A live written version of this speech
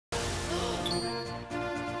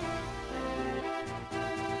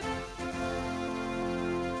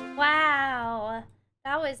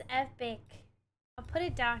That was epic. I'll put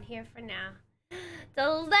it down here for now. The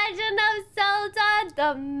Legend of Zelda,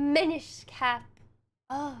 the Minish Cap.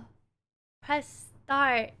 Oh. Press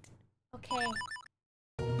start. Okay.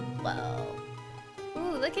 Whoa.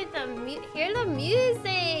 Ooh, look at the hear the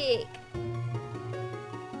music.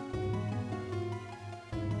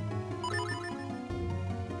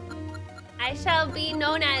 I shall be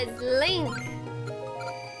known as Link.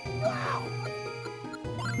 Wow.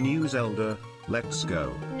 New Zelda, let's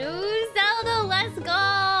go. New Zelda, let's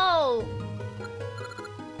go.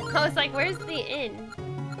 I was like, where's the inn?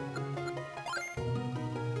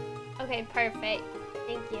 Okay, perfect.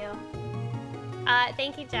 Thank you.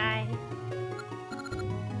 Thank you, Jai.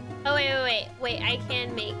 Oh, wait, I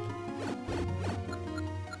can make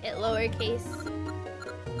it lowercase.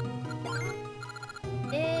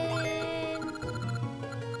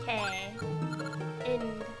 Okay.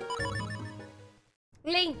 End.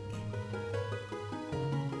 Link.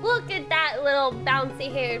 Look at that little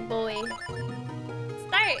bouncy-haired boy.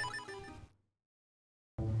 Start.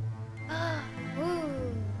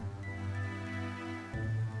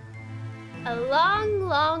 A long,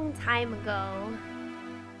 long time ago.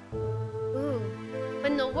 Ooh.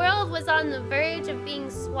 When the world was on the verge of being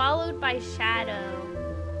swallowed by shadow.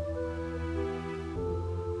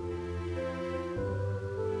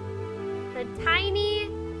 The tiny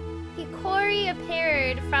Picori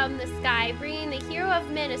appeared from the sky, bringing the hero of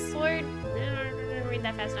men a sword. I'm not gonna read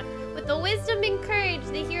that fast enough. With the wisdom and courage,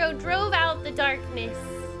 the hero drove out the darkness.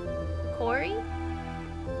 Picori?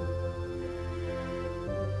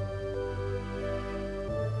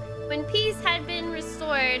 When peace had been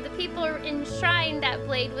restored, the people enshrined that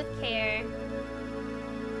blade with care.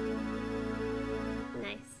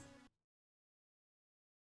 Nice.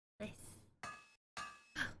 Nice.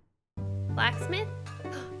 Blacksmith?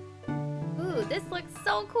 Ooh, this looks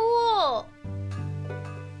so cool!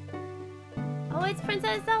 Oh, it's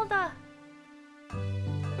Princess Zelda!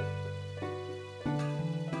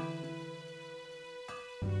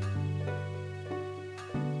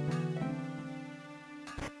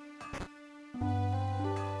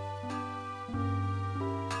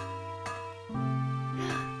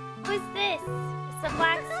 Who's this? It's a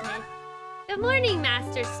blacksmith. Good morning,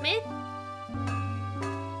 Master Smith.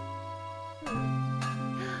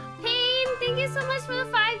 Pain, thank you so much for the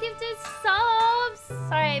 5 gifted subs.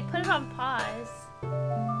 Sorry, I put it on pause.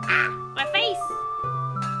 Ah, my face.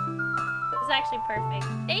 It's actually perfect.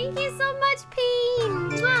 Thank you so much, Pain.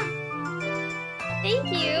 Mwah. Thank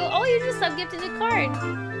you. Oh, you just sub-gifted a card.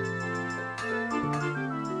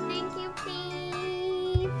 Thank you,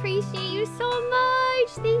 Pain. Appreciate you so much.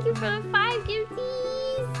 Thank you for the 5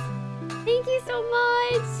 gifties. Thank you so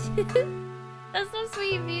much. That's so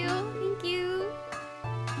sweet of you. Thank you.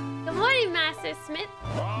 Good morning, Master Smith.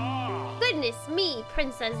 Goodness me,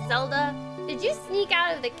 Princess Zelda. Did you sneak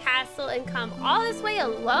out of the castle and come all this way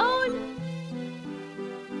alone?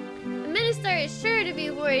 The minister is sure to be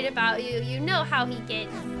worried about you. You know how he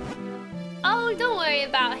gets. Oh, don't worry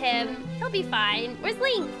about him. He'll be fine. Where's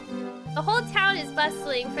Link? The whole town is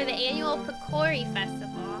bustling for the annual Picori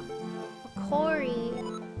festival. Picori.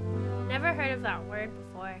 Never heard of that word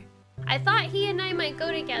before. I thought he and I might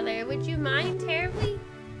go together. Would you mind terribly?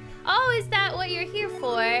 Oh, is that what you're here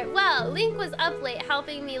for? Well, Link was up late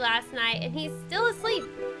helping me last night, and he's still asleep.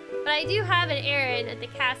 But I do have an errand at the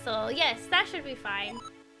castle. Yes, that should be fine.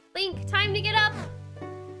 Link, time to get up!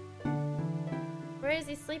 Where is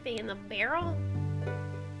he sleeping? In the barrel?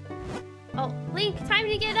 Oh, Link, time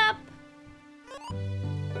to get up!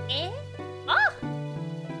 Eh? Oh!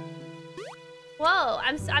 Whoa,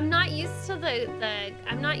 I'm not used to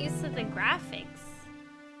I'm not used to the graphics.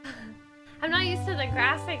 I'm not used to the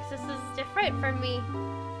graphics. This is different for me.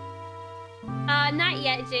 Not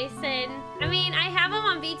yet, Jason. I mean, I have them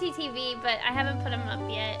on BTTV, but I haven't put them up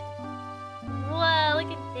yet. Whoa, look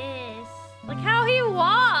at this. Look how he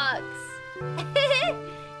walks.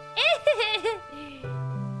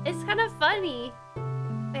 It's kind of funny.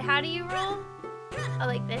 Wait, how do you roll? Oh,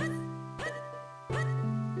 like this?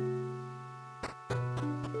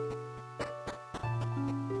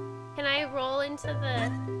 Can I roll into the...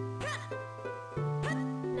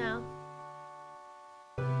 No.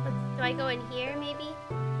 Do I go in here, maybe?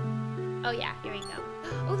 Oh, yeah, here we go.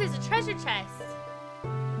 Oh, there's a treasure chest.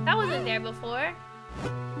 That wasn't there before.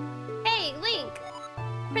 Hey, Link!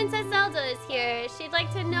 Princess Zelda is here. She'd like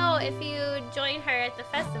to know if you'd join her at the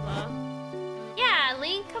festival. Yeah,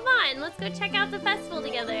 Link, come on. Let's go check out the festival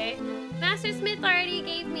together. Master Smith already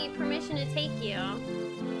gave me permission to take you.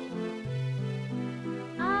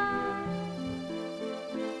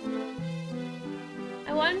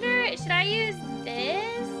 I wonder, should I use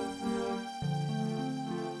this?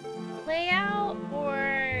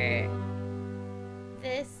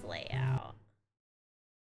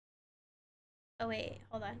 Oh wait,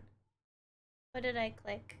 hold on. What did I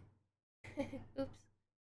click? Oops.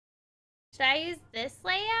 Should I use this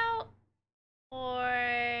layout? Or...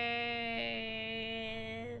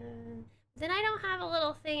 Then I don't have a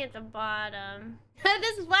little thing at the bottom.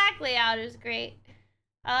 This black layout is great.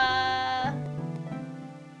 No, I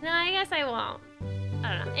guess I won't.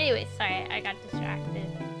 I don't know. Anyway, sorry, I got distracted.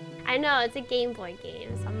 I know, it's a Game Boy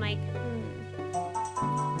game, so I'm like,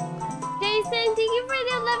 Jason, thank you for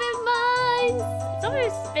the 11 months! It's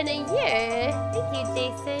almost been a year. Thank you,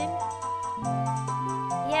 Jason.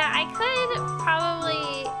 Yeah, I could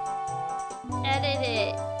probably edit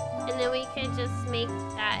it, and then we could just make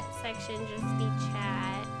that section just be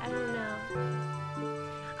chat. I don't know.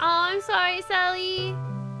 Oh, I'm sorry, Sally.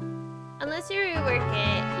 Unless you rework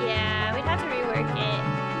it. Yeah, we'd have to rework it.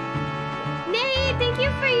 Nate, thank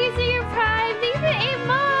you for using your Prime. Thank you for 8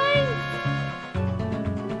 months.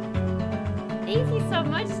 Thank you so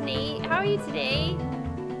much, Nate. How are you today?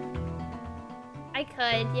 I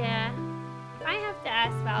could, yeah. I have to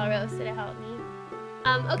ask Valrosa to help me.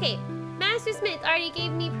 Okay. Master Smith already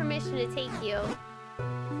gave me permission to take you.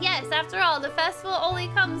 Yes, after all, the festival only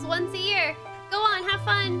comes once a year. Go on, have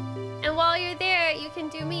fun. And while you're there, you can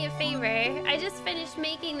do me a favor. I just finished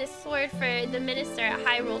making this sword for the minister at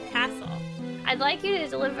Hyrule Castle. I'd like you to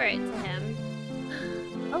deliver it to him.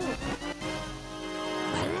 Oh.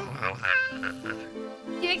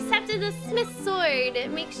 You accepted the Smith's sword.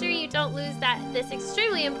 Make sure you don't lose this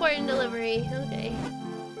extremely important delivery. Okay.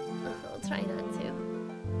 I'll try not to.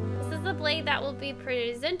 This is the blade that will be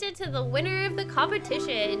presented to the winner of the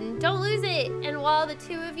competition. Don't lose it. And while the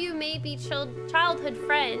two of you may be childhood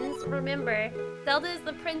friends, remember, Zelda is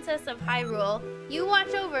the princess of Hyrule. You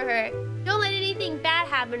watch over her. Don't let anything bad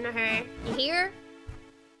happen to her. You hear?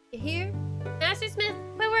 You hear? Master Smith,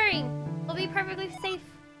 quit worrying. We'll be perfectly safe.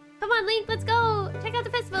 Come on, Link, let's go! Check out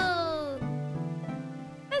the festival!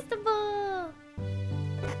 Festival!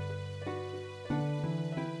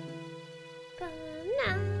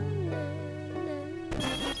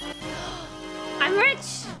 I'm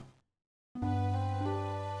rich!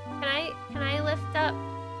 Can I lift up?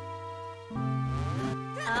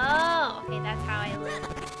 Oh, okay, that's how I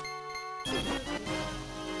lift.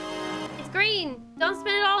 It's green! Don't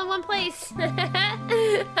spin it all in one place!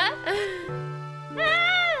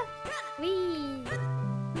 Wee.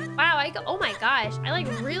 Wow, I go. Oh my gosh, I like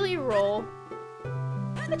really roll.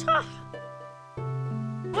 Can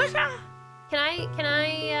I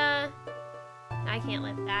can't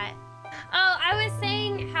lift that. Oh, I was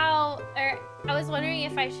saying how, or I was wondering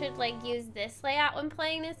if I should like use this layout when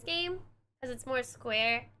playing this game, because it's more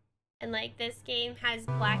square, and like this game has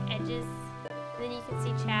black edges, and then you can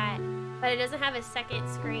see chat, but it doesn't have a second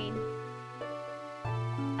screen.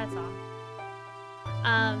 That's all.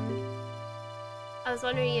 I was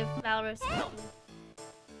wondering if Valros could help me.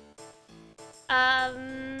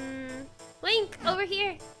 Link, over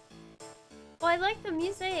here. Oh, I like the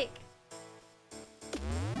music.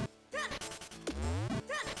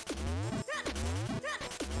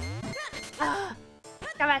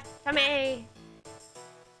 Come on, come here.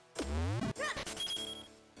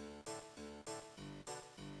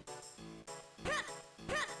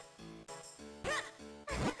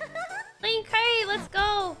 Link, hurry, let's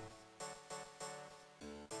go.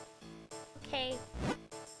 Okay.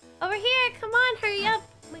 Over here, come on, hurry up.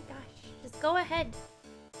 Oh my gosh, just go ahead.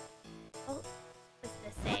 Oh, what's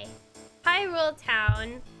this say? Hyrule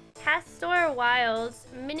Town, Pastor Wilds,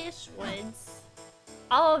 Minish Woods.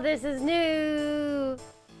 All of this is new.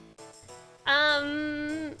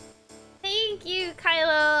 Thank you,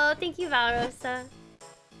 Kylo. Thank you, Valrosa.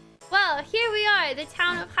 Well, here we are, the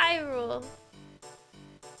town of Hyrule.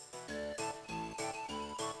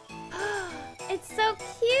 It's so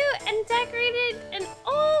cute and decorated, and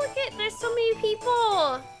oh, look at, there's so many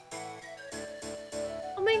people.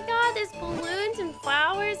 Oh my god, there's balloons and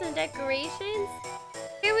flowers and decorations.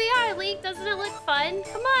 Here we are, Link. Doesn't it look fun?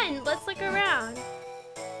 Come on, let's look around.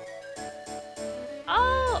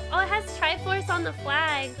 Oh, it has Triforce on the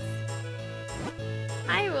flags.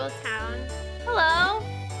 Hyrule Town. Hello.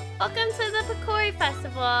 Welcome to the Picori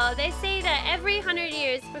Festival. They say that every 100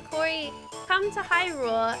 years, Picori come to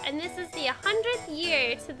Hyrule, and this is the 100th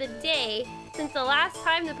year to the day since the last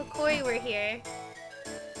time the Picori were here.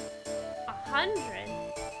 100.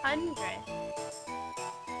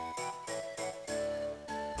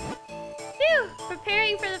 Phew!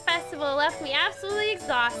 Preparing for the festival left me absolutely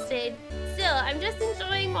exhausted. Still, I'm just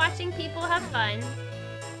enjoying watching people have fun.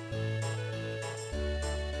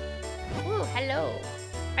 Ooh, hello.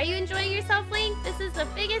 Are you enjoying yourself, Link? This is the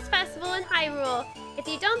biggest festival in Hyrule. If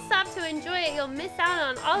you don't stop to enjoy it, you'll miss out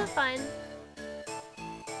on all the fun.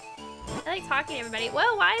 I talking to everybody.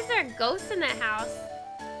 Whoa, why is there a ghost in that house?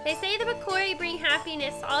 They say the Picori bring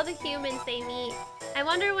happiness to all the humans they meet. I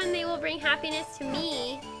wonder when they will bring happiness to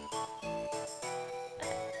me.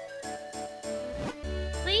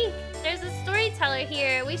 Link, there's a storyteller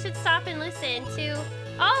here. We should stop and listen to...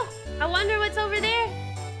 Oh, I wonder what's over there.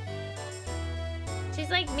 She's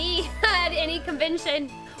like me at any convention.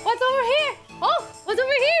 What's over here? Oh, what's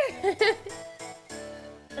over here?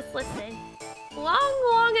 Let's listen.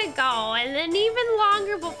 Long ago, and then even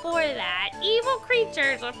longer before that, evil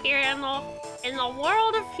creatures appeared in the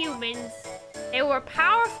world of humans. They were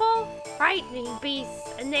powerful, frightening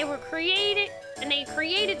beasts, and they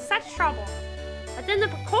created such trouble. But then the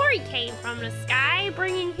Picori came from the sky,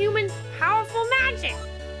 bringing humans powerful magic.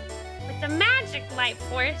 With the magic light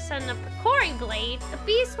force and the Picori blade, the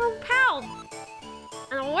beasts were repelled.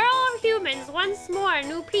 And the world of humans once more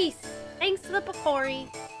knew peace, thanks to the Picori.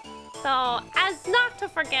 So, as not to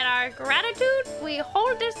forget our gratitude, we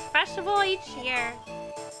hold this festival each year.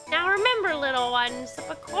 Now remember, little ones, the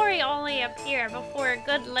Picori only appear before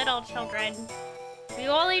good little children. If you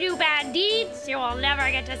only do bad deeds, you will never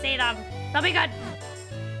get to see them. They'll be good.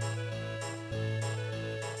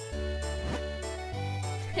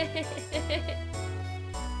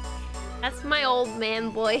 That's my old man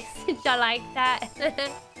voice. I like that.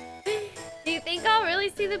 Do you think I'll really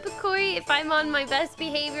see the Picori if I'm on my best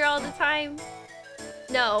behavior all the time?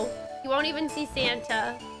 No, you won't even see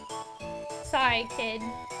Santa. Sorry, kid.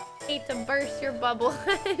 Hate to burst your bubble.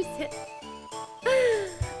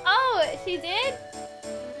 Oh, she did?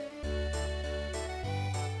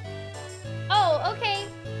 Oh, okay.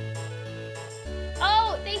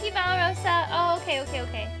 Oh, thank you, Valerosa. Oh, okay.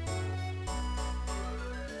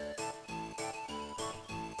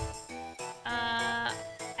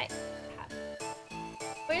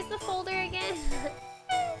 Where's the folder again?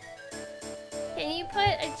 Can you put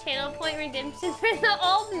a channel point redemption for the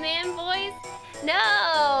old man voice?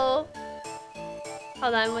 No!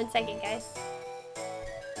 Hold on 1 second, guys.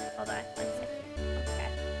 Hold on 1 second. Okay,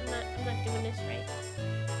 I'm not doing this right.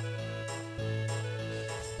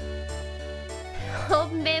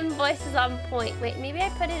 Old man voice is on point. Wait, maybe I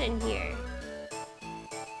put it in here.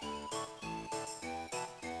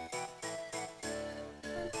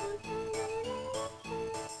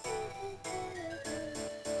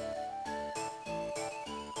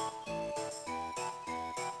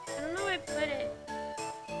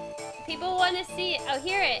 People want to see it. Oh,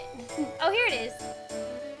 hear it. Oh, here it is.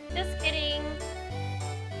 Just kidding.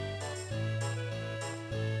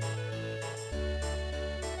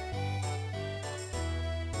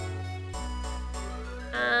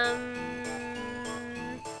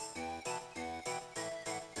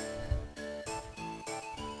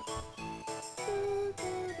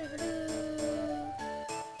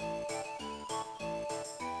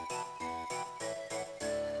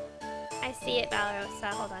 I see it, Valerosa.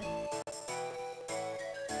 Hold on.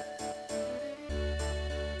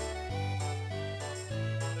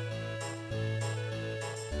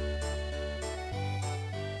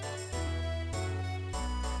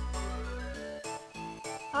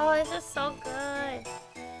 Oh, this is so good.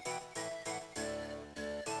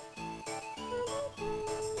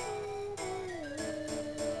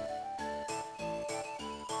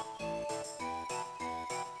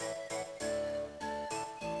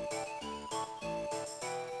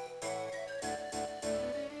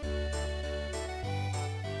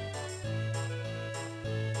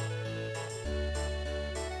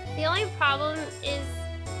 The only problem is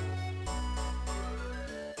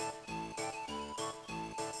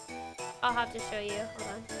I'll have to show you. Hold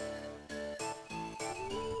on.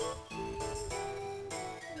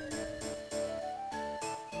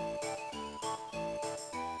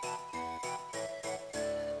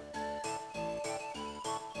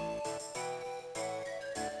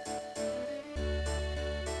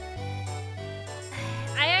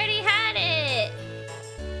 I already had it.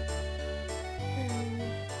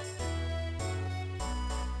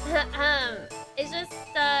 It's just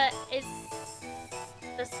it's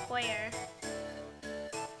the square.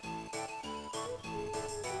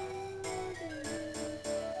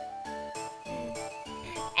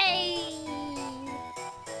 Hey!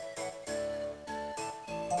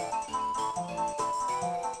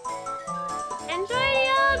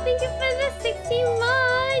 Andrea, thank you for the 16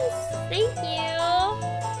 months! Thank you!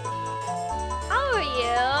 How are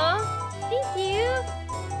you? Thank you!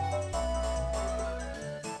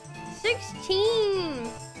 16!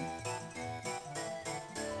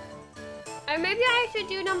 Or maybe I should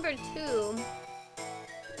do number 2.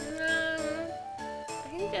 I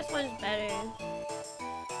think this one's better.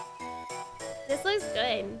 This looks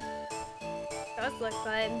good. It does look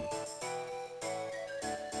good.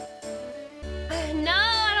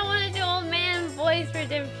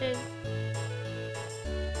 redemption.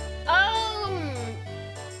 Oh!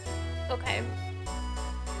 Okay.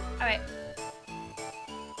 Alright.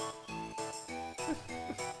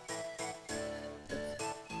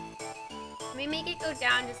 Let me make it go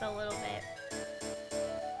down just a little bit.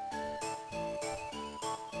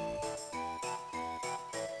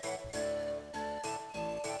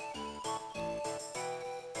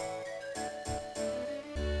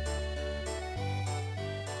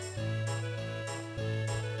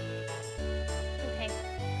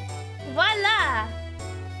 Voila!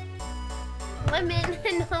 Lemon.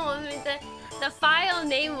 No, the file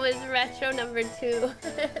name was retro number 2.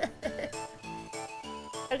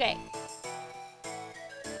 Okay.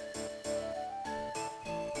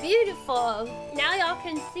 Beautiful. Now y'all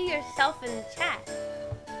can see yourself in the chat.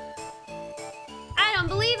 I don't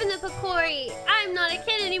believe in the Picori. I'm not a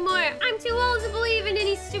kid anymore. I'm too old to believe in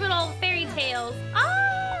any stupid old fairy tales.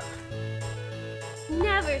 Ah!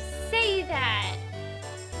 Never say that.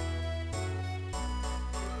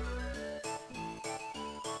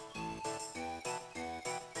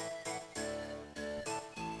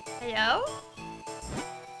 Hello?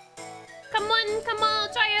 Come on,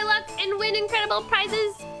 try your luck and win incredible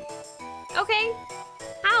prizes. Okay.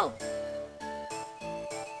 How?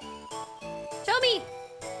 Show me.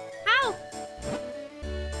 How?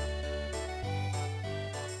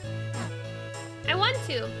 I want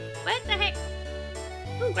to. What the heck?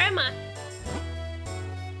 Ooh, Grandma.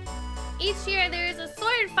 Each year there is a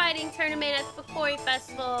sword fighting tournament at the Picori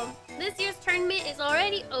Festival. This year's tournament is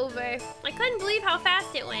already over. I couldn't believe how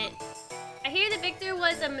fast it went. I hear the victor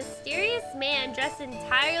was a mysterious man dressed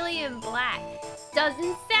entirely in black.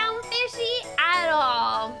 Doesn't sound fishy at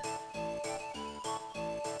all.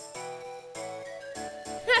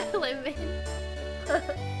 Lemon.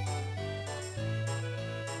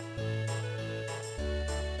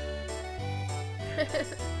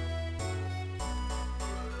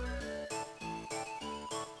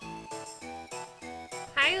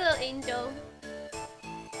 Hi, little angel.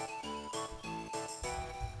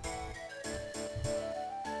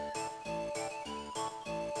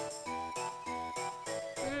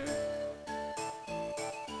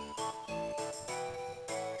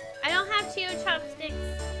 I don't have Cheeto chopsticks.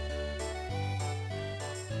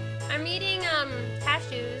 I'm eating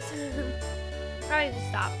cashews. Probably just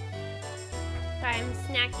stop. Sorry, I'm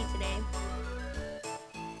snacky today.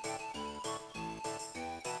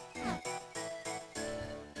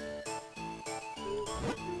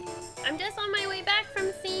 I'm just on my way back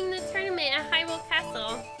from seeing the tournament at Hyrule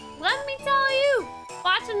Castle. Let me tell you,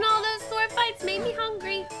 watching all those sword fights made me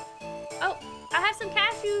hungry. Oh, I have some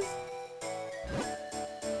cashews.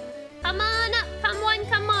 Come on up,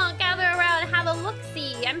 come on, gather around and have a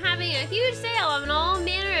look-see. I'm having a huge sale on all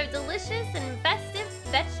manner of delicious and festive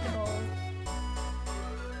vegetables.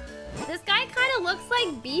 This guy kind of looks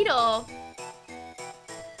like Beetle.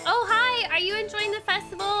 Oh, hi, are you enjoying the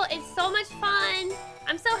festival? It's so much fun.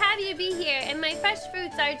 I'm so happy to be here, and my fresh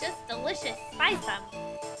fruits are just delicious. Buy some.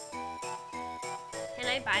 Can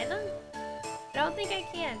I buy them? I don't think I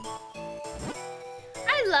can.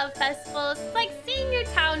 I love festivals. It's like seeing your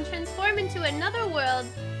town transform into another world.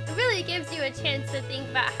 It really gives you a chance to think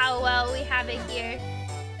about how well we have it here.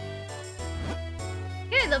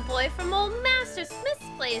 You're the boy from old Master Smith's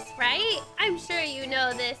place, right? I'm sure you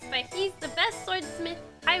know this, but he's the best swordsmith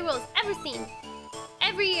Hyrule's ever seen.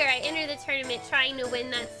 Every year I enter the tournament trying to win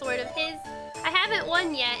that sword of his. I haven't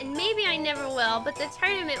won yet, and maybe I never will, but the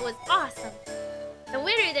tournament was awesome. The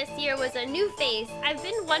winner this year was a new face. I've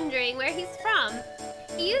been wondering where he's from.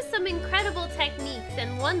 He used some incredible techniques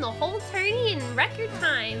and won the whole tourney in record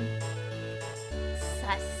time.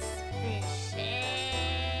 Suspicious.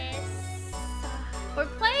 We're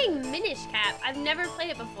playing Minish Cap. I've never played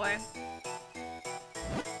it before.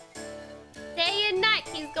 Day and night,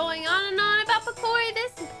 he's going on and on about Picori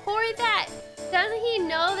this and Picori that. Doesn't he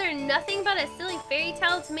know they're nothing but a silly fairy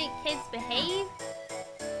tale to make kids behave?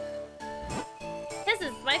 This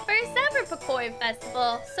is my first ever Picori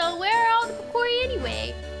festival, so where are all the Picori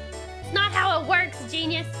anyway? It's not how it works,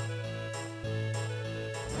 genius.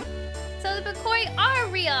 So the Picori are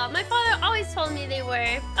real. My father always told me they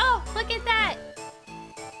were. Oh, look at that.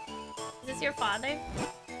 Is this your father?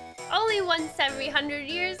 Only once every 100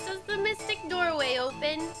 years does the mystic doorway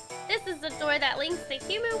open. This is the door that links the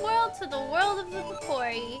human world to the world of the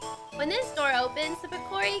Picori. When this door opens, the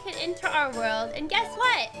Picori can enter our world. And guess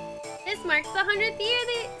what? This marks the 100th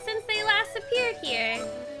year since they last appeared here.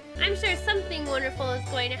 I'm sure something wonderful is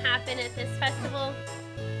going to happen at this festival.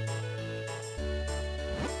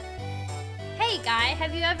 Hey guy,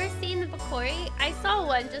 have you ever seen the Picori? I saw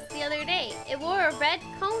one just the other day. It wore a red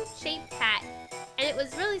cone-shaped hat. And it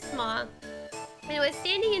was really small. And it was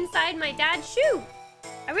standing inside my dad's shoe.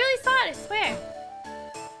 I really saw it, I swear.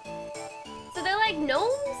 So they're like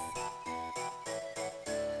gnomes?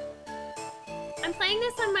 I'm playing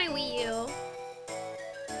this on my Wii U.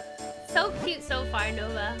 So cute so far,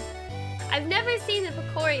 Nova. I've never seen the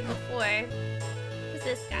Picori before. Who's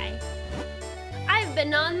this guy? I've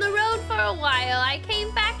been on the road for a while. I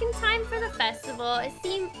came back in time for the festival.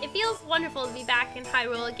 It feels wonderful to be back in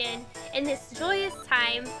Hyrule again. In this joyous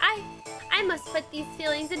time, I must put these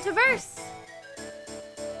feelings into verse.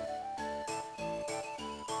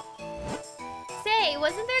 Say,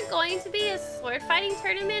 wasn't there going to be a sword fighting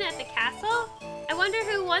tournament at the castle? I wonder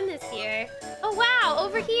who won this year. Oh wow,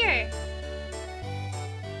 over here.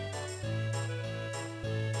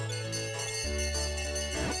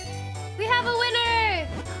 We have a winner!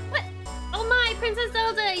 What? Oh my, Princess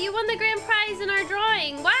Zelda, you won the grand prize in our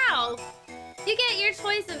drawing. Wow! You get your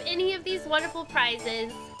choice of any of these wonderful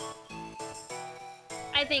prizes.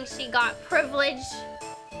 I think she got privilege.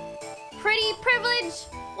 Pretty privilege!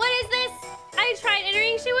 What is this? I tried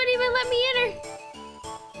entering, she wouldn't even let me enter.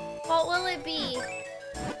 What will it be?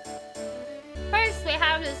 First, we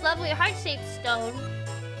have this lovely heart-shaped stone.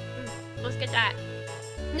 Let's get that.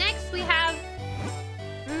 Next, we have...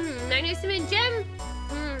 magnificent gem.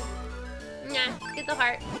 Nah, get the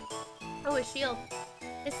heart. Oh, a shield.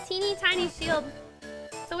 This teeny tiny shield.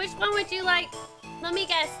 So which one would you like? Let me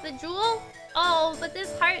guess, the jewel? Oh, but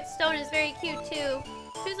this heart stone is very cute too.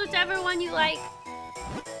 Choose whichever one you like.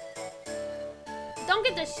 Don't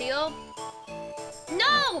get the shield.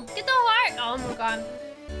 No! Get the heart! Oh my god.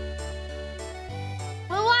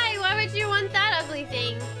 Well, why? Why would you want that ugly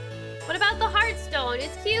thing? What about the heart stone?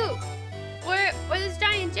 It's cute. Or this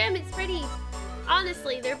giant gem, it's pretty.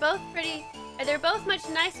 Honestly, they're both pretty. They're both much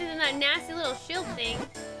nicer than that nasty little shield thing.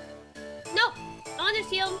 Nope! I want the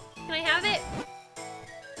shield. Can I have it?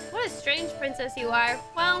 What a strange princess you are.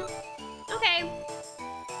 Well, okay.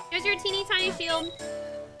 Here's your teeny tiny shield.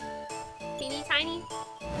 Teeny tiny.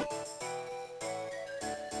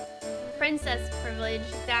 Princess privilege,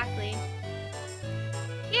 exactly.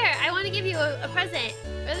 Here, I want to give you a present.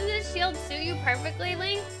 Doesn't this shield suit you perfectly,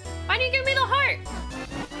 Link? Why don't you give me the heart?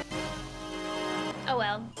 Oh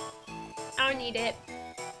well. I don't need it.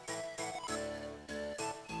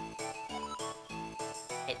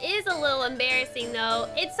 It is a little embarrassing though.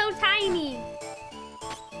 It's so tiny.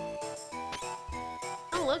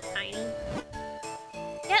 Don't look tiny.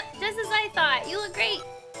 Yep, just as I thought. You look great.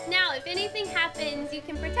 Now, if anything happens, you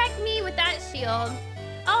can protect me with that shield.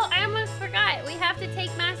 Oh, I almost forgot. We have to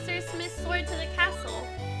take Master Smith's sword to the castle.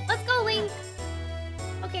 Let's go, Link.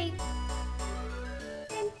 Okay.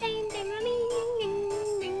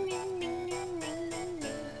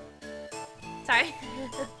 Sorry.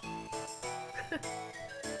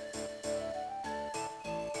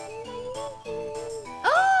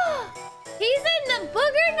 Oh! He's in the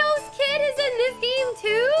Booger Nose Kid is in this game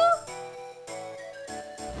too?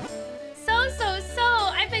 So,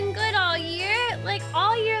 I've been good all year, like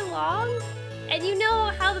all year long. And you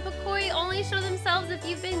know how the Picori only show themselves if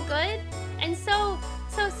you've been good? And so,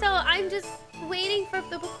 I'm just waiting for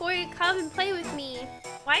the Picori to come and play with me.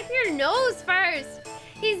 Wipe your nose first.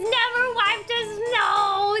 He's never wiped his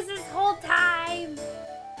nose this whole time.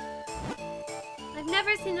 I've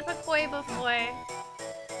never seen the Picori before.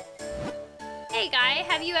 Hey guy,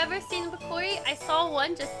 have you ever seen the Picori? I saw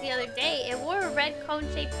one just the other day. It wore a red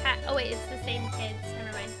cone-shaped hat. Oh wait, it's the same kids.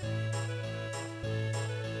 Never mind.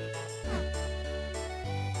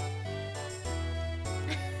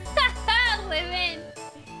 Women!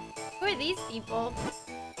 Who are these people?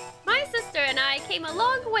 My sister and I came a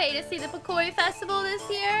long way to see the Picori Festival this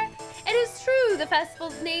year. It is true the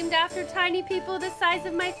festival's named after tiny people the size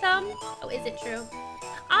of my thumb. Oh, is it true?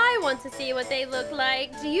 I want to see what they look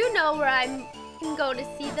like. Do you know where I can go to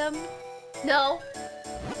see them? No?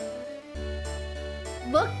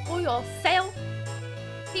 Look for yourself.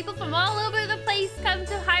 People from all over the place come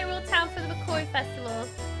to Hyrule Town for the Picori Festival.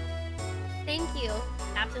 Thank you,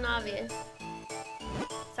 Captain Obvious.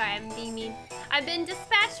 Sorry, I'm being mean. I've been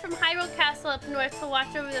dispatched from Hyrule Castle up north to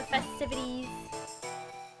watch over the festivities.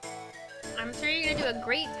 I'm sure you're gonna do a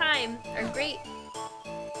great time. Or great.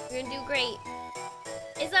 You're gonna do great.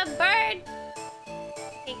 It's a bird!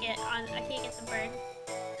 I can't get the bird.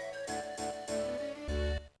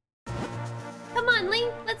 Come on,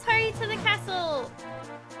 Link! Let's hurry to the castle!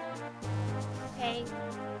 Okay.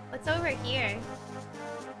 What's over here?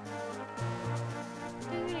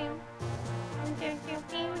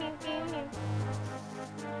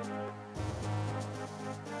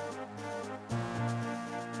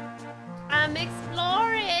 I'm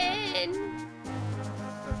exploring!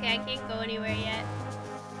 Okay, I can't go anywhere yet.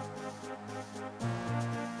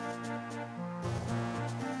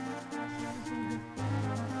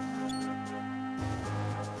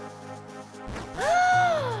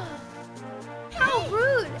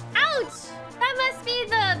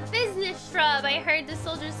 the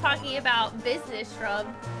soldiers talking about business shrub.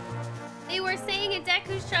 They were saying a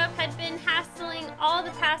Deku shrub had been hassling all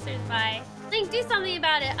the passersby. Link, do something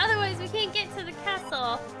about it, otherwise we can't get to the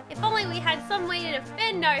castle. If only we had some way to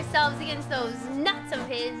defend ourselves against those nuts of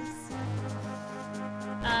his.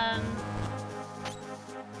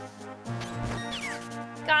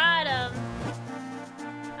 Got him.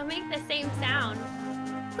 I'll make the same sound.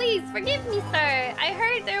 Please, forgive me, sir. I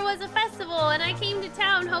heard there was a festival and I came to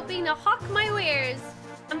town hoping to hawk my wares.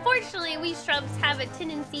 Unfortunately, we shrubs have a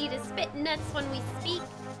tendency to spit nuts when we speak.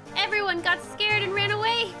 Everyone got scared and ran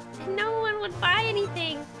away, and no one would buy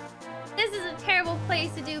anything. This is a terrible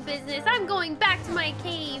place to do business. I'm going back to my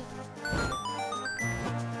cave.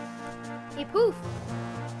 Hey, Poof.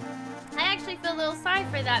 I actually feel a little sorry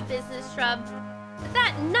for that business shrub, but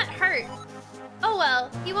that nut hurt. Oh well,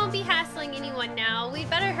 he won't be hassling anyone now. We'd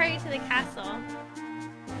better hurry to the castle.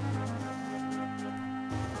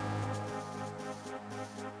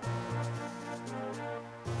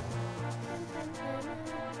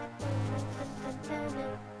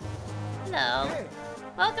 Hello. Hey.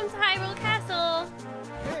 Welcome to Hyrule Castle.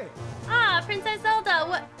 Hey. Ah, Princess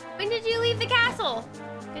Zelda. When did you leave the castle?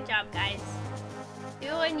 Good job, guys.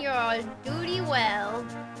 Doing your duty well.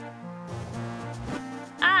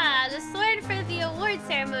 Ah, the sword for the award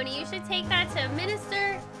ceremony. You should take that to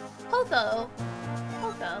Minister Potho.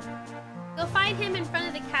 Potho. Go find him in front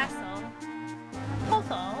of the castle.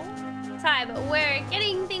 Potho. Sorry, but we're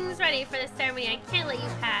getting things ready for the ceremony. I can't let you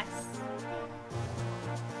pass.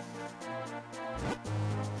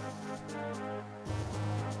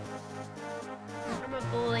 I'm a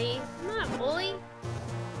bully. I'm not a bully.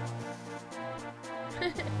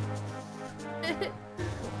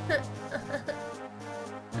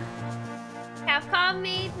 Capcom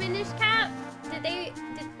made Minish Cap?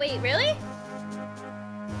 Wait, really?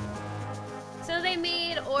 So they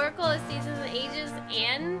made Oracle of Seasons and Ages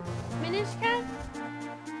and Minish Cap?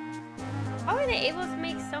 How were they able to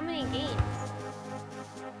make so many games?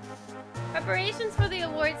 Preparations for the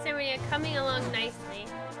award ceremony are coming along nicely.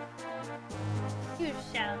 You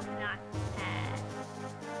shall not pass.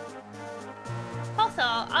 Also,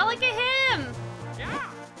 oh, look at him!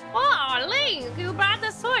 Yeah. Oh, Link, you brought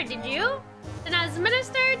the sword, did you? Then as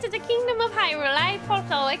minister to the Kingdom of Hyrule, I,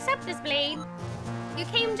 Porto, accept this blade. You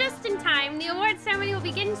came just in time. The award ceremony will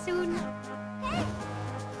begin soon.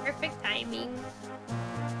 Perfect timing.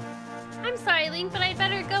 I'm sorry, Link, but I'd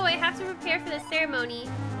better go. I have to prepare for the ceremony.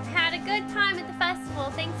 I had a good time at the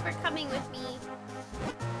festival. Thanks for coming with me.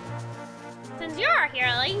 Since you're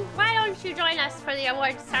here, Link, why don't you join us for the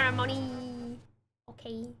award ceremony?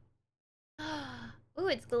 Okay. Ooh,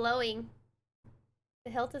 it's glowing.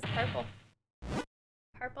 The hilt is purple.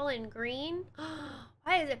 Purple and green?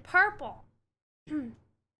 Why is it purple? Do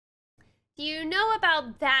you know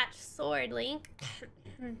about that sword, Link?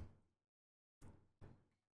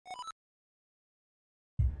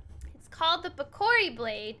 It's called the Picori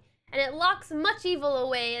blade, and it locks much evil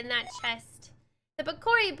away in that chest. The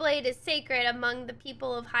Picori blade is sacred among the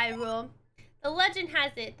people of Hyrule. The legend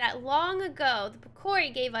has it that long ago, the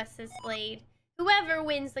Picori gave us this blade. Whoever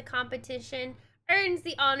wins the competition earns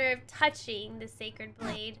the honor of touching the sacred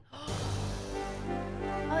blade.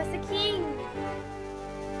 Oh, it's the king!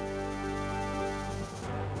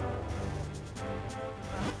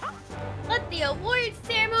 Let the award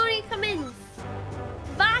ceremony commence!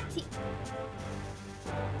 Vati!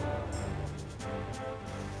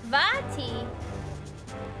 Vati?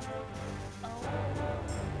 Oh.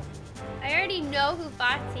 I already know who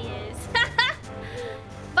Vati is.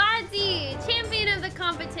 Vati, champion of the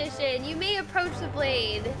competition. You may approach the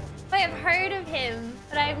blade. I have heard of him,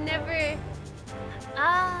 but I've never...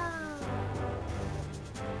 Ah.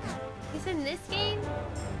 He's in this game?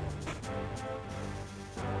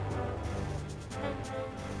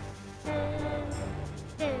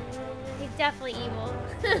 He's definitely evil.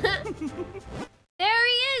 There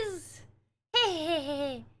he is!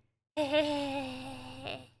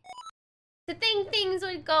 To think things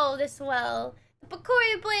would go this well. The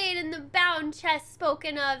Picori blade and the bound chest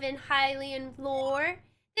spoken of in Hylian lore.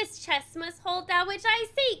 This chest must hold that which I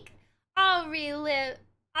seek. I'll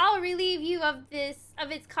relieve you of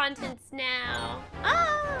its contents now.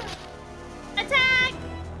 Ah! Attack!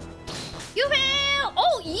 You fail!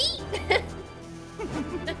 Oh, yeet!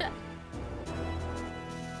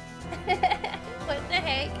 What the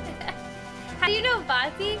heck? How do you know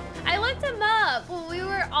Vati? I looked him up when we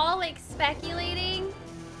were all like speculating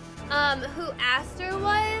who Aster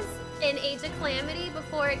was in Age of Calamity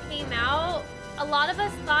before it came out. A lot of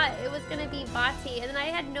us thought it was gonna be Vati, and then I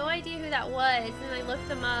had no idea who that was, and I looked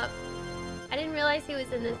him up. I didn't realize he was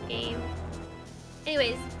in this game.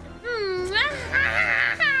 Anyways,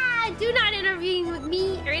 Do not intervene with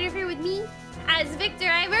me or interfere with me. As Victor,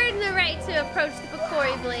 I've earned the right to approach the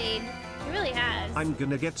Picori blade. He really has. I'm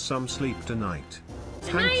gonna get some sleep tonight.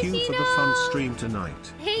 Tonight, Thank you for the fun stream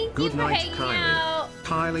tonight. Thank Good you for night, hanging Kylie. out.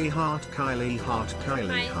 Kylie heart, Kylie heart, Kylie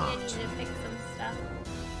I heart. need to fix some stuff.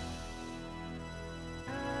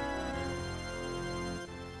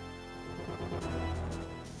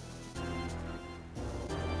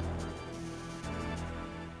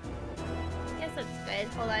 Guess that's good.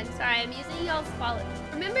 Hold on. Sorry, I'm using y'all's follow.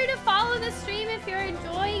 Remember to follow the stream if you're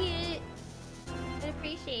enjoying it. I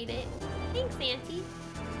appreciate it. Thanks, Auntie.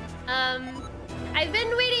 I've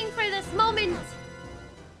been waiting for this moment.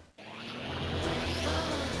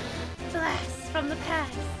 Blast from the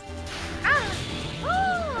past. Ah!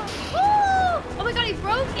 Oh! Oh! Oh my god, he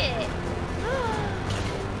broke it!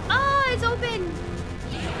 Oh, it's open!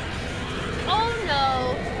 Oh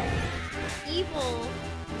no! Evil.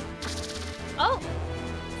 Oh!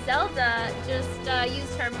 Zelda just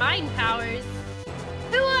used her mind powers.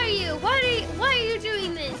 Who are you? Why are you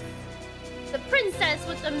doing this? The princess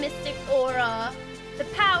with the mystic aura. The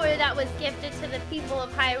power that was gifted to the people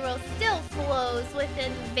of Hyrule still flows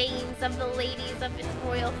within the veins of the ladies of its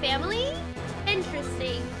royal family?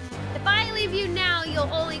 Interesting. If I leave you now,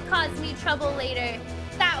 you'll only cause me trouble later.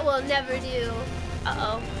 That will never do.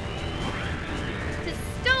 Uh-oh. To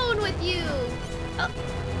stone with you. Oh.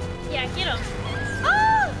 Yeah, get him.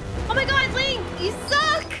 Oh! Oh my god, Link! You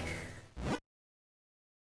suck!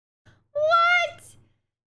 What?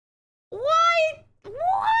 What?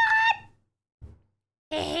 What?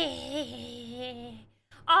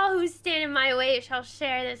 All who stand in my way shall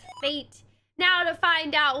share this fate. Now to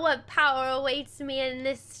find out what power awaits me in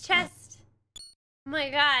this chest. Oh my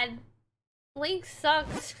god. Link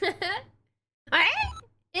sucks.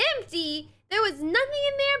 Empty? There was nothing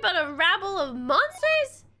in there but a rabble of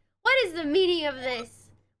monsters? What is the meaning of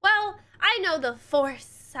this? Well, I know the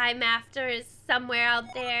force I'm after is somewhere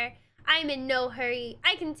out there. I'm in no hurry.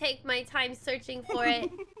 I can take my time searching for it.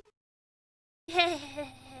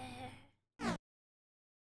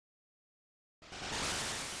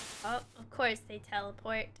 Oh, of course they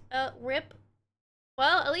teleport. Oh, rip.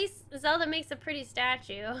 Well, at least Zelda makes a pretty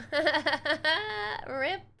statue.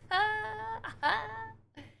 Rip.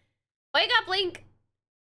 Wake up, Link!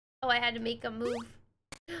 Oh, I had to make a move.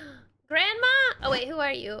 Grandma? Oh, wait, who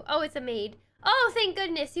are you? Oh, it's a maid. Oh, thank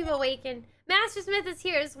goodness you've awakened. Master Smith is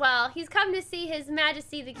here as well. He's come to see His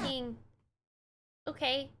Majesty the King.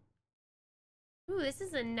 Okay. Ooh, this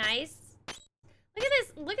is a nice... Look at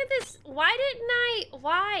this. Look at this. Why didn't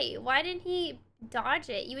I... Why didn't he dodge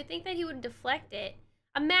it? You would think that he would deflect it.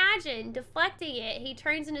 Imagine deflecting it. He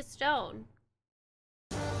turns into stone.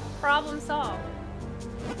 Problem solved.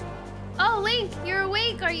 Oh, Link, you're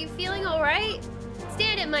awake. Are you feeling all right?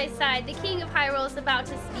 Stand at my side. The King of Hyrule is about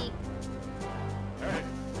to speak.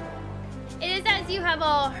 It is as you have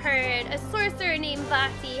all heard. A sorcerer named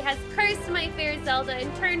Vati has cursed my fair Zelda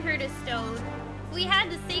and turned her to stone. If we had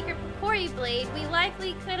the sacred Picori blade, we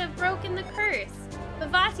likely could have broken the curse. But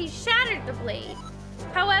Vati shattered the blade.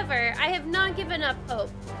 However, I have not given up hope.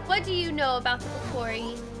 What do you know about the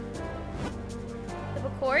Picori? The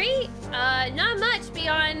Picori? Not much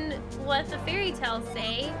beyond what the fairy tales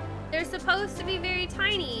say. They're supposed to be very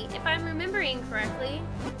tiny, if I'm remembering correctly.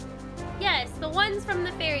 Yes, the ones from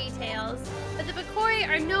the fairy tales. But the Picori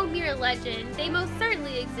are no mere legend. They most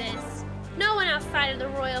certainly exist. No one outside of the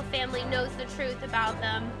royal family knows the truth about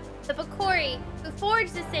them. The Picori, who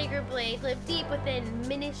forged the sacred blade, live deep within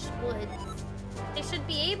Minish woods. They should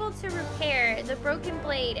be able to repair the broken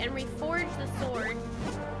blade and reforge the sword.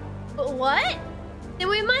 But what? Then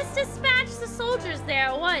we must dispatch the soldiers there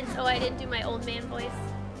at once. Oh, I didn't do my old man voice.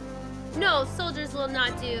 No, soldiers will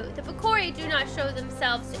not do. The Picori do not show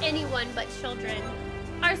themselves to anyone but children.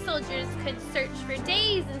 Our soldiers could search for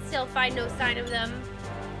days and still find no sign of them.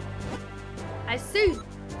 I see.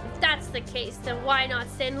 If that's the case, then why not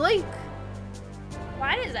send Link?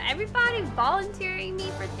 Why is everybody volunteering me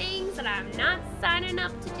for things that I'm not signing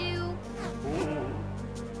up to do?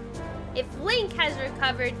 If Link has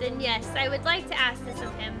recovered, then yes, I would like to ask this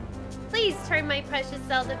of him. Please turn my precious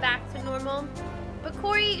Zelda back to normal.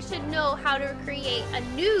 Picori should know how to create a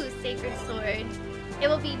new sacred sword. It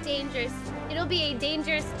will be dangerous. It'll be a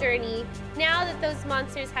dangerous journey now that those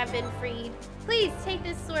monsters have been freed. Please take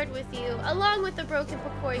this sword with you, along with the broken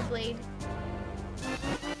Picori blade.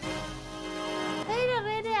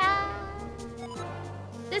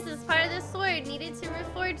 This is part of the sword needed to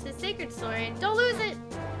reforge the sacred sword. Don't lose it.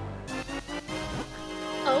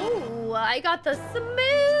 Oh, I got the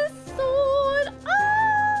smooth sword.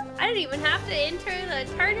 Oh, I didn't even have to enter the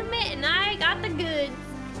tournament and I got the goods.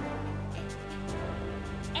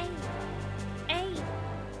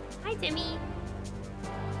 Timmy.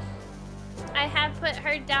 I have put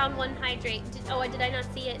her down one hydrate. Oh, did I not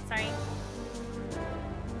see it? Sorry.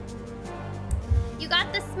 You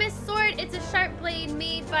got the smith's sword. It's a sharp blade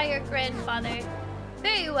made by your grandfather.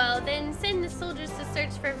 Very well, then send the soldiers to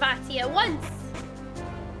search for Vati at once.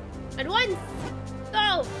 At once.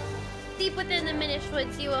 Go. Deep within the Minish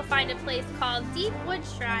Woods, you will find a place called Deep Wood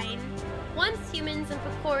Shrine. Once humans and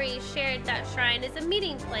Picori shared that shrine as a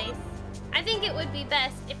meeting place. I think it would be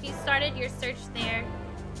best if you started your search there.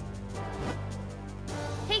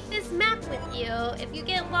 Take this map with you. If you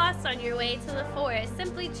get lost on your way to the forest,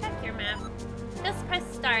 simply check your map. Just press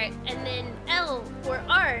start and then L or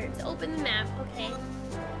R to open the map. Okay.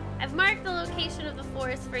 I've marked the location of the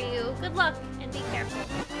forest for you. Good luck and be careful.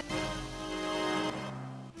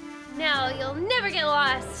 Now you'll never get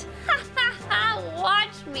lost. Ha ha ha!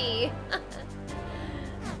 Watch me.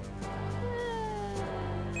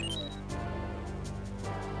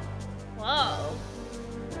 Whoa.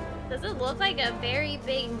 Does it look like a very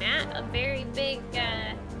big map? A very big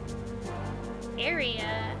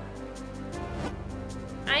area.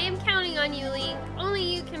 I am counting on you, Link. Only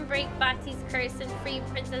you can break Vati's curse and free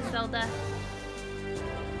Princess Zelda.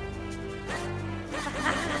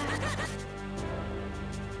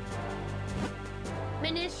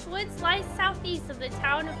 Minish Woods lies southeast of the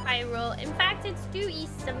town of Hyrule. In fact, it's due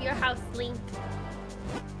east of your house, Link.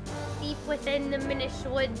 Deep within the Minish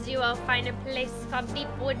Woods, you will find a place called Deep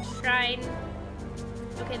Wood Shrine.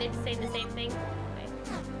 Okay, they're just saying the same thing. Okay.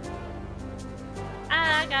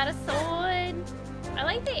 I got a sword. I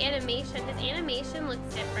like the animation. His animation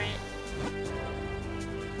looks different.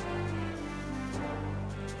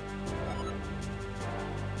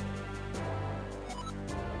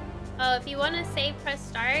 Oh, if you want to save, press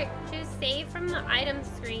start. Choose save from the item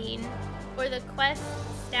screen or the quest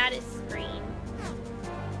status screen.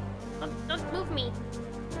 Don't move me.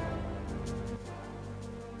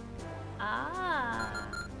 Ah.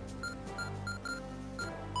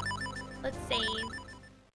 Let's save.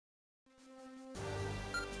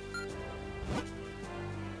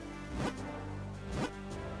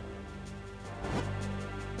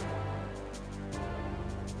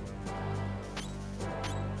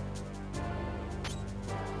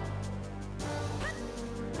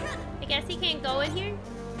 I guess he can't go in here?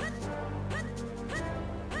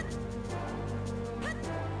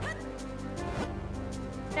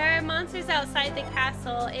 There are monsters outside the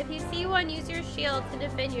castle. If you see one, use your shield to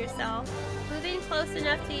defend yourself. Move in close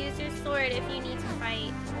enough to use your sword if you need to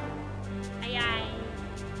fight. Aye aye.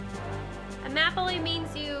 A map only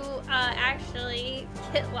means you actually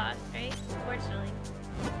get lost, right? Unfortunately.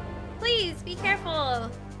 Please, be careful!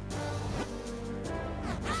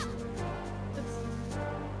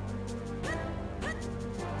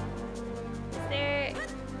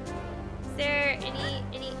 Is there any,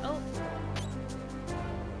 oh.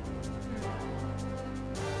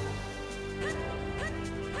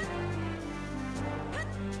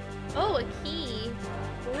 Oh, a key.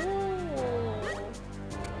 Ooh.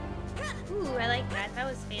 Ooh, I like that. That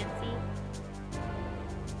was fancy.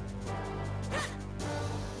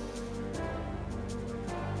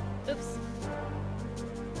 Oops.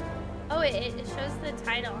 Oh, it shows the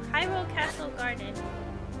title. Hyrule Castle Garden.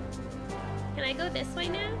 Can I go this way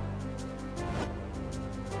now?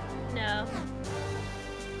 No.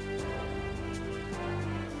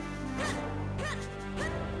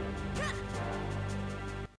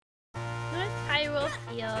 North Hyrule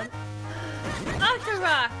Field.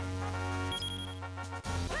 Octorok!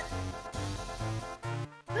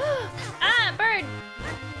 Ah, bird!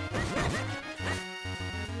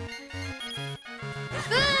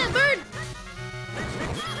 Ah, bird!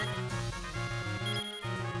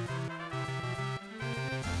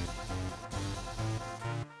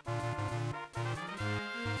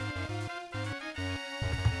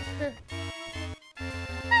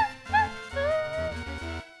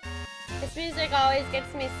 This music always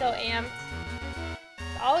gets me so amped.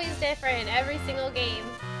 It's always different every single game.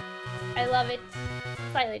 I love it.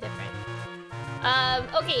 Slightly different.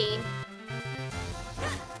 Okay.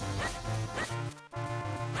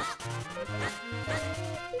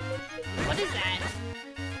 What is that?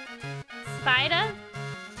 Spider?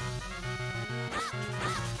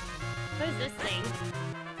 What is this thing?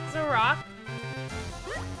 Is it a rock?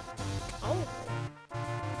 Oh.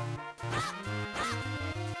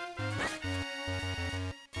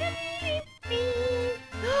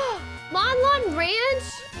 Lon Lon Ranch?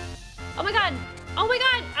 Oh my god. Oh my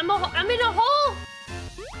god. I'm in a hole.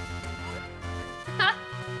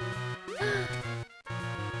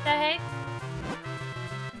 The heck?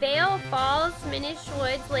 Vale Falls, Minish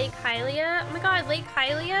Woods, Lake Hylia. Oh my god, Lake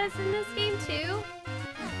Hylia is in this game too?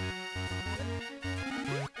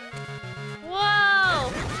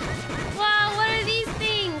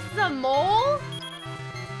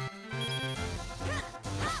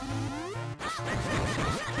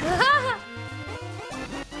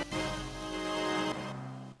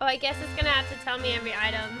 I guess it's gonna have to tell me every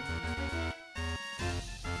item.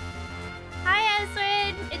 Hi,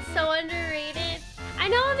 Ezrin! It's so underrated. I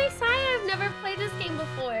know, I'm excited. I've never played this game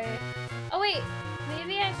before. Oh, wait.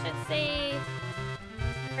 Maybe I should say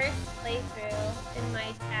first playthrough in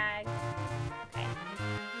my tag. Okay.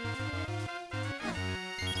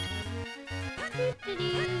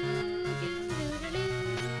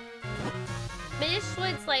 Minish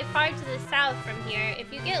Woods lie far to the south from here.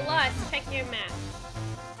 If you get lost, check your map.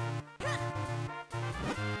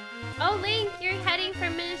 Oh, Link, you're heading for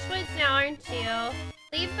Minish Woods now, aren't you?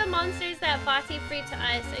 Leave the monsters that Vati freed to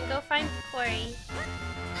us and go find Picori.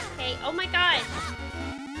 Okay, oh my gosh.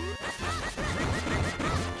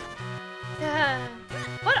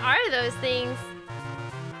 What are those things?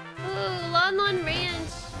 Ooh, Lon Lon Ranch.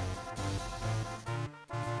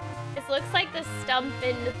 This looks like the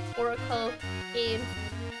Stumpin' Oracle game.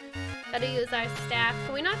 Gotta use our staff.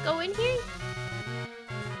 Can we not go in here?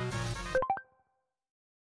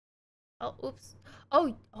 Oh, oops.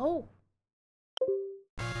 Oh.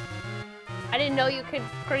 I didn't know you could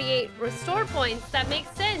create restore points. That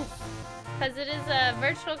makes sense. Because it is a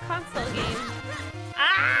virtual console game.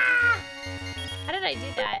 Ah! How did I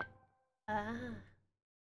do that?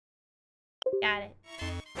 Got it.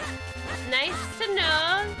 Nice to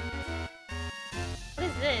know. What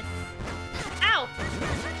is this? Ow!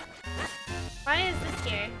 Why is this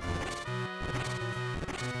here?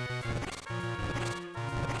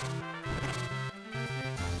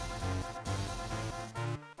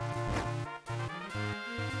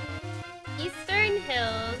 Eastern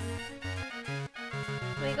Hills.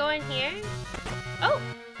 Can we go in here? Oh!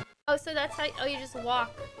 Oh, so that's how... Oh, you just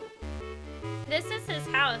walk. This is his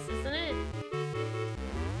house, isn't it?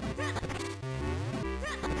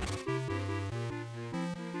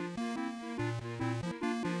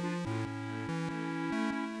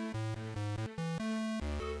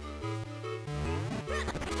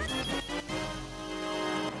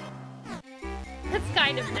 That's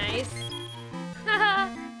kind of nice.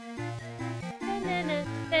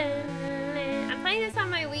 I'm playing this on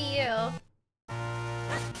my Wii U.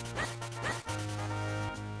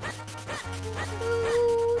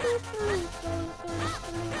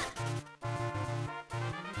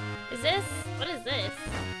 Is this? What is this?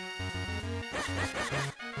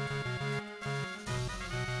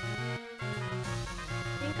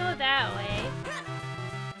 I can go that way.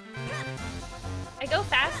 I go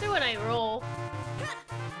faster when I roll.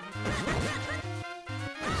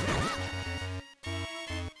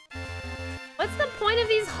 What's the point of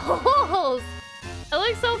these holes? It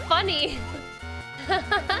looks so funny. What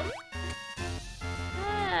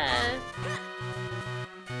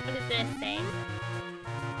does this say?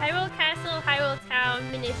 Hyrule Castle, Hyrule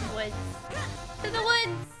Town, Minish Woods. To the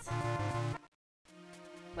woods!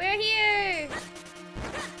 We're here!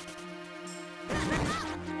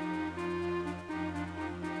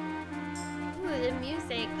 Ooh, the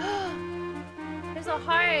music. There's a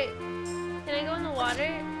heart. Can I go in the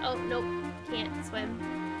water? Oh, nope. Can't swim.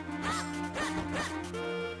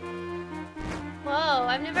 Whoa,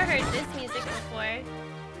 I've never heard this music before.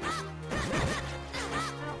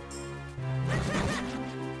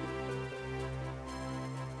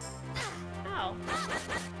 Ow.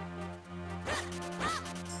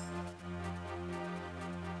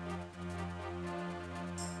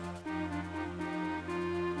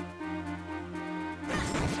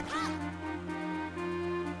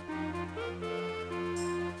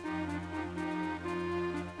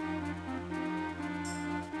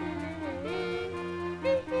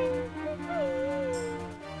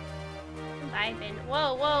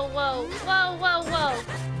 Whoa, whoa, whoa, whoa, whoa, whoa.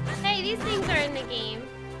 Hey, these things are in the game.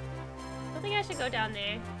 I don't think I should go down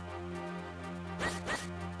there.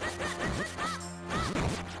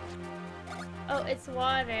 Oh, it's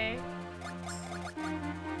water.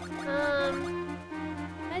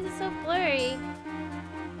 Why is it so blurry?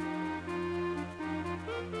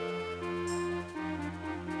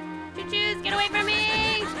 Choo-choos, get away from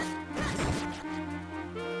me!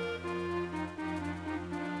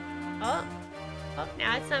 Oh. Oh,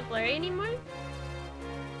 now it's not blurry anymore?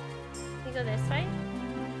 Can we go this way?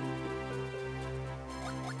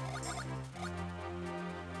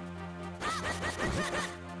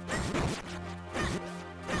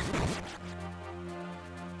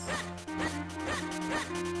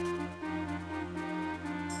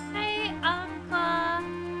 Hi, Aqua.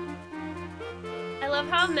 I love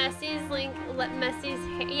how Messy's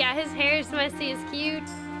yeah, his hair is messy, is cute.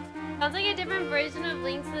 Sounds like a different version of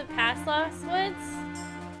Link to the Past Lost Woods.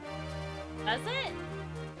 Does it?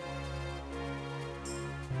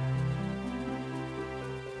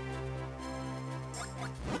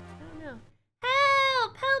 I don't know.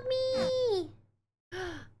 Help! Help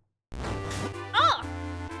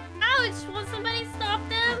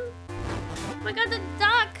my god, the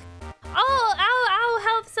duck! Oh, I'll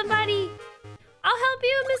help somebody! I'll help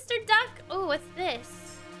you, Mr. Duck! Oh, what's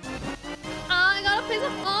this? I got a piece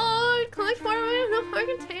of food! Collect water in a hard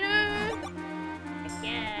container! Heck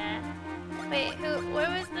yeah. Wait, where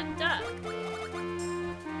was the duck?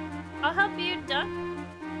 I'll help you, duck.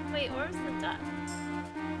 Wait, where was the duck?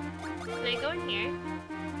 Can I go in here?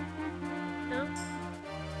 No?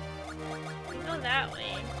 I can go that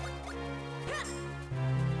way.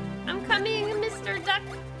 I'm coming, Mr. Duck!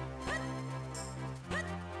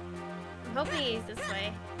 I'm hoping he's this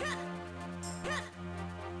way.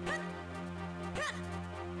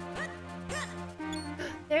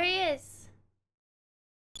 There he is!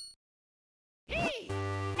 Hey!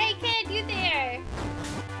 Hey kid, you there!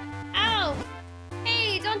 Ow!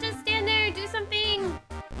 Hey, don't just stand there, do something!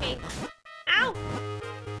 Okay. Ow!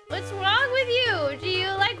 What's wrong with you? Do you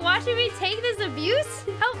like watching me take this abuse?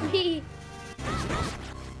 Help me!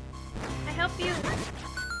 I help you.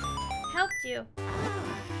 Helped you.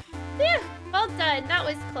 Phew! Well done, that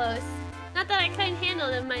was close. Not that I couldn't handle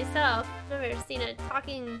them myself. Never seen a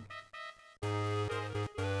talking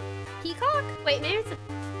peacock? Wait, maybe it's a...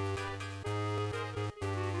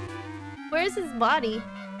 Where's his body?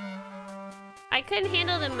 I couldn't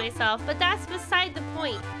handle them myself, but that's beside the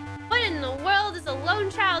point. What in the world is a lone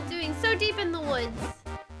child doing so deep in the woods?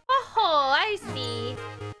 Oh, I see.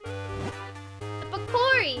 The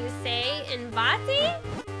Picori, you say, and Vati?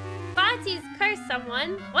 Vati's cursed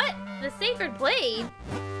someone. What? The sacred blade?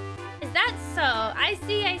 Is that so? I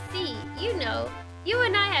see, I see. You know, you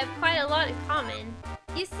and I have quite a lot in common.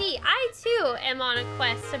 You see, I too am on a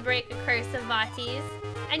quest to break a curse of Vati's.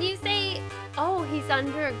 And you say, oh, he's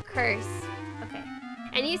under a curse. Okay.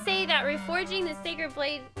 And you say that reforging the sacred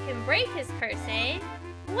blade can break his curse, eh?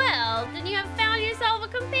 Well, then you have found yourself a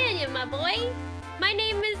companion, my boy. My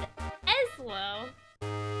name is Eslo.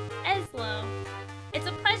 Eslo. It's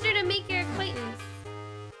a pleasure to make your acquaintance.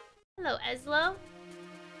 Hello, Eslo.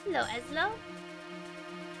 Hello, Eslo.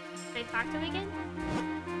 Can I talk to him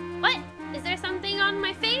again? What? Is there something on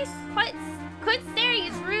my face? Quit staring,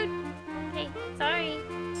 it's rude. Okay, sorry.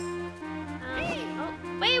 Oh,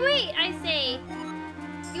 wait, I say.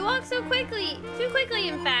 You walk so quickly. Too quickly,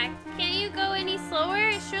 in fact. Can't you go any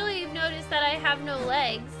slower? Surely you've noticed that I have no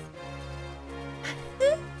legs.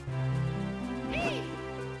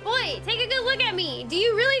 Boy, take a good look at me. Do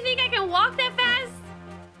you really think I can walk that fast?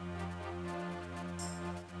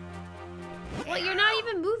 Well, you're not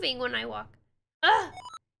even moving when I walk. Ugh!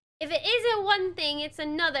 If it isn't one thing, it's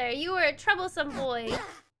another. You are a troublesome boy.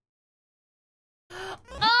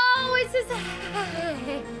 Oh, it's his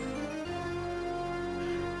head.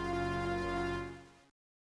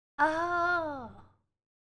 Oh.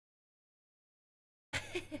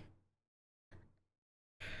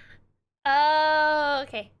 Oh,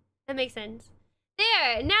 okay. That makes sense.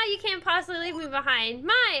 There! Now you can't possibly leave me behind.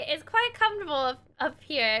 My, it's quite comfortable up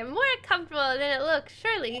here. More comfortable than it looks,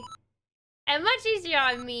 surely. And much easier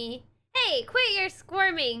on me. Hey, quit your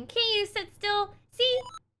squirming. Can't you sit still? See?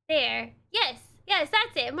 There. Yes,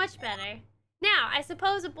 that's it. Much better. Now, I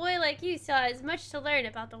suppose a boy like you still has much to learn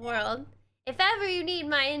about the world. If ever you need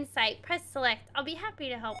my insight, press select. I'll be happy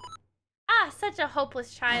to help. Ah, such a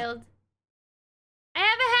hopeless child. I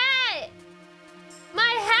have a hat!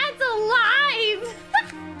 My hat's alive!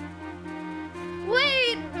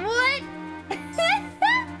 Wait, what?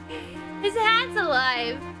 His hat's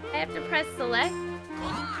alive. I have to press select?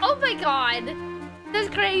 Oh my god! That's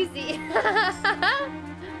crazy.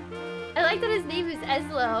 I like that his name is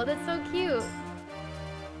Eslo. That's so cute.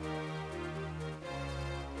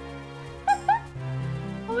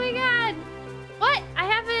 Oh my god! What? I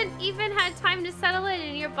haven't even had time to settle in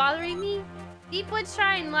and you're bothering me? Deepwood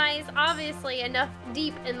Shrine lies obviously enough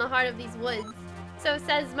deep in the heart of these woods. So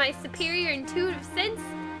says my superior intuitive sense.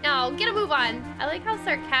 Now, get a move on. I like how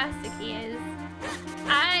sarcastic he is.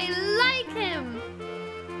 I like him!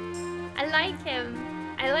 I like him.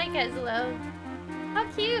 I like Eslo. How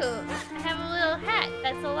cute. I have a little hat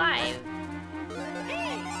that's alive.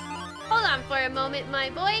 Hold on for a moment, my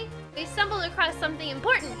boy. We've stumbled across something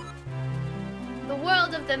important. The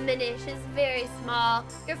world of the Minish is very small.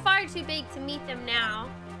 You're far too big to meet them now.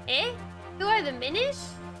 Eh? Who are the Minish?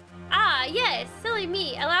 Ah, yes, silly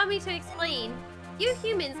me. Allow me to explain. You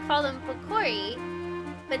humans call them Picori,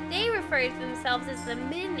 but they refer to themselves as the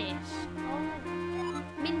Minish. Oh,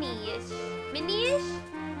 Mini-ish. Mini-ish?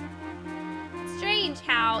 Strange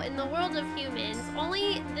how, in the world of humans,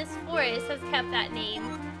 only this forest has kept that name.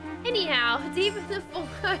 Anyhow, deep in the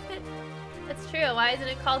forest... That's true, why isn't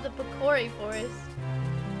it called the Picori Forest?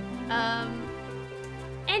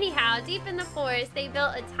 Anyhow, deep in the forest, they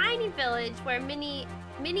built a tiny village where many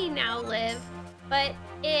now live. But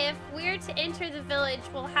if we're to enter the village,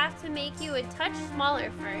 we'll have to make you a touch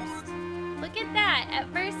smaller first. Look at that.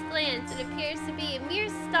 At first glance, it appears to be a mere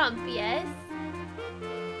stump, yes?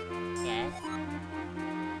 Yes.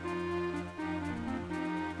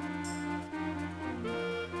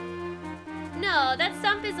 No, that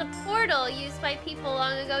stump is a portal used by people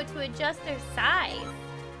long ago to adjust their size.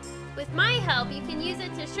 With my help, you can use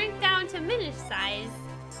it to shrink down to Minish size.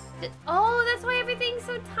 Oh, that's why everything's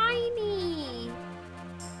so tiny.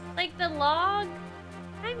 Like the log.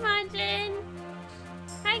 Hi, Majin.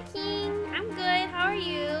 Hi, King. I'm good. How are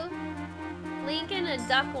you? Link in a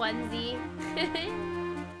duck onesie.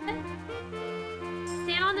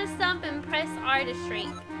 Stand on the stump and press R to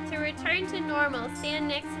shrink. To return to normal, stand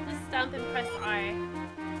next to the stump and press R.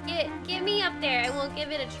 Get me up there. I will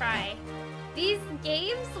give it a try. These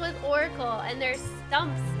games with Oracle and their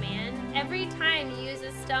stumps, man. Every time you use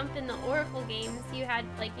a stump in the Oracle games, you had,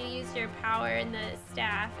 like, you used your power in the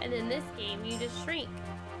staff. And in this game, you just shrink.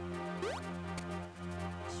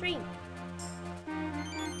 Shrink.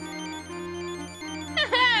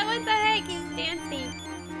 What the heck? He's dancing.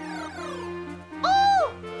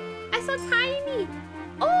 Oh! I'm so tiny.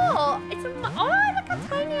 Oh! It's a... Oh, look how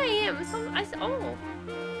tiny I am. Oh.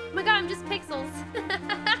 Oh my god, I'm just pixels.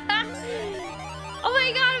 Oh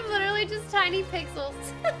my god, I'm literally just tiny pixels.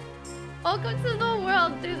 Welcome to the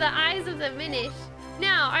world through the eyes of the Minish.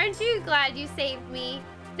 Now, aren't you glad you saved me?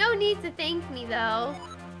 No need to thank me, though.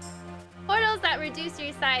 Portals that reduce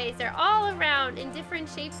your size are all around in different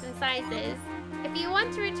shapes and sizes. If you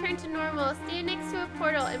want to return to normal, stand next to a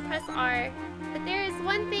portal and press R. But there is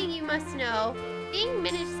one thing you must know. Being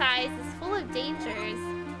Minish size is full of dangers.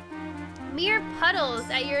 Mere puddles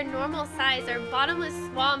at your normal size are bottomless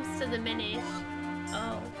swamps to the Minish.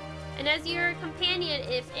 Oh. And as your companion,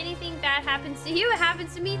 if anything bad happens to you, it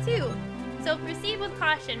happens to me too. So proceed with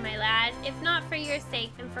caution, my lad. If not for your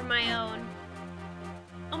sake, then for my own.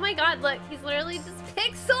 Oh my god, look. He's literally just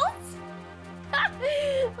pixels.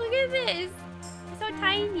 Look at this. He's so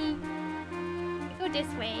tiny. I go this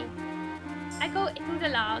way. I go through the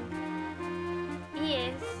log.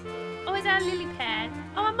 Yes. Oh, is that a lily pad?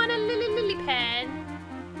 Oh, I'm on a lily pad.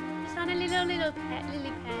 Just on a little pad,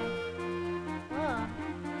 lily pad. Oh.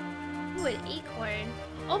 Ooh, an acorn.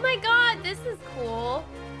 Oh my god, this is cool.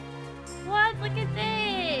 What? Look at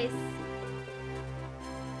this.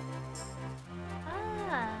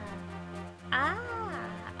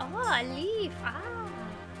 Oh, a leaf.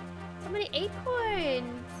 So many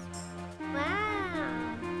acorns.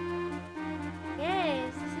 Wow.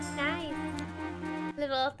 Yes, this is nice.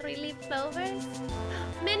 Little 3-leaf clovers.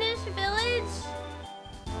 Minish village.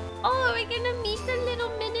 Oh, are we gonna meet the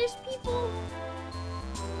little Minish people?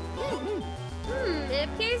 It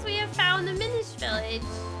appears we have found the Minish village.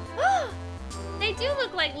 They do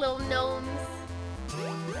look like little gnomes.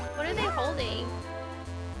 What are they holding?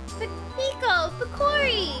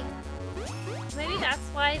 Picori! Maybe that's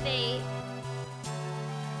why they...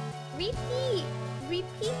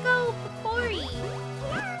 Repico Picori!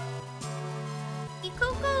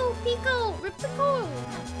 Pico!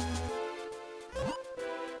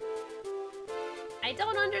 I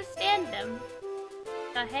don't understand them.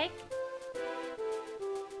 The heck?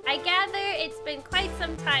 I gather it's been quite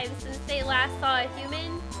some time since they last saw a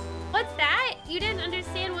human. What's that? You didn't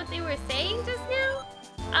understand what they were saying just now?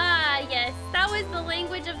 Ah, yes. That was the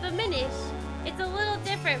language of the Minish. It's a little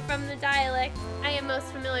different from the dialect I am most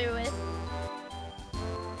familiar with.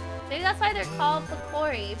 Maybe that's why they're called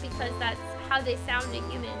Picori, because that's how they sound to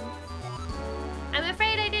humans. I'm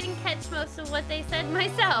afraid I didn't catch most of what they said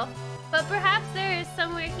myself, but perhaps there is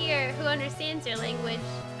somewhere here who understands your language,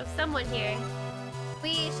 of someone here.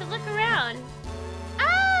 We should look around.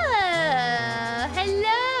 Ah!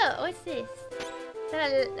 Hello! What's this? Is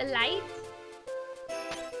that a light?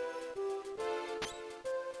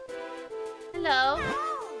 Hello?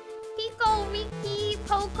 Pico, Riki,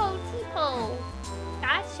 Poco, Tipo.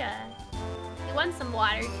 Gotcha. You want some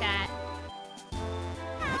water, chat?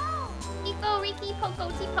 Pico, Riki, Poco,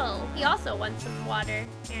 Tipo. He also wants some water,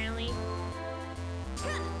 apparently.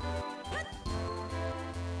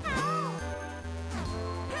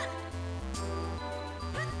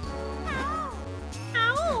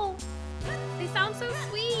 Ow! They sound so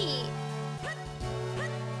sweet.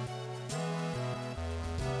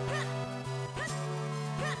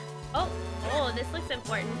 Oh, this looks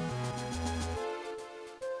important.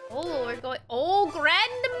 Oh, we're going... Oh,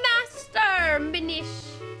 Grandmaster Minish!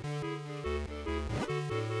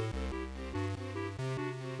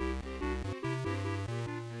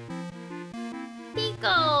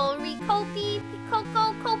 Pico, Ricopi,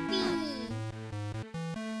 Picoco, Copi.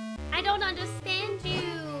 I don't understand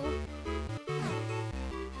you.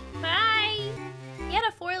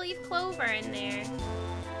 over in there.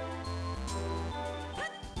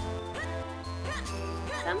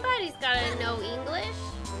 Somebody's gotta know English.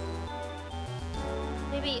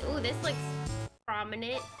 Maybe, ooh, this looks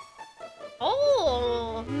prominent.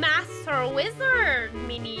 Oh, Master Wizard,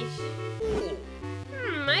 Minish.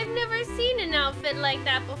 I've never seen an outfit like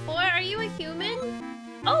that before. Are you a human?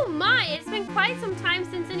 Oh my, it's been quite some time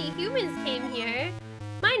since any humans came here.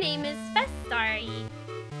 My name is Festari.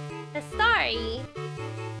 Festari.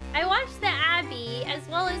 I watched the Abbey as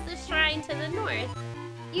well as the shrine to the north.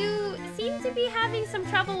 You seem to be having some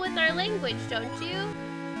trouble with our language, don't you?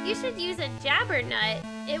 You should use a jabbernut.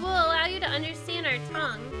 It will allow you to understand our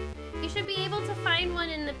tongue. You should be able to find one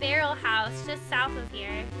in the barrel house just south of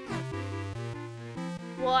here.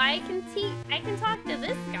 Well, I can talk to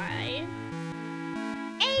this guy.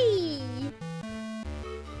 Hey!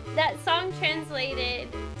 That song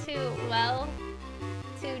translated to, well,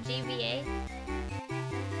 to GBA.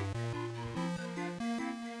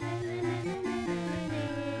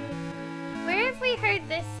 Where have we heard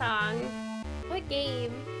this song? What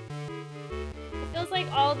game? It feels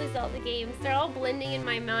like all the Zelda games. They're all blending in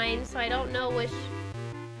my mind, so I don't know which...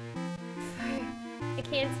 I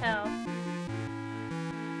can't tell.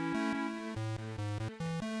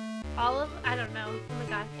 I don't know. Oh my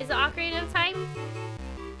god. Is it Ocarina of Time?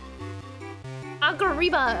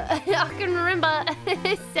 Ocarina! Ocarina!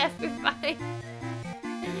 Sacrifice.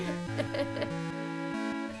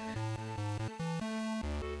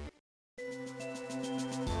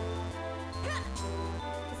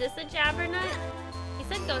 Is this a jabbernut? He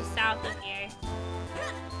said go south of here.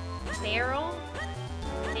 Barrel?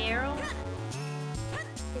 Barrel?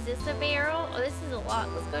 Is this a barrel? Oh, this is a lot.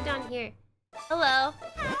 Let's go down here. Hello.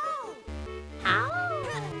 How?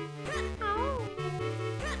 How?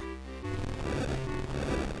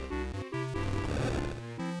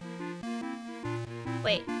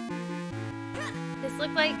 Wait. This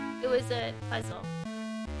looked like it was a puzzle.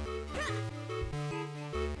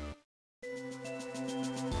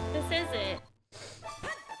 This is it.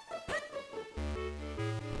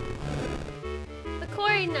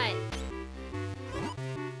 Picori nut.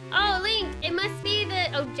 Oh, Link, it must be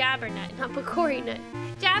the... Oh, jabbernut, not Picori nut.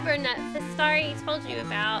 Jabbernut Festari told you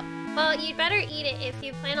about. Well, you'd better eat it if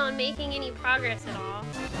you plan on making any progress at all.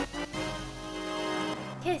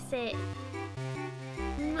 Kiss it.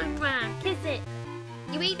 Mwah, kiss it.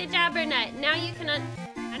 You ate the jabbernut. Now you can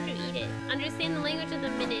how'd you eat it? Understand the language of the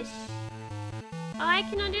Minish. Oh, I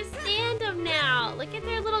can understand them now. Look at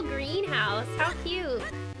their little greenhouse. How cute.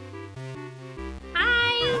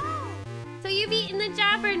 Hi. So you've eaten the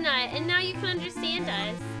jabbernut, and now you can understand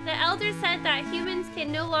us. The elder said that humans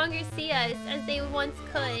can no longer see us as they once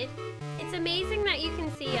could. It's amazing that you can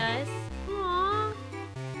see us. Aww.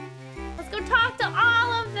 Let's go talk to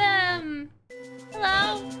all of them.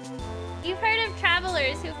 Hello. You've heard of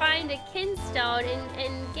travelers who find a kinstone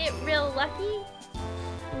and get real lucky?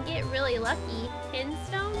 And get really lucky.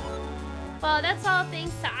 Kinstone? Well, that's all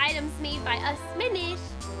thanks to items made by us Minish.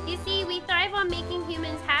 You see, we thrive on making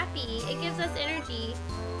humans happy. It gives us energy.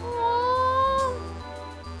 Aww.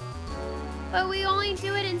 But we only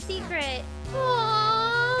do it in secret.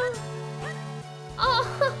 Aww. Oh,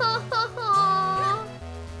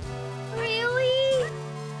 really?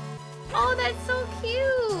 Oh, that's so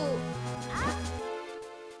cute.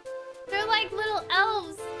 They're like little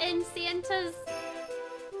elves in Santa's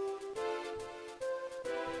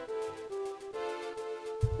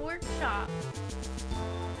workshop.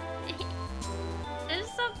 It's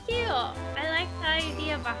so cute. I like the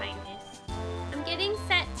idea behind this. I'm getting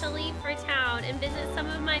set to leave for town and visit some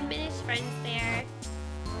of my Minish friends there.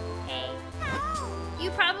 Hey. You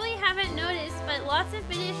probably haven't noticed, but lots of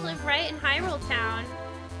Minish live right in Hyrule Town.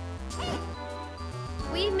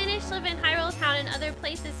 We Minish live in Hyrule Town and other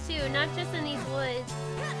places too, not just in these woods.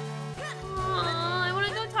 Aww, I want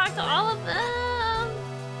to go talk to all of them.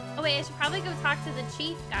 Oh wait, I should probably go talk to the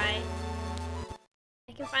chief guy.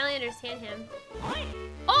 I can finally understand him.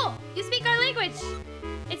 Oh, you speak our language!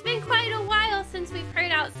 It's been quite a while since we've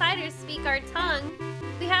heard outsiders speak our tongue.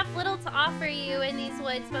 We have little to offer you in these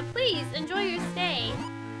woods, but please enjoy your stay.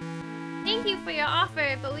 Thank you for your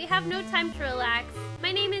offer, but we have no time to relax.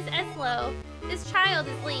 My name is Eslo. This child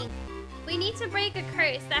is Link. We need to break a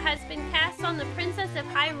curse that has been cast on the Princess of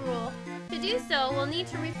Hyrule. To do so, we'll need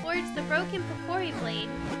to reforge the broken Picori blade.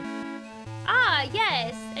 Ah,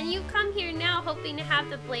 yes, and you've come here now hoping to have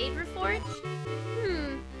the blade reforged?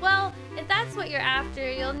 Well, if that's what you're after,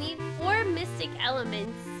 you'll need 4 mystic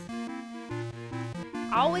elements.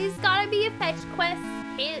 Always gotta be a fetch quest.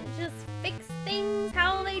 Can't just fix things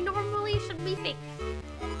how they normally should be fixed.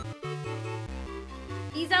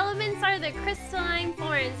 These These elements are the crystalline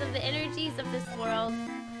forms of the energies of this world.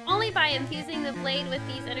 Only by infusing the blade with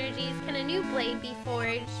these energies can a new blade be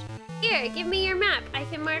forged. Here, give me your map. I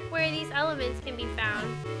can mark where these elements can be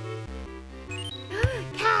found.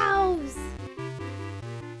 Cows!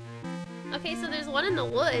 Okay, so there's one in the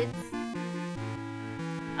woods.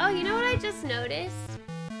 Oh, you know what I just noticed?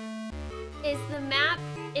 Is the map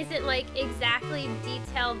isn't like exactly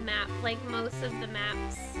detailed map like most of the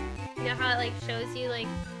maps. You know how it like shows you like...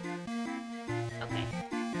 Okay.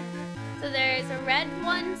 So there's a red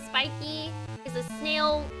one, spiky. There's a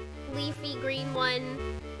snail, leafy green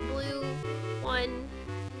one, blue one,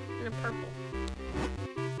 and a purple.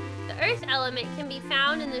 The earth element can be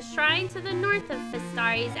found in the shrine to the north of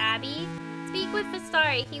Fistari's Abbey. Speak with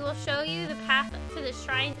Fistari. He will show you the path to the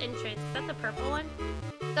shrine's entrance. Is that the purple one?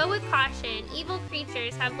 Go with caution. Evil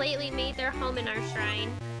creatures have lately made their home in our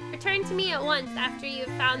shrine. Return to me at once after you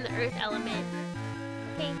have found the earth element.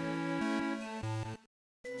 Okay.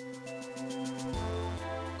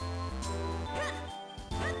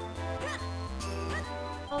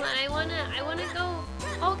 Hold on, I wanna go.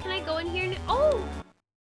 Oh, can I go in here? Oh!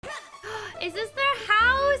 Is this their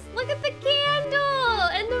house? Look at the candle!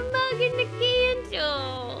 And the mug and the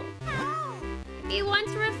candle! If you want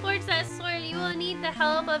to reforge that sword, you will need the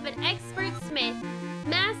help of an expert smith.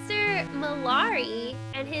 Master Misskyliee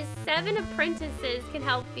and his 7 apprentices can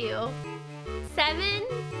help you. 7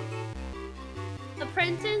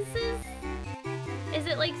 apprentices? Is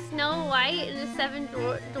it like Snow White and the 7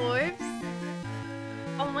 dwarves?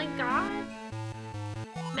 Oh my god.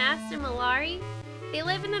 Master Misskyliee? They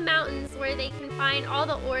live in the mountains where they can find all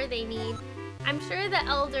the ore they need. I'm sure the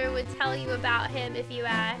elder would tell you about him if you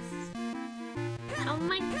asked. Oh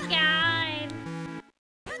my god.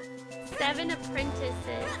 7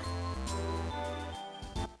 apprentices.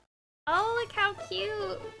 Oh, look how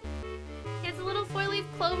cute. He has a little 4-leaf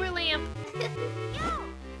clover lamp.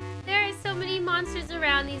 There are so many monsters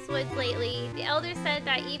around these woods lately. The elder said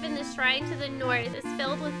that even the shrine to the north is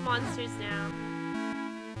filled with monsters now.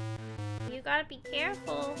 You gotta be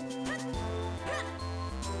careful.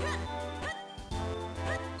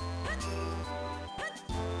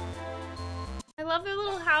 I love their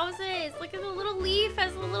little houses. Look at the little leaf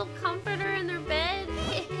as a little comforter in their bed.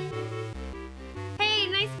 Hey,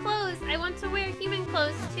 nice clothes. I want to wear human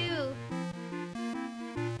clothes too.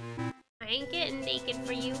 I ain't getting naked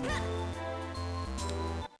for you.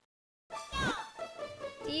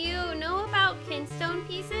 Do you know about kinstone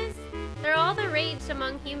pieces? They're all the rage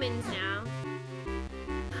among humans now.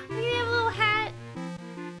 Look, they have a little hat.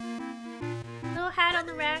 Little hat on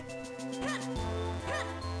the rack.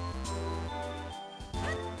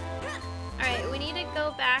 Alright, we need to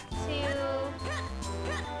go back to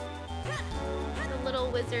the little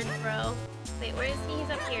wizard bro. Wait, where is he? He's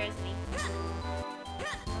up here, isn't he?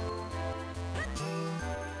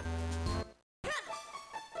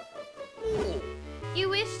 You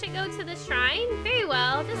wish to go to the shrine? Very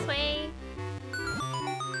well, this way.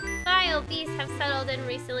 Vile beasts have settled in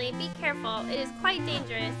recently. Be careful, it is quite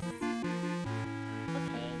dangerous.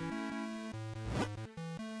 Okay.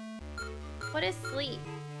 What is sleep?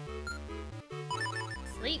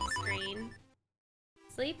 Sleep screen.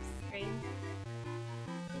 Sleep screen.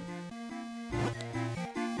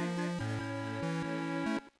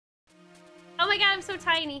 Oh my god, I'm so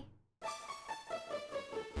tiny.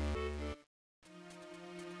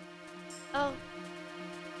 Oh.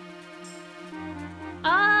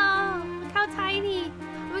 Oh, look how tiny.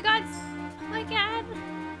 Oh my god. Oh my god.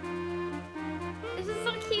 This is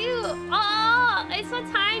so cute. Oh, it's so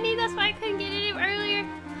tiny. That's why I couldn't get it earlier.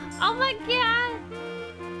 Oh my god.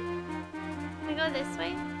 Can I go this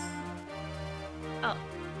way? Oh,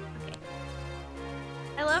 okay.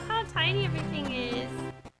 I love how tiny everything is.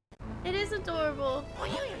 It is adorable.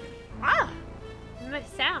 Ah, nice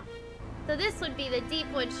sound. So this would be the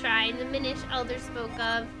Deepwood Shrine the Minish Elder spoke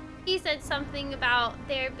of. He said something about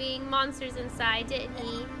there being monsters inside, didn't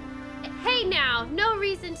he? Hey now, no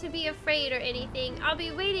reason to be afraid or anything. I'll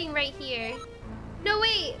be waiting right here. No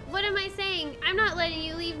wait, what am I saying? I'm not letting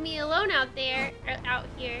you leave me alone out there, or out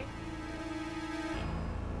here.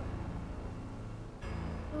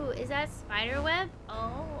 Ooh, is that spider web?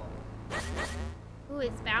 Oh. Ooh,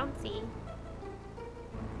 it's bouncy.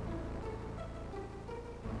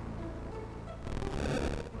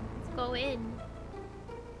 Let's go in.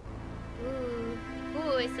 Ooh.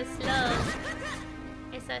 Ooh, it's a slug.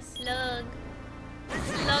 It's a slug.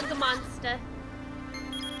 Slug monster.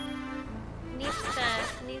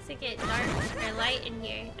 It needs to get dark or light in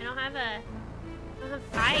here. I don't have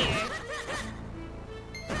fire.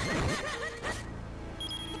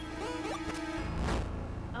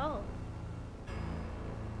 Oh.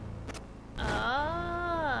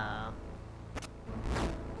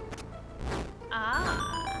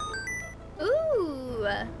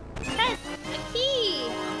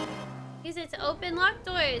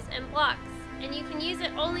 pillars and blocks, and you can use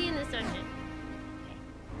it only in this dungeon.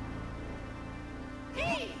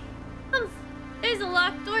 Okay. Humph! There's a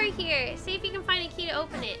locked door here. See if you can find a key to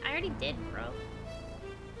open it. I already did, bro.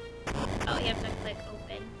 Oh, you have to click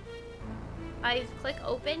open. You click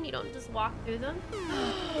open, you don't just walk through them.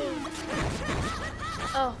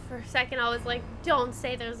 Oh, for a second I was like, don't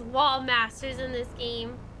say there's wall masters in this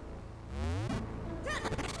game.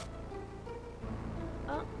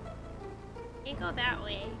 Oh. Can't go that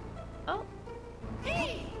way. Oh.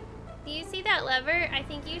 Hey! Do you see that lever? I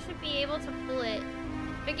think you should be able to pull it.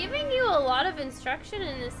 They're giving you a lot of instruction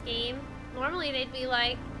in this game. Normally they'd be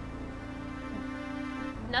like...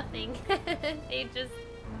 nothing. They just...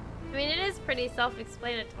 I mean, it is pretty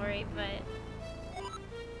self-explanatory, but...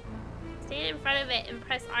 stand in front of it and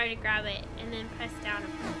press R to grab it, and then press down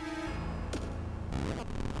and pull.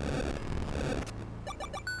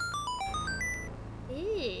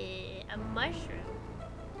 Ew, a mushroom.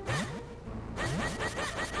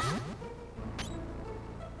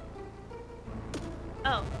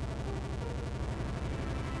 Oh.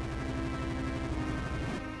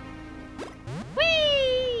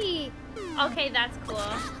 Whee! Okay, that's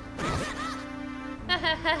cool.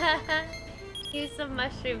 Use some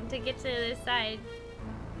mushroom to get to the other side.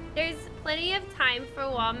 There's plenty of time for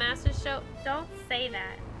wall master show. Don't say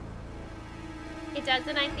that. It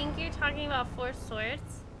doesn't. I think you're talking about Four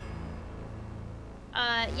Swords.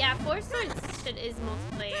 Yeah, Four Swords is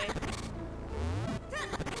multiplayer.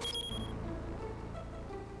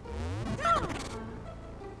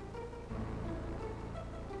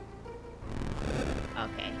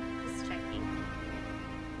 Okay, just checking.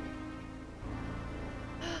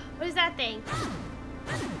 What is that thing?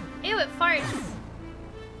 Ew, it farts.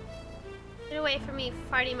 Get away from me,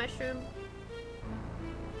 farty mushroom.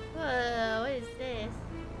 Whoa, what is this?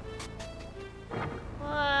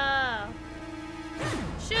 Whoa.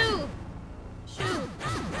 Shoo! Shoo!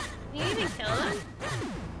 Can you even kill him?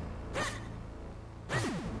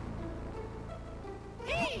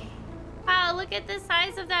 Wow, look at the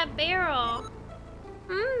size of that barrel.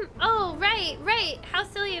 Oh, right. How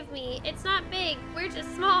silly of me. It's not big. We're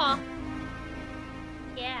just small.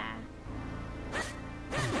 Yeah.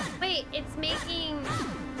 Wait, it's making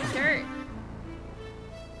dirt.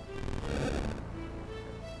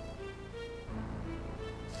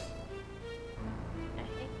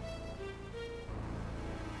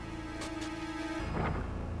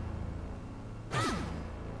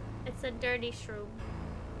 It's a dirty shroom.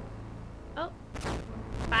 Oh,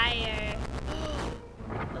 fire.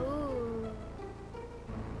 Ooh.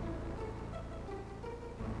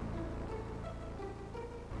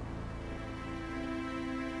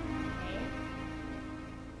 Okay.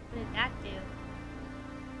 What did that do?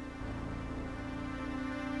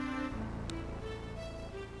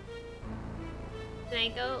 Can I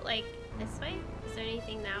go, like, this way? Is there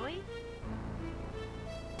anything that way?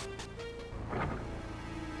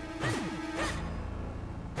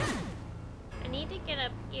 I need to get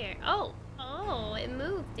up here. Oh, it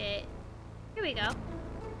moved it. Here we go.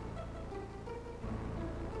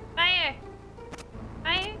 Fire!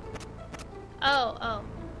 Fire! Oh.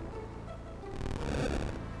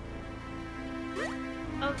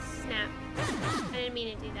 Oh, snap. I didn't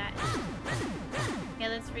mean to do that. Okay,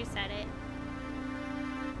 let's reset it.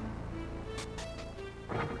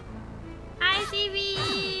 Hi, CB!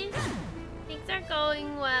 Things are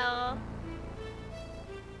going well.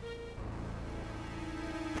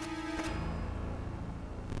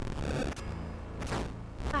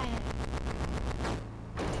 Fire.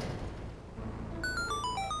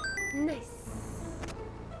 Nice.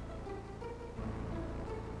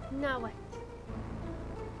 Now what?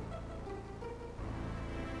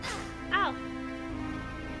 Ow.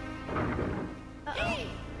 Uh-oh.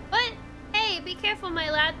 What? Hey, be careful, my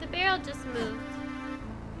lad. The barrel just moved.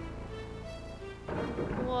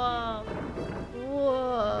 Whoa.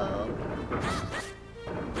 Whoa.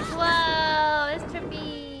 Whoa, it's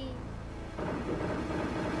trippy.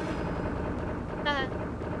 That's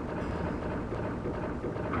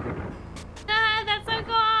so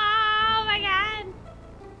cool. Oh my god.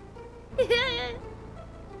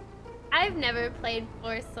 I've never played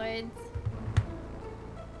Four Swords.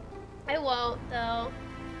 I won't, though.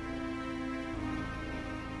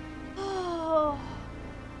 Oh.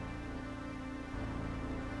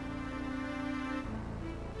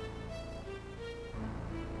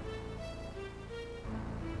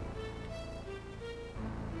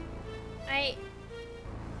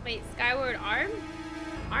 Wait, Skyward Arm?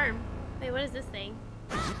 Arm? Wait, what is this thing?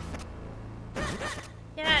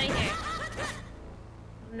 Get out of here. I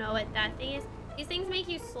don't know what that thing is. These things make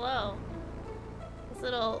you slow. These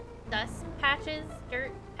little dust patches,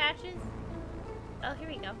 dirt patches? Oh, here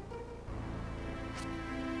we go.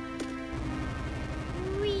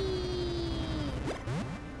 Whee!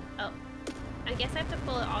 Oh. I guess I have to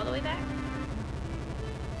pull it all the way back.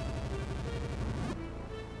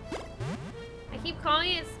 I keep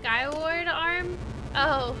calling it Skyward Arm.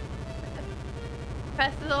 Oh.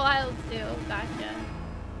 Breath of the Wild 2. Gotcha.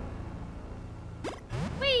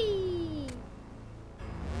 Whee!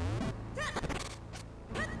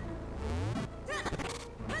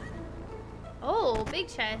 Oh, big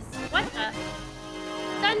chest. What the?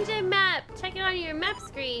 Dungeon map! Check it on your map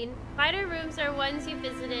screen. Lighter rooms are ones you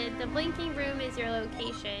visited. The blinking room is your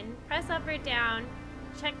location. Press up or down.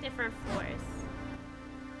 Check different floors.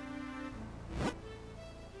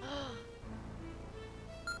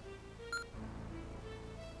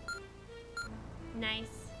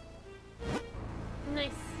 Nice.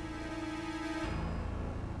 Nice.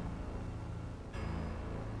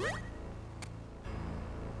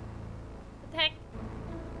 What the heck?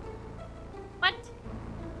 What?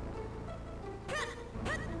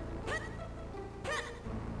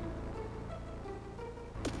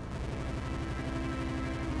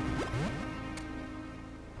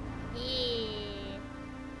 Yeah.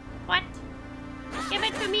 What? Give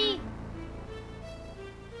it to me.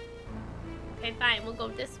 Okay, fine. We'll go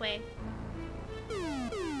this way.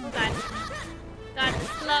 Oh god. God, the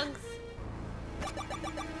slugs.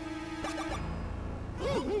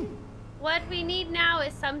 What we need now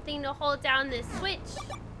is something to hold down this switch.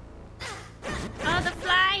 Oh, the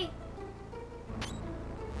fly.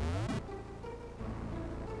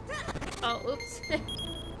 Oh, oops.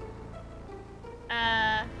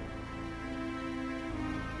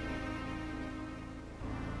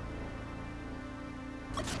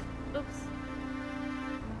 Oops.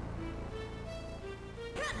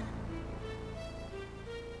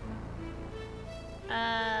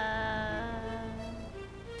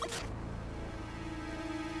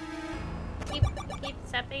 Keep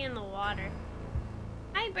stepping in the water.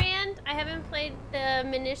 Hi, Brand. I haven't played the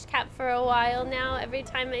Minish Cap for a while now. Every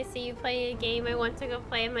time I see you playing a game, I want to go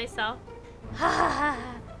play it myself. That's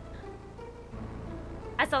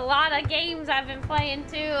a lot of games I've been playing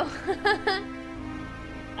too.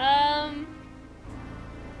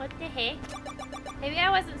 What the heck? Maybe I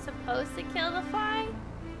wasn't supposed to kill the fly?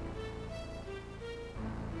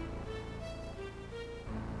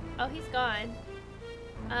 Oh, he's gone.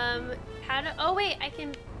 How to... Oh, wait, I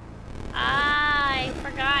can... Ah, I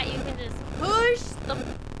forgot. You can just push the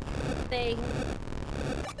thing.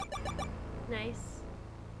 Nice.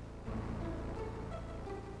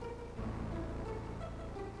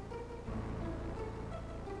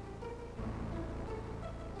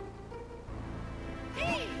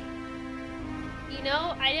 You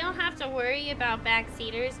know, I don't have to worry about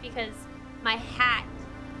backseaters because my hat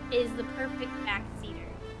is the perfect backseater.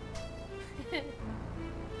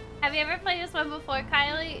 Have you ever played this one before,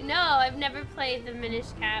 Kylie? No, I've never played the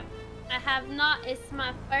Minish Cap. I have not. It's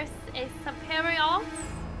my first experience.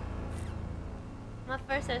 My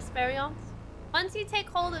first experience. Once you take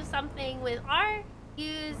hold of something with R,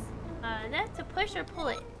 use that to push or pull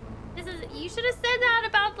it. This is. You should have said that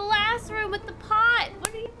about the last room with the pot.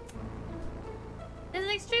 What are you? This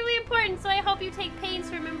is extremely important, so I hope you take pains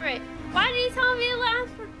to remember it. Why did he tell me the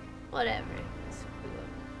last room? Whatever.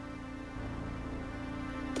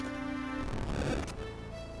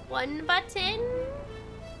 One button.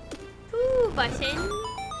 Two button.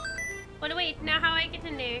 What? Wait, now how I get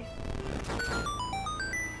in there?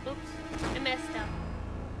 Oops, I messed up.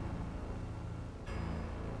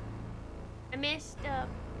 I messed up.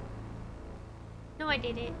 No, I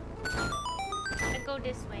didn't. I go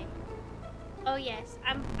this way. Oh yes,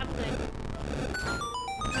 I'm good.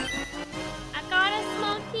 I got a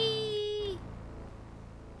smoky.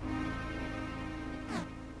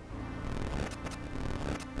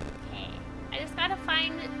 I just gotta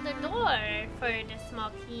find the door for the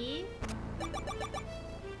small key.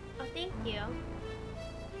 Oh, thank you.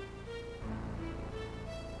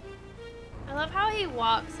 I love how he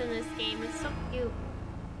walks in this game. It's so cute.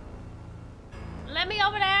 Let me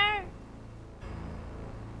over there.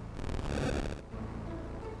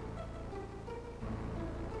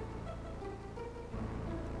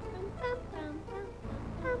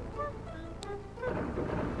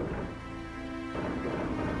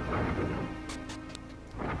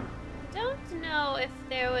 Don't know if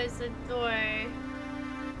there was a door.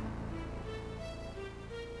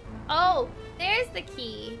 Oh, there's the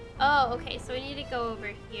key. Oh, okay, so we need to go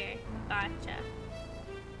over here. Gotcha.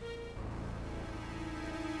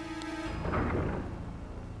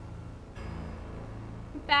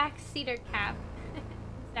 Backseater cap.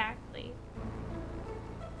 Exactly.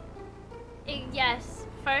 Yes,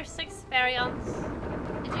 first experience.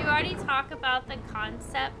 Did you already talk about the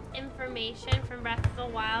concept information from Breath of the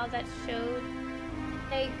Wild that showed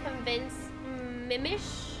they convinced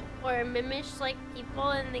Mimish like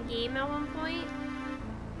people in the game at one point?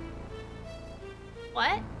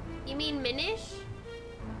 What? You mean Minish?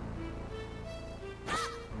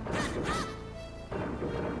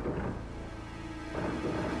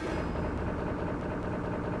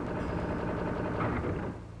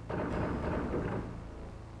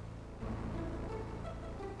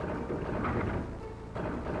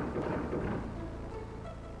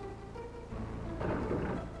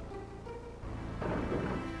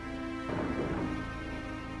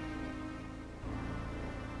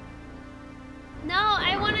 No,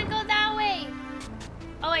 I want to go that way.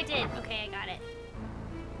 Oh, I did. Okay, I got it.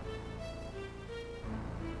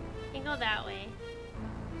 Can go that way.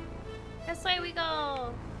 This way we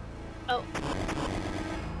go. Oh.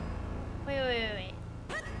 Wait.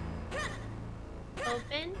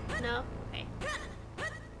 Open? No? Okay.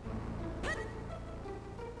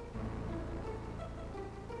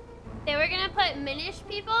 They were gonna put Minish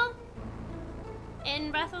people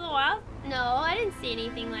in Breath of the Wild? No, I didn't see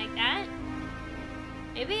anything like that.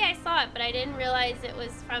 Maybe I saw it, but I didn't realize it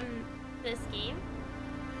was from this game.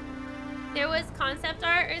 There was concept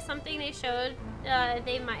art or something they showed.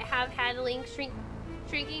 They might have had Link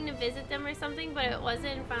shrinking to visit them or something, but it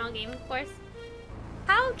wasn't in final game, of course.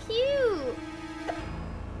 How cute!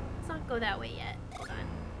 Let's not go that way yet. Hold on.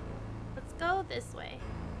 Let's go this way.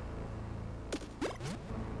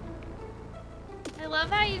 I love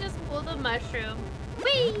how you just pull the mushroom.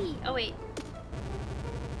 Whee! Oh, wait.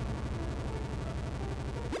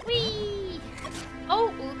 Whee!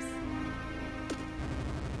 Oh, oops.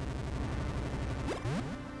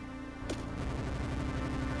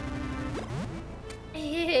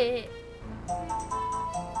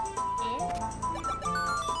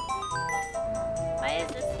 Why is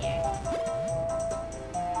this here?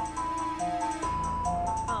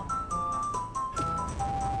 Oh.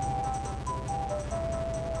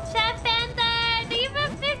 Chef Panther, thank you for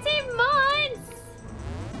 15 months!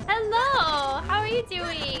 Hello, how are you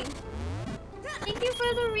doing? Thank you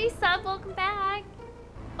for the resub, welcome back.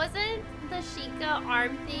 Wasn't the Sheikah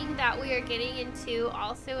arm thing that we are getting into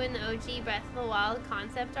also in the OG Breath of the Wild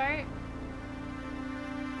concept art?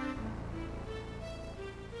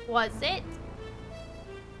 Was it?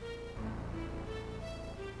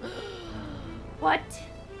 What?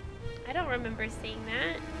 I don't remember seeing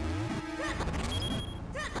that.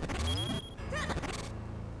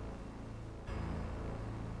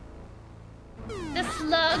 The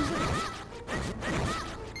slug.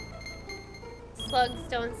 Slugs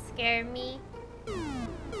don't scare me.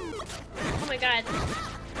 Oh my god.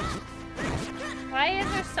 Why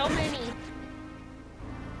is there so many?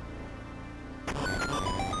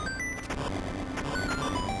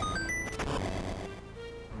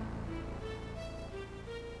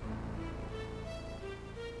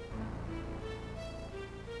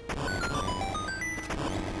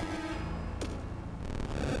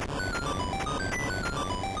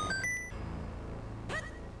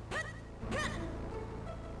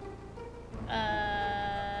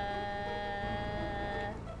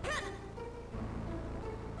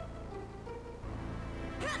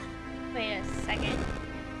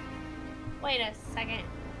 Wait a second.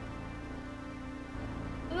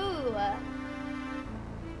 Ooh.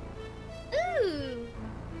 Ooh.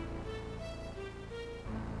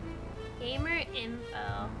 Gamer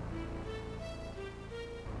info.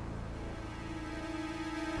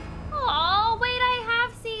 Oh, wait, I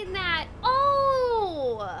have seen that.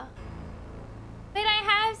 Oh. Wait, I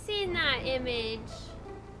have seen that image.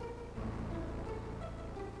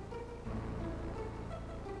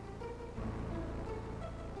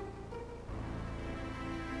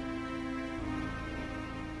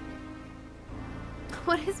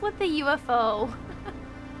 What is with the UFO?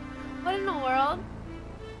 What in the world?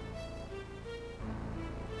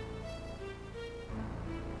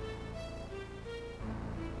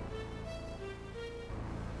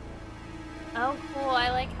 Oh, cool. I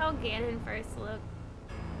like how Ganon first looked.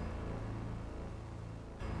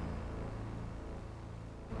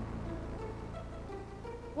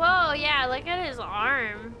 Whoa, yeah, look at his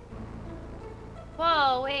arm.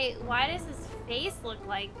 Whoa, wait, why does his face look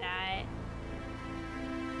like that?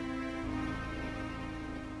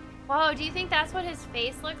 Whoa, do you think that's what his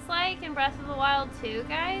face looks like in Breath of the Wild 2,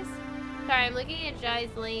 guys? Sorry, I'm looking at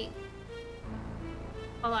Jai's link.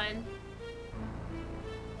 Hold on.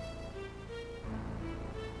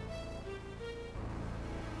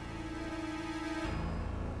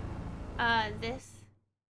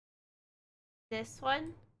 This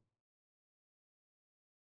one?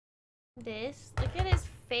 this. Look at his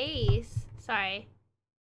face. Sorry.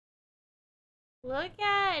 Look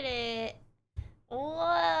at it.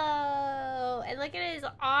 Whoa. And look at his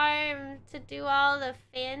arm to do all the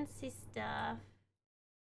fancy stuff.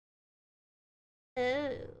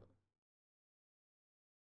 Oh.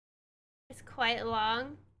 It's quite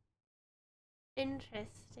long.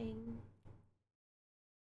 Interesting.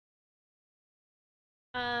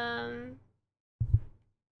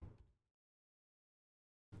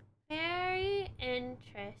 Very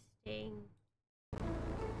interesting.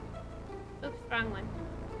 Oops, wrong one.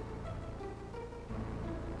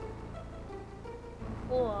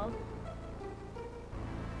 Cool.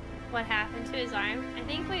 What happened to his arm? I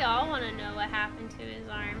think we all want to know what happened to his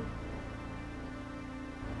arm.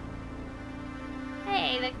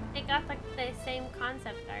 Hey, they got the same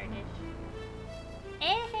concept artist.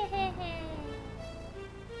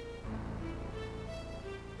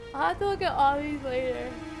 I'll have to look at all these later.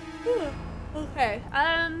 Okay.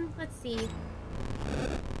 Let's see.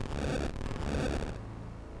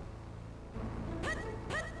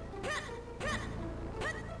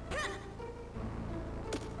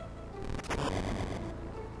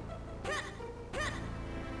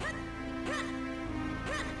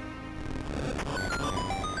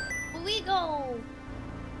 We go.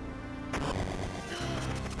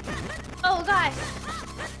 Oh gosh.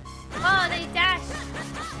 Oh, they dashed.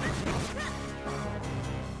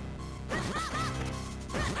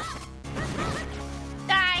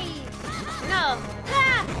 Die! No!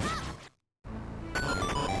 Ah!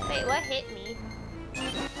 Wait, what hit me?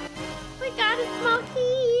 We got a small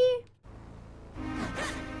key!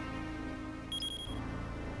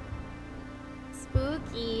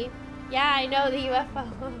 Spooky. Yeah, I know the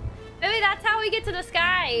UFO. Maybe that's how we get to the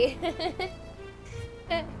sky.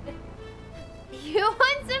 You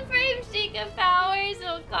want some frame shaker powers?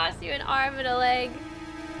 It'll cost you an arm and a leg.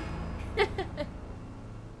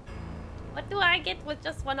 What do I get with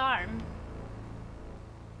just one arm?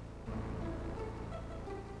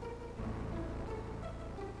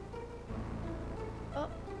 Oh.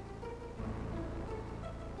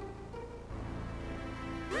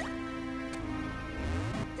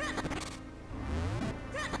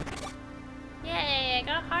 Yay, I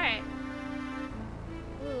got a heart.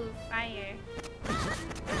 Ooh, fire.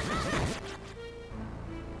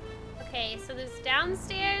 Okay, so there's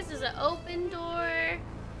downstairs, there's an open door.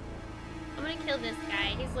 I'm gonna kill this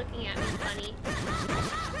guy. He's looking at me funny.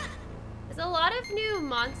 There's a lot of new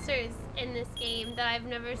monsters in this game that I've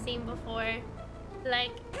never seen before.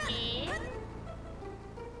 Like,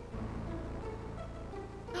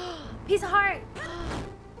 piece of heart!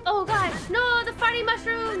 Oh gosh, no, the farting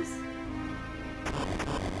mushrooms!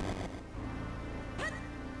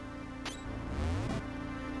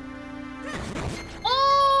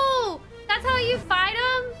 Oh! That's how you fight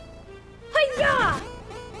them? Hi-ya!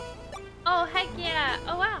 Oh, heck yeah.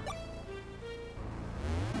 Oh, wow.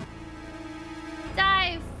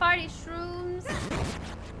 Die, farty shrooms.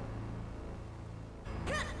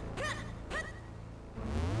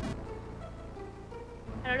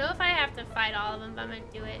 I don't know if I have to fight all of them, but I'm gonna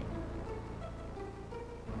do it.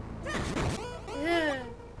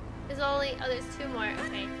 There's only... Oh, there's 2 more.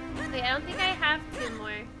 Okay. Wait, I don't think I have 2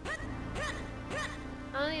 more.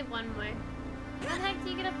 I only have 1 more. How the heck do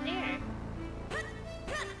you get up there?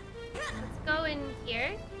 Let's go in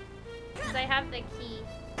here, because I have the key.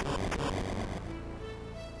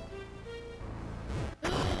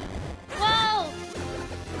 Whoa!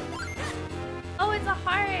 Oh, it's a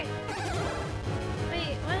heart!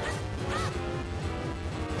 Wait, what?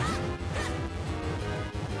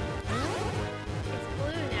 It's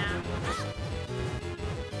blue now.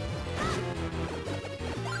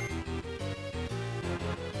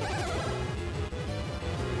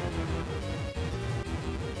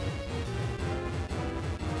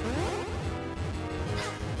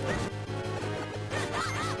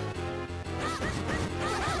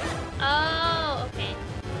 Oh, okay.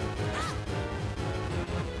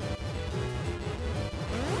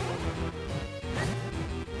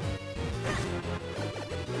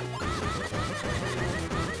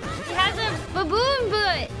 It has a baboon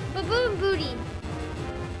booty.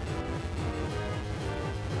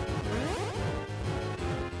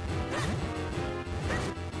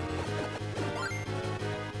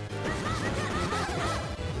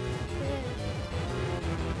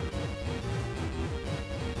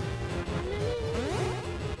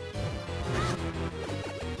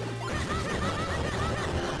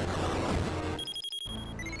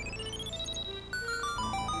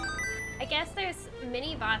 I guess there's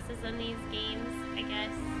mini bosses in these games, I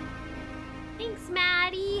guess. Thanks,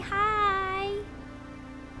 Maddie. Hi.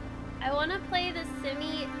 I want to play the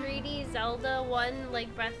Simi 3D Zelda one,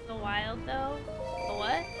 like Breath of the Wild, though. A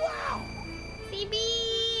what? Wow!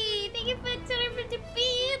 CB! Thank you for 250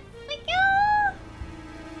 bits! Thank you!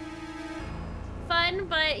 Fun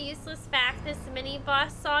but useless fact, this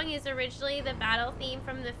mini-boss song is originally the battle theme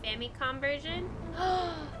from the Famicom version.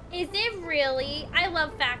 Is it really? I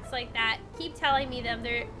love facts like that. Keep telling me them.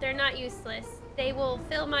 They're not useless. They will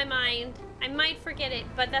fill my mind. I might forget it,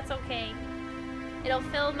 but that's okay. It'll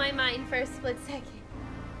fill my mind for a split second.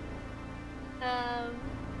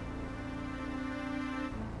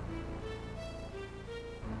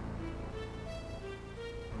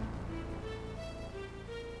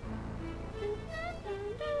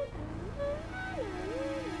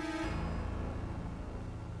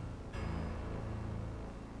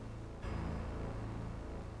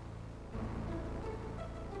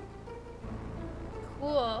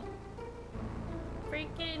 Cool.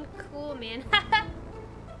 Freaking cool, man.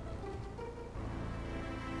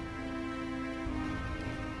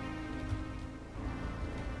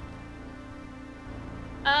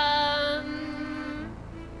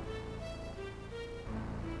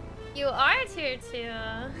 You are tier 2.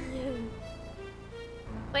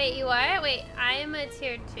 Wait, you are? Wait, I'm a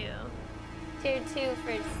tier 2. Tier 2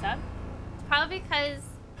 for sub. Probably because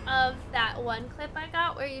of that one clip I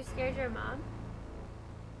got where you scared your mom.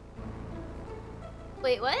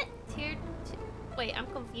 Wait, what? Tier 2? Wait, I'm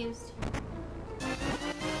confused.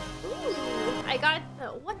 Ooh, I got the...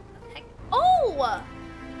 What the heck? Oh!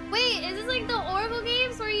 Wait, is this like the Oracle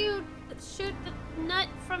games where you shoot the nut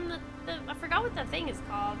from the... I forgot what that thing is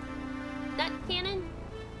called. Nut cannon?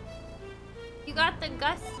 You got the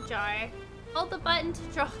gust jar. Hold the button to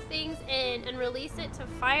draw things in and release it to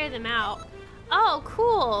fire them out. Oh,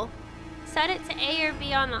 cool. Set it to A or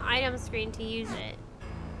B on the item screen to use it.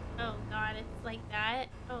 Oh god, it's like that?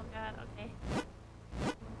 Oh god, okay.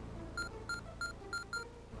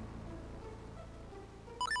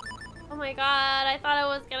 Oh my god, I thought I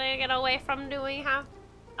was gonna get away from doing half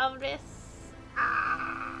of this.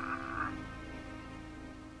 Ah.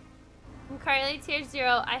 I'm currently tier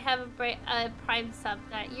 0. I have a prime sub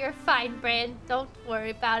that. You're fine, Bran. Don't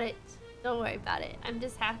worry about it. Don't worry about it. I'm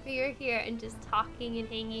just happy you're here and just talking and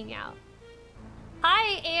hanging out.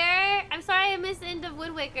 Hi, Air. I'm sorry I missed the end of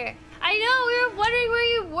Wind Waker. I know, we were wondering where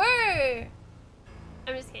you were.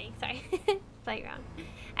 I'm just kidding, sorry. Playing around.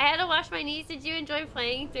 I had to wash my knees. Did you enjoy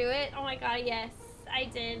playing through it? Oh my god, yes, I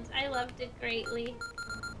did. I loved it greatly.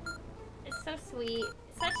 It's so sweet.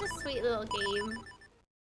 It's such a sweet little game.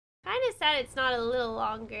 Kind of sad it's not a little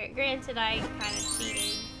longer. Granted, I kind of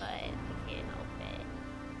cheated, but I can't help it.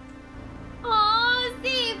 Aww,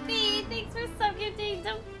 CP! Thanks for subgifting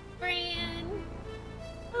to Bran.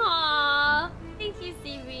 Aww, thank you,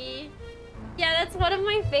 CB. Yeah, that's one of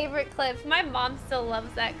my favorite clips. My mom still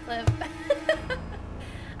loves that clip.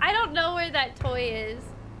 I don't know where that toy is.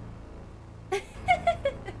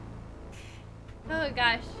 Oh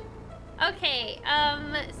gosh. Okay,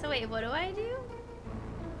 so wait, what do I do?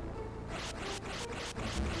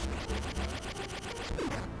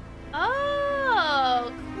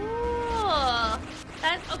 Oh, cool.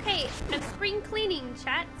 That's okay. I'm spring cleaning,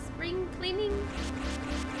 chat. Spring cleaning.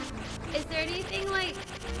 Is there anything like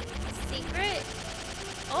secret?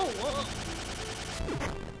 Oh, whoa.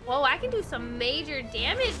 Whoa, I can do some major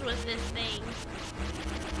damage with this thing.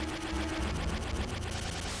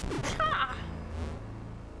 Ha!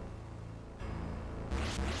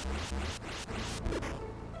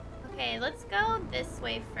 Okay, let's go this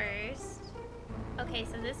way first. Okay,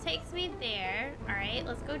 so this takes me there. All right,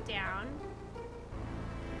 let's go down.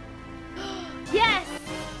 Yes!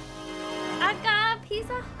 I got a piece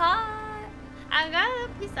of heart. I got a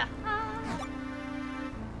piece of heart.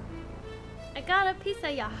 I got a piece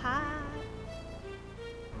of your heart.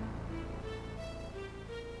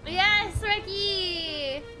 Yes,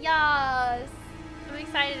 Ricky! Yes! I'm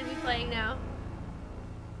excited to be playing now.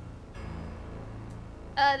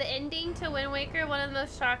 The ending to Wind Waker, one of the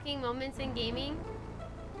most shocking moments in gaming.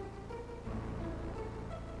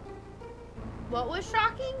 What was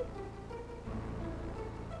shocking?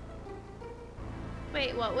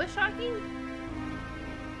 Wait, what was shocking?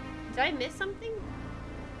 Did I miss something?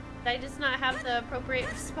 Did I just not have the appropriate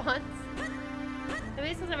response? Maybe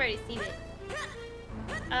it's because I've already seen it.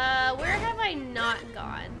 Where have I not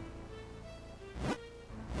gone?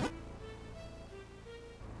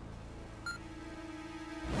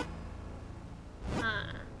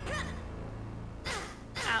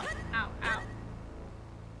 Ow, ow, ow.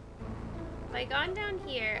 Have I gone down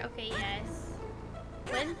here? Okay, yes.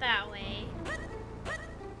 Went that way.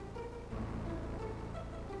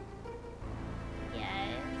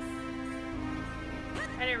 Yes.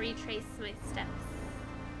 Try to retrace my steps.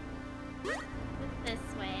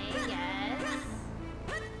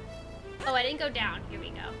 I didn't go down. Here we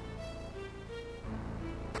go.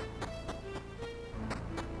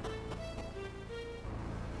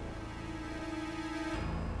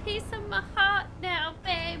 Piece of my heart now,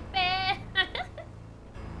 baby.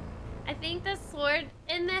 I think the sword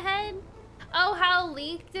in the head. Oh, how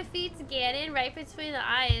Link defeats Ganon right between the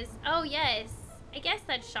eyes. Oh, yes. I guess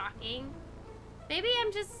that's shocking. Maybe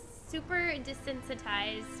I'm just super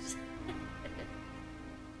desensitized.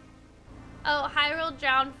 Oh, Hyrule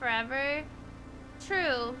drowned forever.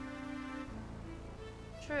 True.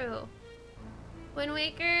 True. Wind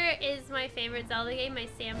Waker is my favorite Zelda game. I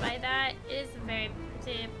stand by that. It is a very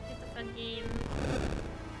pretty, beautiful game.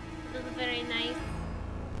 It is very nice.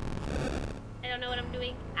 I don't know what I'm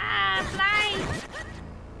doing. Ah, fly!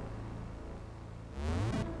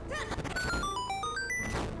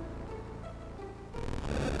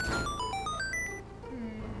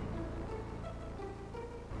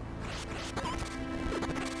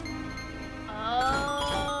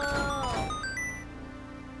 Oh.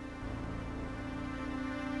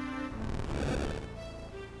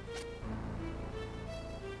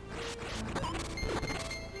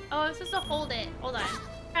 Oh, I'm supposed to hold it. Hold on.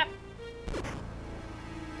 Crap.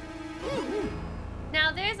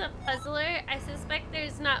 Now there's a puzzler. I suspect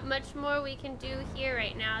there's not much more we can do here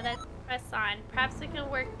right now. That's press on. Perhaps we can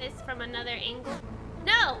work this from another angle.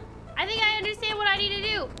 No! I think I understand what I need to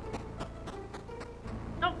do.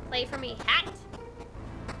 Don't play for me, hat.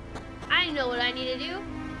 I know what I need to do.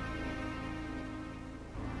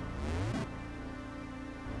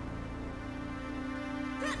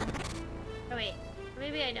 Oh wait,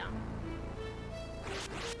 maybe I don't.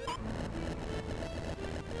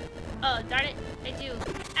 Oh, darn it, I do.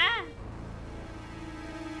 Ah!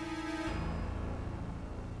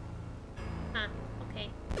 Huh,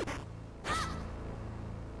 okay.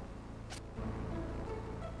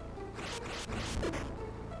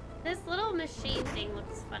 This little machine thing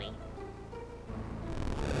looks funny.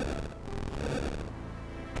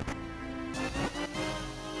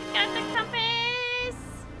 Got the compass!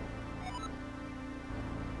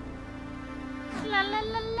 La la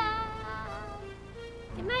la la!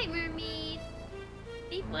 Good night, mermaid.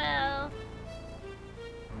 Sleep well.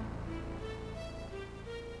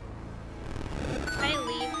 If I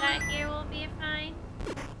leave that here, will be fine.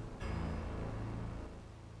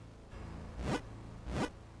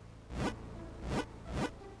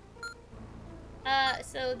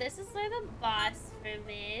 So this is where the boss room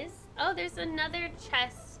is. Oh, there's another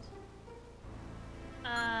chest.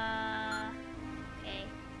 Okay.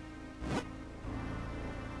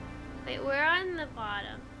 Wait, we're on the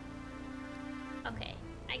bottom. Okay,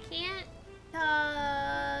 I can't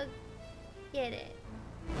get it.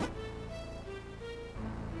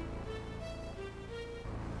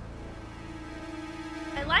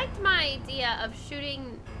 I liked my idea of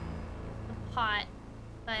shooting the pot,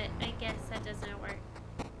 but I guess that doesn't work.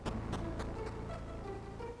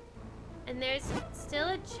 And there's still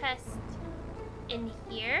a chest in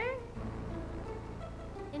here?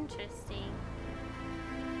 Interesting.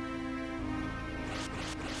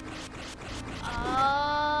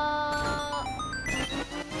 Oh.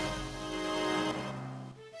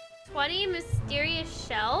 20 mysterious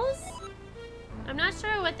shells? I'm not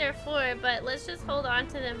sure what they're for, but let's just hold on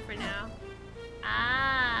to them for now.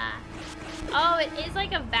 Ah. Oh, it is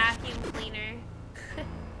like a vacuum cleaner.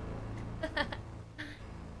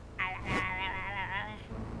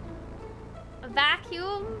 A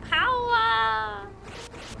vacuum power.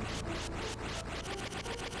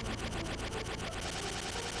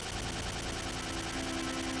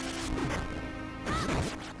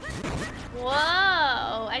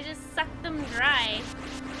 Whoa, I just sucked them dry.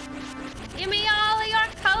 Give me all of your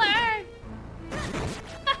color.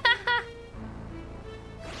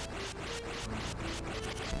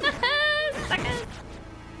 Suckers.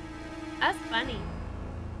 That's funny.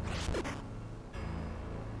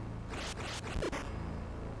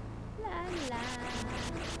 La la.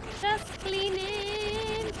 Just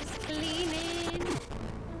cleaning, just cleaning.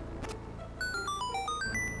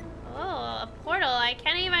 Oh, a portal I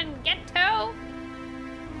can't even get to. Oh.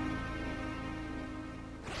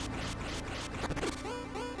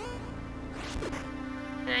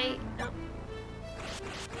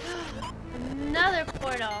 Another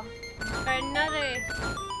portal. Or another...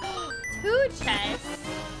 2 chests.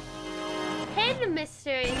 10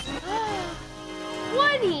 mysteries.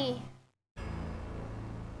 20!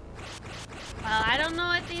 Well, I don't know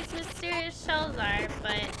what these mysterious shells are,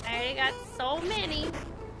 but I already got so many.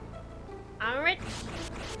 I'm rich.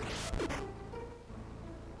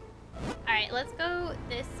 Alright, let's go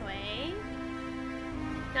this way.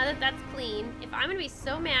 Now that that's clean, if I'm gonna be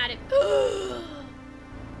so mad if...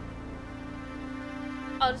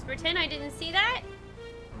 I'll just pretend I didn't see that.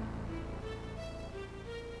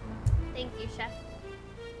 Thank you, chef.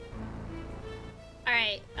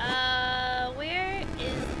 Alright, where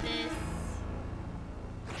is this?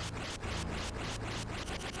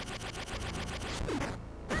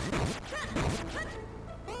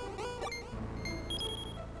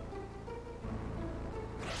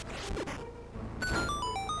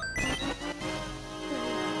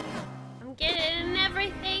 I'm getting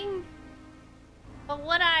everything but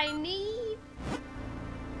what I need.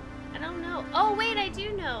 I don't know. Oh, wait, I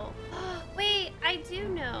do know. Wait, I do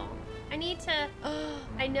know. I need to...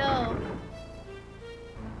 I know.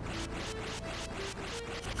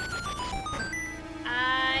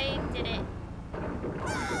 I did it.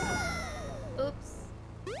 Oops.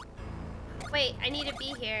 Wait, I need to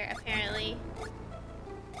be here, apparently.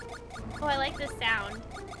 Oh, I like this sound.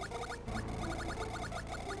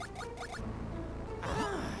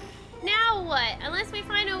 Now what? Unless we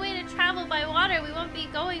find a way to travel by water, we won't be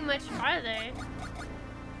going much farther.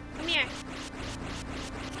 Come here.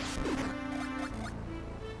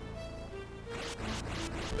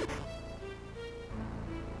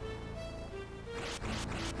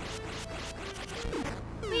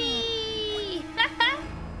 Whee!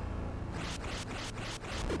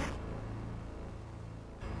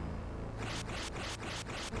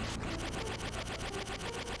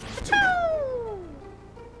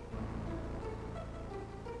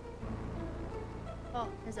 Oh,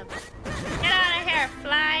 there's a... Get out of here,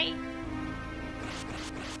 fly!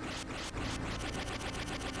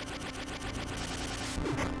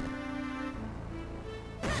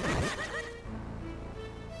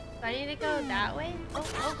 Do I need to go that way? Oh,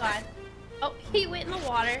 oh god. Oh, he went in the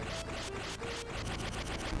water.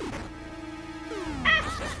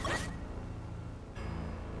 Ah!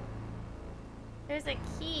 There's a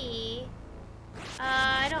key.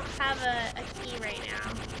 I don't have a key right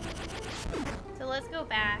now. So let's go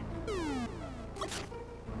back.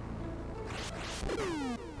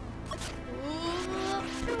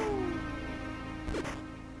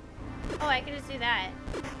 Oh, I can just do that.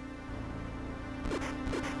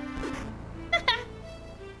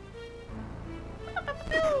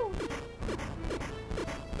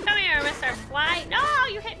 Come here, Mr. Fly. No,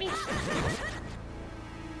 you hit me.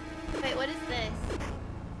 Wait, what is this?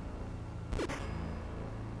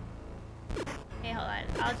 Okay, hold on.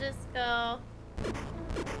 I'll just go.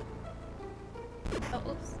 Oh,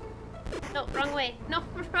 oops. No, wrong way. No,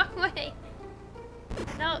 wrong way.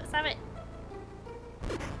 No, stop it.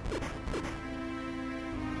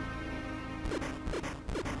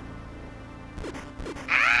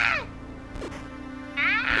 Ah!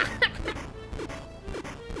 Ah!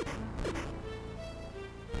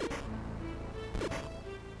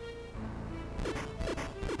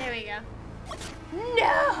 There we go.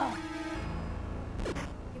 No!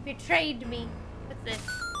 You betrayed me. What's this?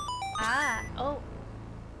 Ah, oh.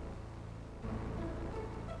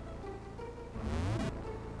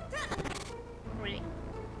 Really?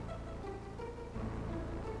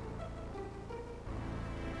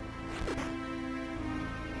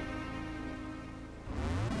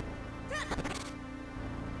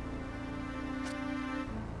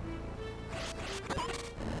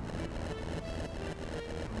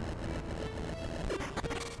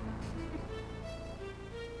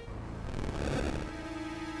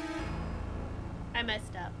 I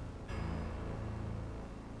messed up.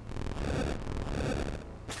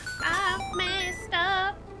 I messed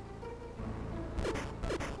up.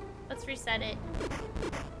 Let's reset it.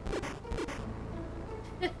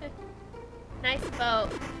 Nice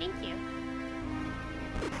boat. Thank you.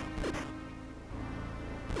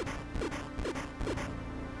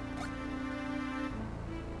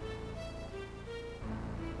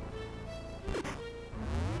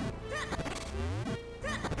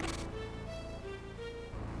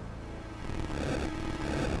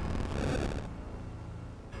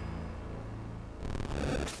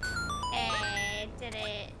 Did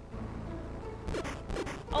it.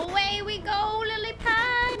 Away we go, lily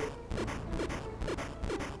pad.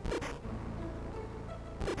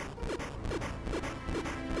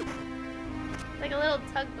 It's like a little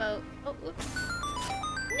tugboat. Oh, oops.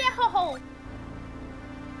 No!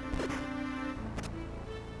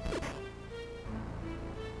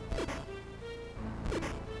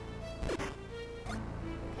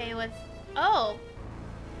 Okay, what's... Oh!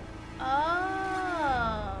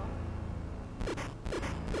 Oh!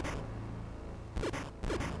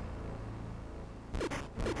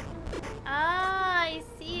 Ah, I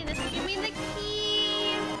see. This will give me the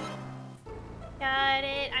key. Got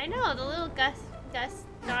it. I know, the little gust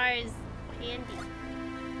star is handy.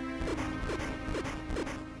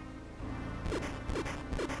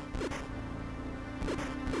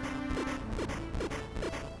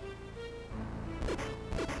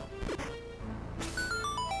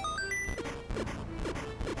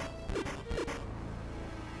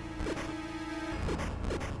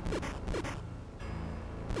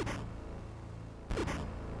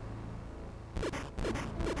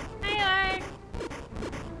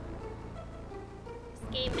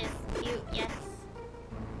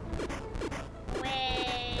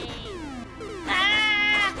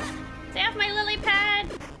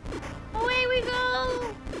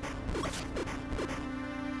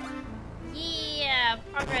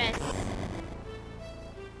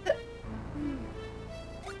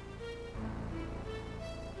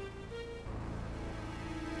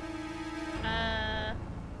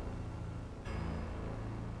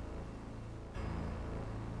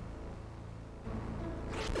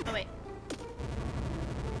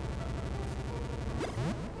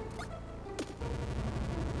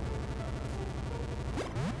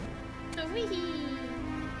 Wee.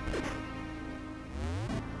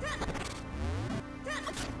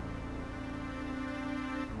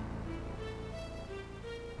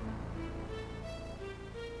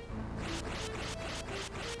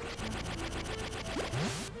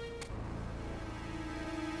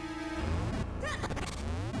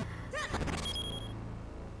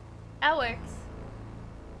 That works.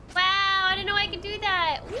 Wow, I didn't know I could do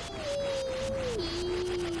that. Whee!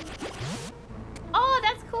 Oh,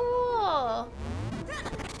 that's cool.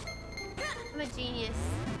 I'm a genius.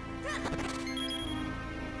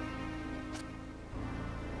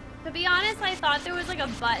 To be honest, I thought there was like a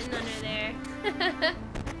button under there.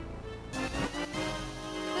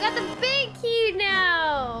 We got the big key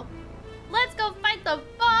now. Let's go fight the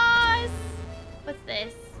boss. What's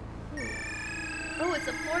this? Oh, it's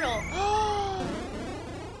a portal. Oh,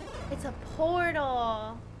 it's a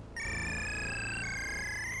portal.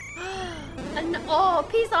 Oh,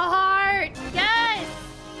 piece of heart. Yes.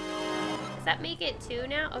 Does that make it 2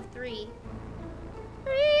 now? Oh, 3.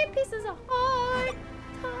 3 pieces of heart.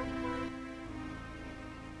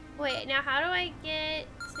 Wait, now how do I get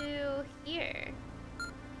to here?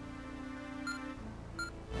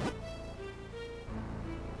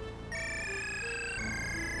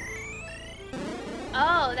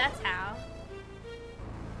 Oh, that's how.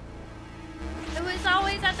 It was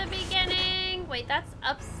always at the beginning. Wait, that's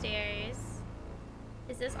upstairs.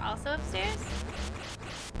 Is this also upstairs?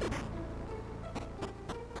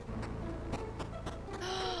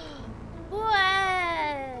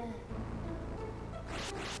 What?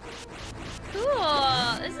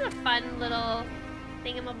 Cool. This is a fun little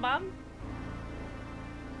thingamabob.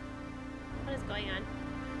 What is going on?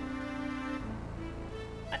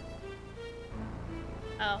 What?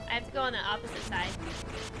 Oh, I have to go on the opposite side.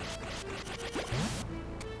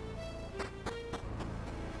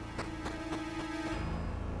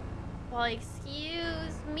 Well,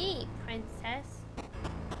 excuse me, princess.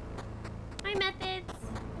 My methods.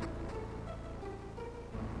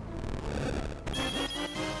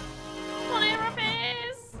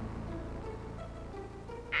 Philanthropist.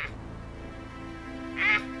 Ah.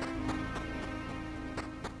 Ah.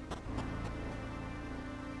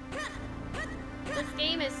 This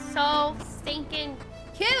game is so stinking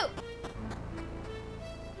cute.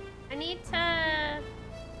 I need to...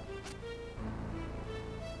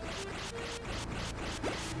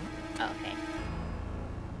 Okay.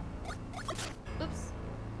 Oops.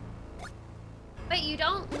 Wait, you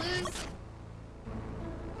don't lose...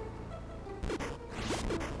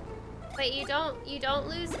 Wait, you don't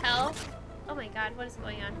lose health? Oh my god, what is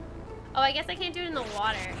going on? Oh, I guess I can't do it in the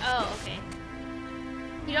water. Oh, okay.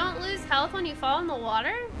 You don't lose health when you fall in the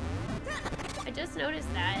water? I just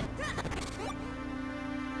noticed that.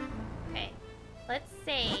 Okay. Let's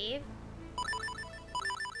save.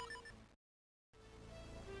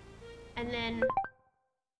 And then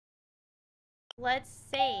let's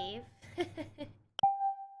save.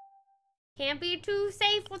 Can't be too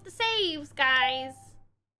safe with the saves, guys.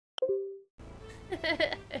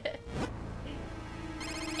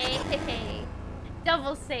 Hey,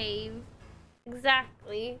 double save.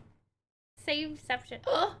 Exactly. Saveception.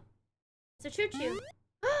 Oh, it's a choo-choo.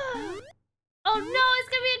 Oh no, it's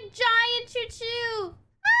gonna be a giant choo-choo.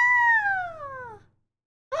 Ah!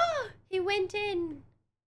 Oh, he went in.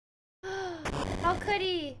 How could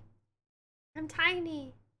he? I'm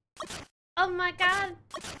tiny. Oh my god.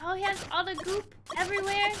 Oh, he has all the goop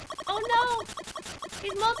everywhere. Oh no.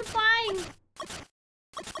 He's multiplying.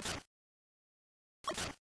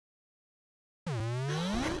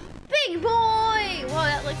 Big boy. Whoa,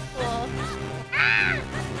 that looks cool. Ah!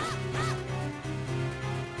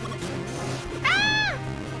 Ah!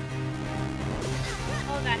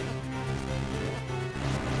 Oh god.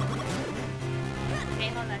 Okay,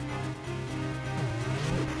 hold on.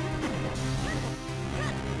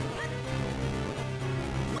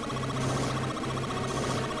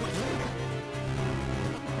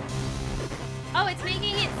 Oh, it's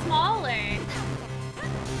making it smaller.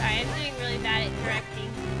 Sorry, I'm doing really bad at directing.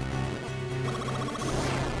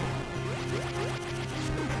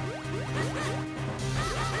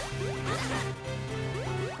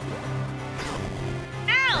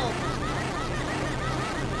 Ow!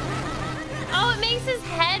 Oh, it makes his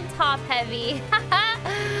head top heavy.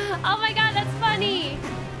 Oh my god, that's funny.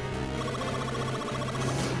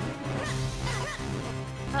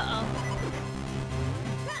 Uh-oh.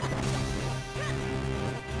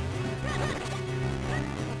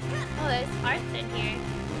 Oh, there's hearts in here.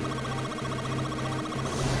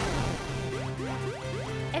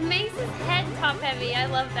 It makes his head top heavy. I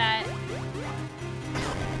love that.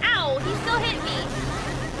 Ow! He still hit me.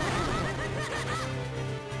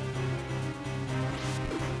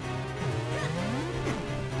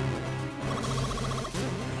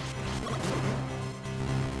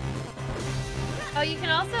 Oh, you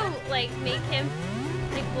can also, like, make him,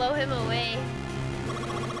 like, blow him away.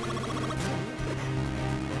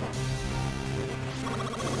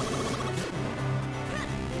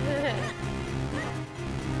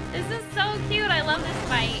 This is so cute. I love this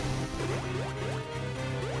fight.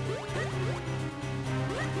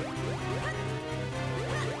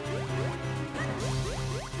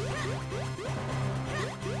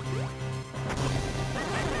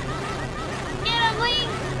 Get him,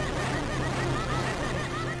 Link!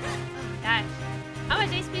 Oh, gosh. How much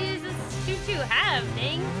HP does this choo-choo have,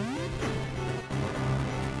 dang?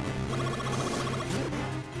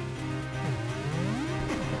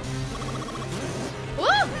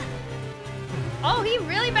 Woo! Oh, he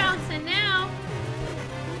really bouncing now.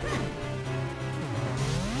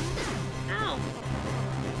 Ow.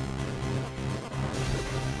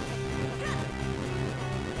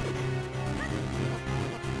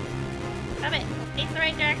 Stop it. Face the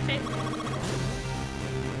right direction.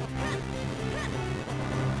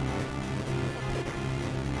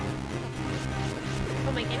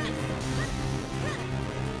 Oh my goodness.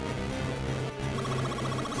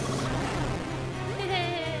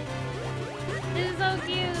 This is so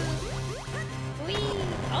cute. Whee!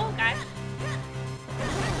 Oh gosh.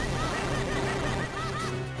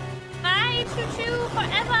 Bye, choo-choo,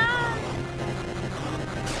 forever!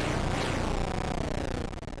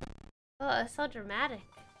 Oh, it's so dramatic.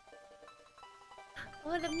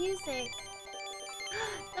 Oh, the music.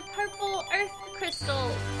 The purple earth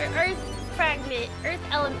crystal, or earth fragment, earth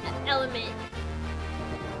element.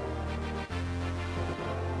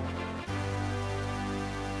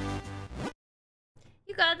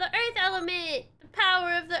 You got the earth element! The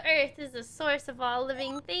power of the earth is the source of all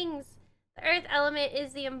living things. The earth element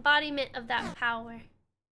is the embodiment of that power.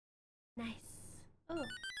 Nice. Oh,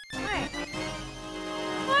 heart.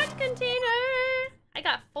 Heart container! I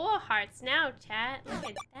got 4 hearts now, chat. Look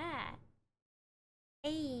at that.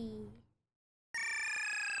 Hey.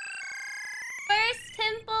 First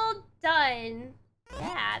temple done.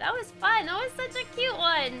 Yeah, that was fun. That was such a cute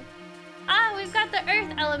one. Ah, we've got the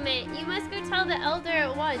earth element. You must go tell the elder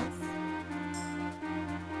at once.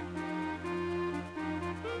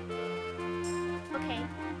 Okay.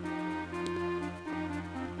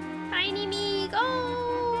 Tiny me, go!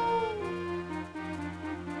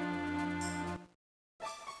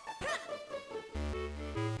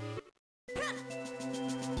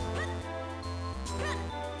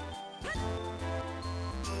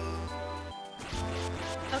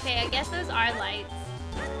 Okay, I guess those are lights.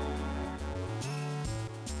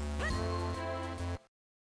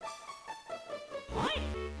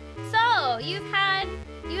 So, you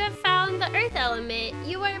have found the earth element.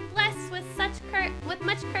 You are blessed with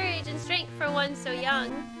much courage and strength for one so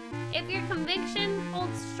young. If your conviction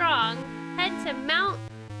holds strong, head to Mount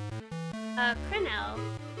Crenel.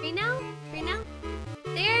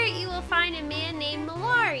 There you will find a man named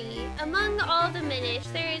Misskyliee. Among all the Minish,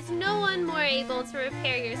 there is no one more able to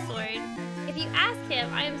repair your sword. If you ask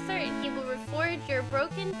him, I am certain he will reforge your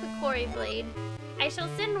broken Picori blade. I shall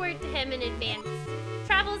send word to him in advance.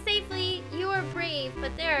 Travel safely. You are brave,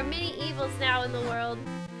 but there are many evils now in the world.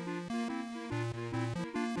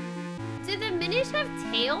 Do the Minish have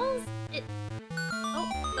tails? Oh,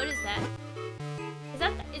 what is that?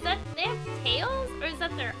 Is that they have tails? Or is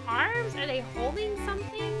that their arms? Are they holding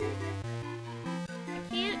something? I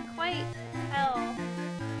can't quite tell.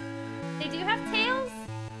 They do have tails?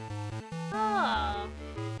 Oh.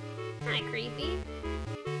 Kinda creepy.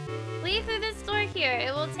 Leave through this door here.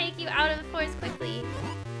 It will take you out of the forest quickly.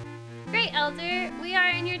 Great, Elder. We are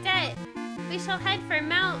in your debt. We shall head for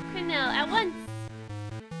Mount Crenel at once.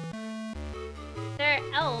 They're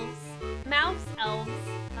elves. Mouse elves.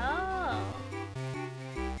 Oh.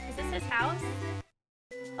 Is this his house?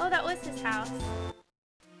 Oh, that was his house.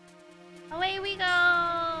 Away we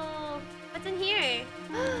go! What's in here?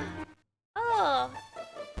 Oh!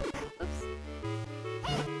 Oops.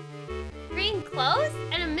 Green clothes?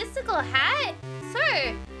 And a mystical hat?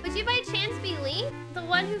 Sir, would you by chance be Link? The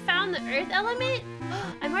one who found the earth element?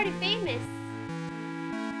 I'm already famous.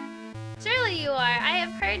 Surely you are. I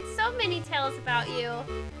have heard so many tales about you.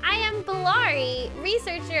 I am Picori,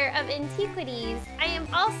 researcher of antiquities. I am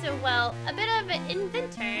also, well, a bit of an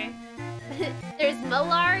inventor. There's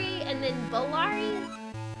Misskyliee and then Picori.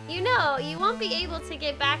 You know, you won't be able to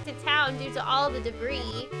get back to town due to all the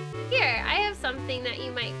debris. Here, I have something that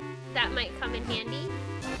might come in handy.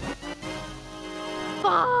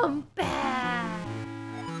 Bomb bag!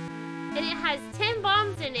 And it has 10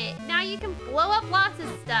 bombs in it. Now you can blow up lots of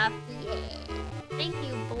stuff. Yeah. Thank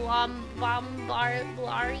you,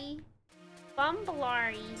 Bombulari.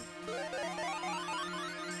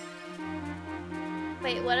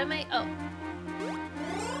 Wait, what am I? Oh.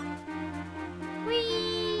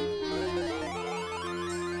 Whee!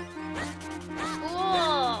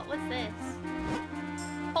 Cool. What's this?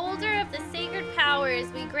 Holder of the sacred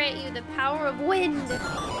powers, we grant you the power of wind.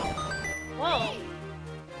 Whoa.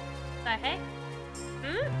 The heck?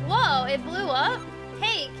 Hmm? Whoa, it blew up?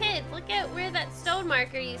 Hey, kids, look at where that stone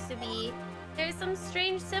marker used to be. There's some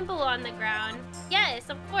strange symbol on the ground. Yes,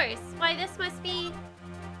 of course. Why, this must be...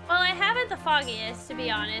 Well, I haven't the foggiest, to be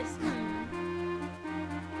honest.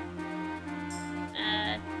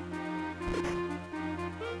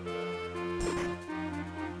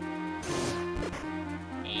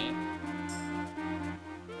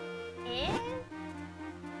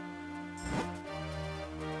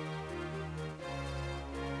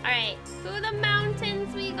 Alright, to the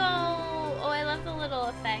mountains we go! Oh, I love the little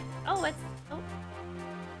effect. Oh, what's... Oh.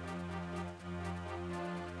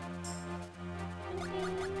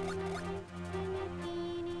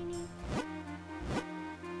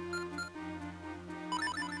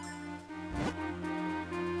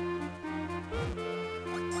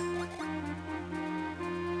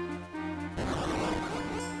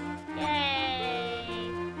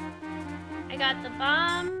 Yay! I got the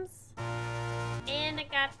bombs. And I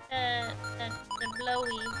got the blowy.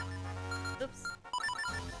 Oops.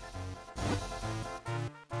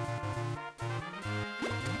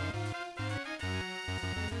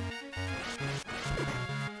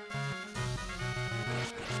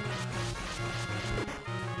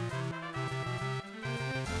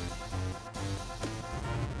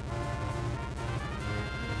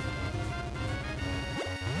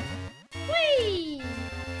 Whee!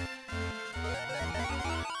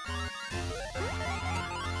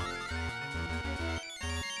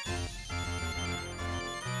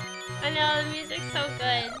 I know, the music's so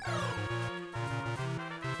good.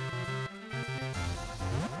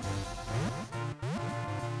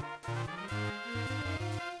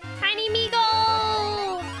 Tiny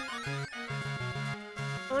Meagle!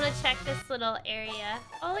 I want to check this little area.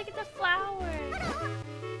 Oh, look at the flowers.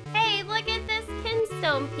 Hey, look at this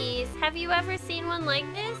kinstone piece. Have you ever seen one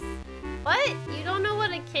like this? What? You don't know what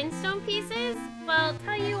a kinstone piece is? Well,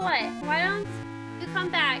 tell you what. Why don't you come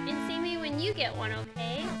back and see me when you get one,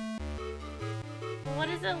 okay? What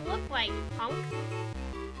does it look like, punk?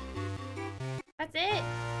 That's it.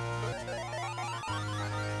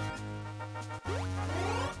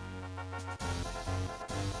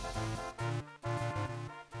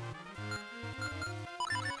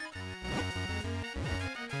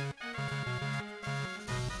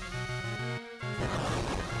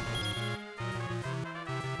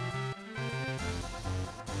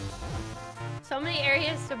 So many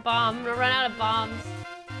areas to bomb. I'm gonna run out of bombs.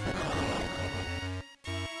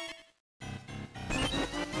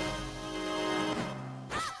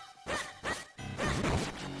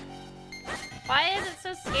 Why is it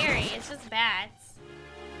so scary? It's just bats.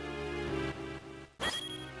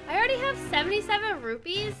 I already have 77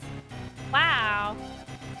 rupees? Wow.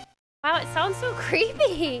 Wow, it sounds so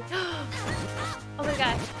creepy. Oh my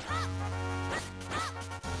gosh.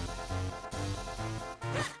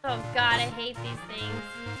 Oh god, I hate these things.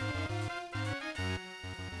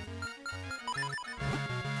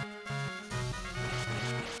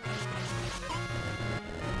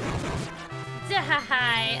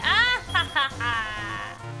 Die! Ah ha ha ha!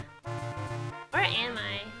 Where am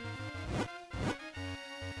I?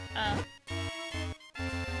 Oh.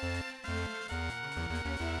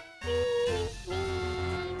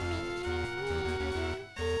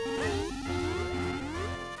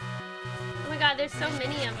 Oh my god, there's so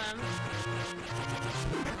many of them.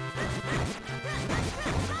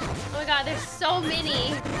 Oh my god, there's so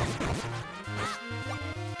many.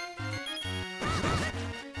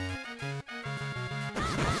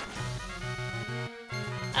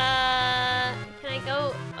 Can I go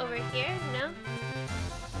over here? No?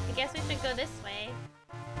 I guess we should go this way.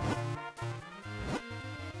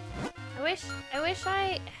 I wish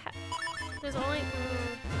there's only...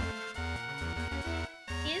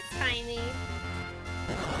 He is tiny.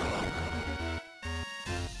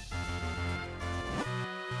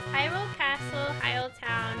 Hyrule Castle, Hyrule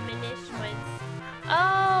Town, Minish Woods.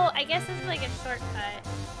 Oh, I guess this is like a shortcut.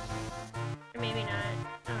 Or maybe not.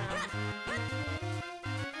 I don't know.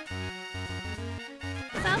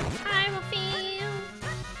 South Hyrule Field.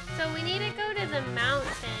 So we need to go to the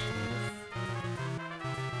mountains.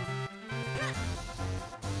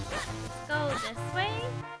 Let's go this way.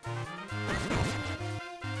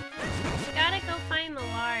 We gotta go find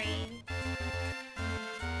Malari.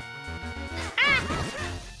 Ah!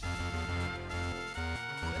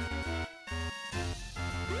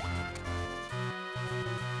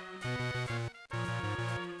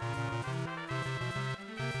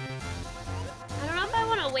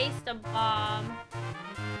 waste a bomb.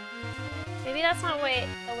 Maybe that's not the way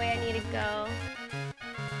I need to go.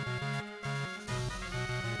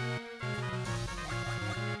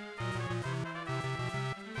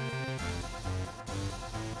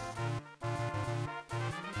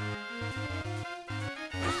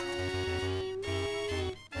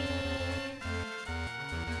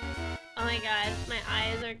 Oh my god, my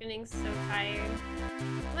eyes are getting so tired.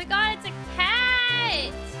 Oh my god, it's a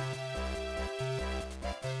cat!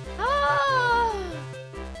 Oh!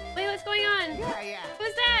 Wait, what's going on? Yeah.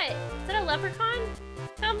 Who's that? Is that a leprechaun?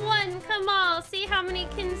 Come one, come all, see how many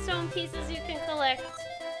kinstone pieces you can collect.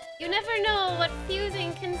 You never know what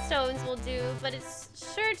fusing kinstones will do, but it's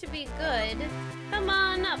sure to be good. Come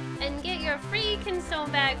on up and get your free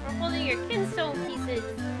kinstone bag for holding your kinstone pieces.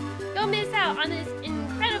 Don't miss out on this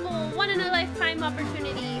incredible one-in-a-lifetime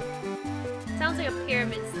opportunity. Sounds like a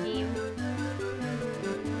pyramid scheme.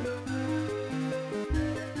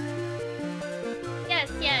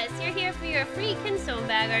 Yes, you're here for your free kinstone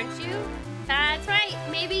bag, aren't you? That's right,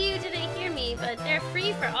 maybe you didn't hear me, but they're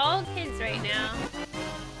free for all kids right now.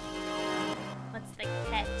 What's the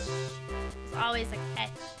catch? There's always a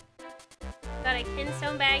catch. Got a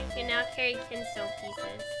kinstone bag, you can now carry kinstone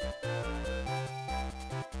pieces.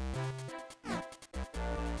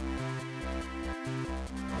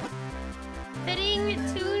 Fitting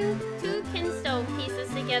two kinstone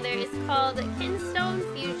pieces together is called kinstone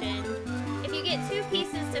fusion. If you get two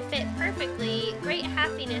pieces to fit perfectly, great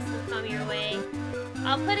happiness will come your way.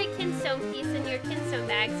 I'll put a kinstone piece in your kinstone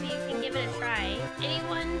bag so you can give it a try.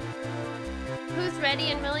 Anyone who's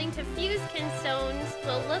ready and willing to fuse kinstones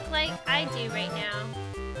will look like I do right now.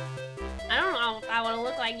 I don't know if I want to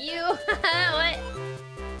look like you. What?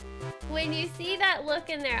 When you see that look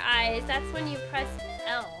in their eyes, that's when you press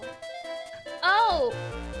L. Oh!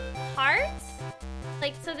 Hearts?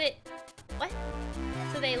 Like, so they... What?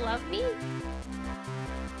 So they love me?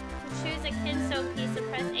 Choose a kinstone piece and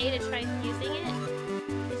press A to try fusing it?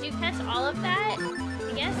 Did you catch all of that?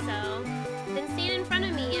 I guess so. Then stand in front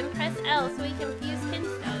of me and press L so we can fuse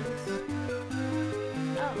kinstones.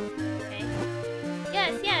 Oh, okay.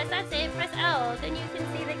 Yes, that's it. Press L. Then you can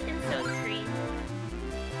see the kinstone screen.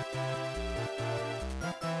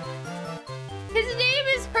 His name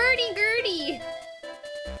is Hurdy-Gurdy!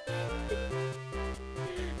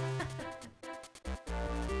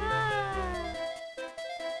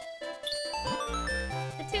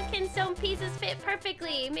 The two kinstone pieces fit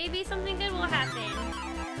perfectly. Maybe something good will happen.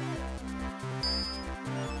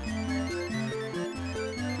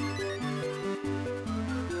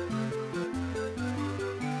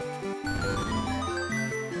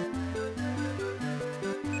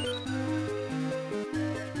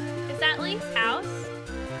 Is that Link's house?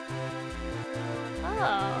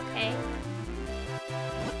 Oh, okay.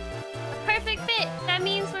 A perfect fit! That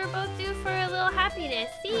means we're both due for a little happiness.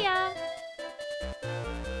 See ya!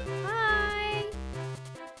 Bye!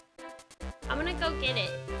 I'm gonna go get it.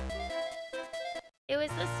 It was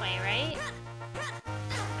this way, right?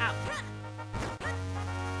 Ow.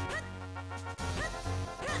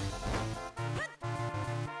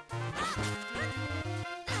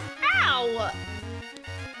 Ow!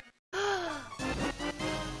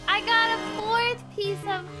 I got a fourth piece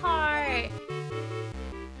of heart.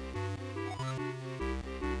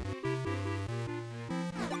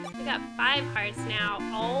 We got 5 hearts now.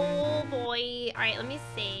 Oh boy. Alright, let me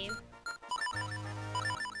save.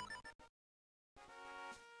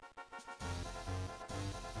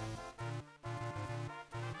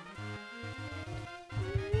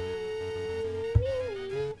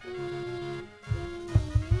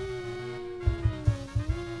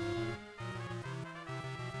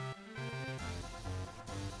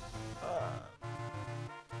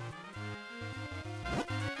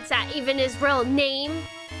 Is that even his real name?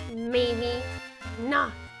 Maybe.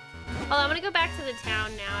 Nah. Oh, I'm gonna go back to the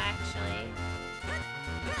town now, actually.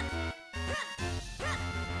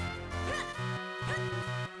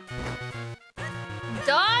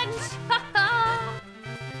 Dodge!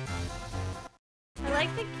 I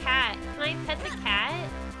like the cat. Can I pet the cat?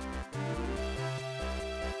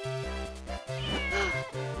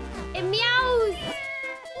 It meows!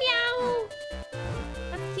 Meow!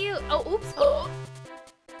 That's cute. Oh, oops. Oh.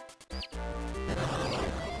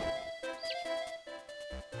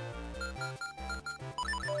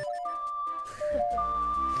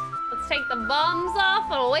 Let's take the bombs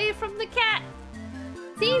off and away from the cat.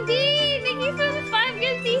 CD, thank you for the 5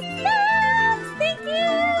 gifty subs. Thank you.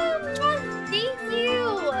 Thank you.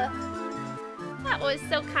 That was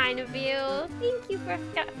so kind of you. Thank you for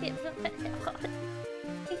thank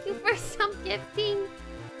you for some gifting.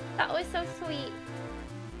 That was so sweet.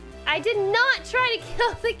 I did not try to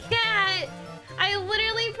kill the cat. I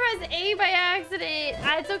literally pressed A by accident.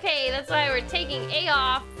 It's okay. That's why we're taking A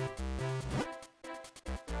off.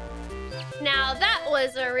 Now, that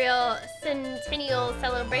was a real centennial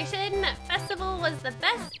celebration. That festival was the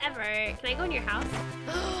best ever. Can I go in your house?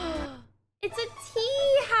 It's a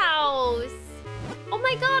tea house. Oh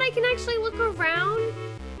my god, I can actually look around.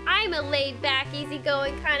 I'm a laid-back,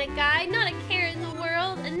 easygoing kind of guy, not a care in the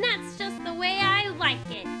world, and that's just the way I like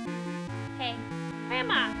it. Hey,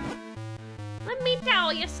 Grandma, let me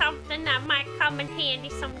tell you something that might come in handy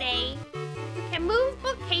someday. You can move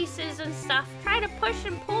bookcases and stuff, try to push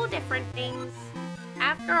and pull different things.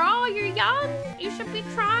 After all, you're young, you should be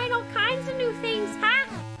trying all kinds of new things, huh?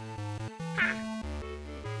 Ha.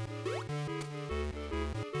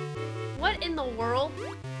 What in the world?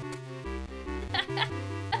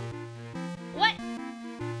 What?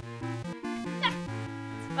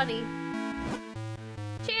 It's funny.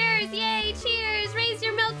 Cheers! Yay! Cheers! Raise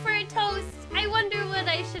your milk for a toast! I wonder what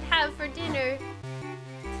I should have for dinner.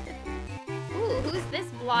 Ooh, who's this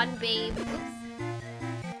blonde babe? Oops.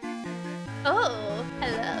 Oh,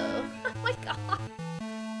 hello. Oh my god.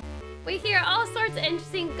 We hear all sorts of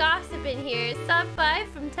interesting gossip in here. Stop by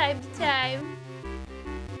from time to time.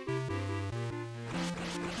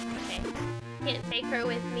 Okay, can't take her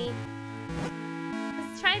with me.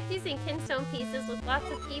 Let's try fusing kinstone pieces with lots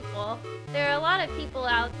of people. There are a lot of people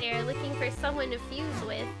out there looking for someone to fuse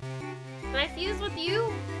with. Can I fuse with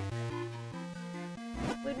you?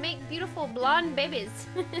 We'd make beautiful blonde babies.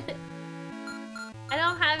 I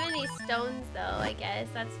don't have any stones though, I guess.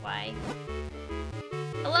 That's why.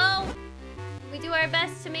 Hello? We do our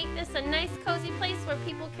best to make this a nice cozy place where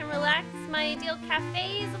people can relax. My ideal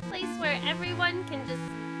cafe is a place where everyone can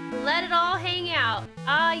just let it all hang out.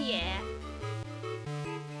 Ah, yeah.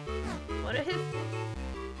 What if...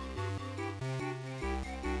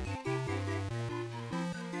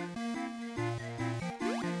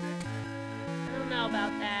 I don't know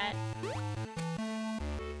about that.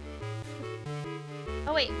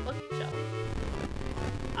 Oh wait, bookshelf.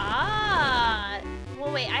 Ah!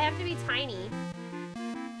 Well wait, I have to be tiny.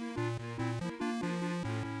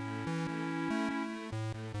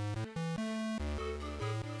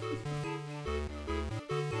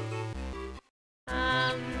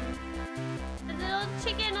 The little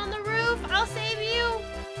chicken on the roof, I'll save you!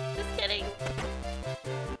 Just kidding.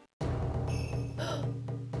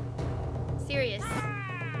 Serious.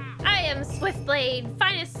 I am Swiftblade,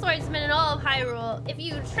 finest swordsman in all of Hyrule. If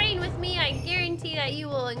you train with me, I guarantee that you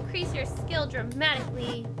will increase your skill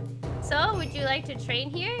dramatically. So, would you like to train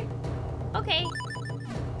here? Okay.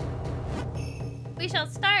 We shall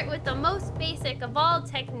start with the most basic of all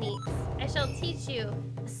techniques. I shall teach you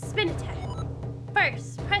the spin attack.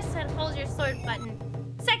 First, press and hold your sword button.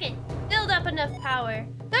 Second, build up enough power.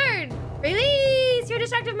 Third, release your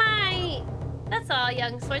destructive might. That's all,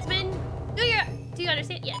 young swordsman. Do you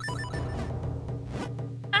understand? Yes.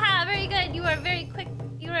 Aha, very good. You are very quick.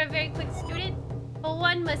 You are a very quick student. But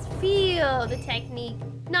one must feel the technique,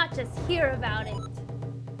 not just hear about it.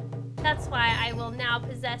 That's why I will now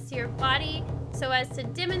possess your body so as to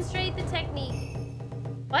demonstrate the technique.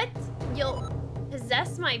 What? You'll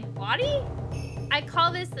possess my body? I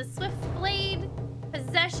call this the Swiftblade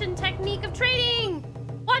possession technique of training.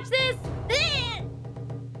 Watch this.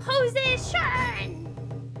 Position.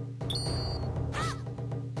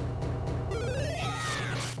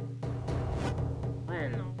 What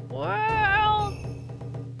in the world?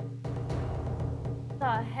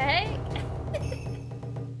 The heck?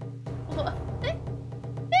 What?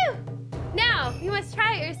 Phew. Now, you must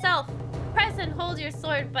try it yourself. Press and hold your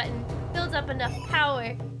sword button. Build up enough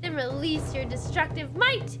power. Then release your destructive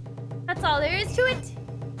might. That's all there is to it.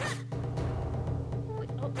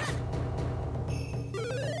 Oh.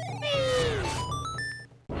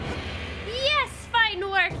 Yes, fine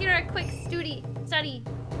work. You're a quick study.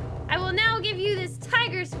 I will now give you this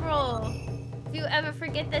tiger scroll. If you ever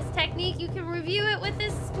forget this technique, you can review it with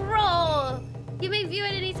this scroll. You may view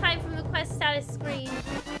it anytime from the quest status screen.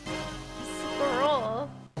 Scroll.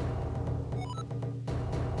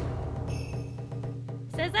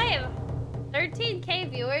 It says I have 13K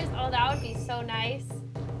viewers. Oh, that would be so nice.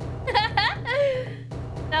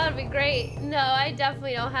 That would be great. No, I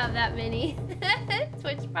definitely don't have that many.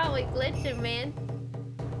 Twitch probably glitching, man.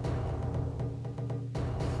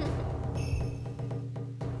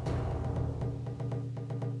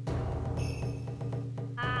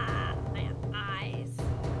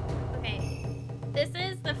 This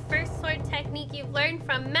is the first sword technique you've learned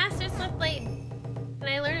from Master Swiftblade. Can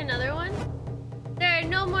I learn another one? There are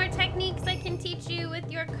no more techniques I can teach you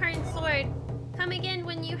with your current sword. Come again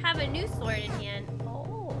when you have a new sword in hand.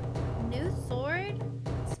 Oh. new sword?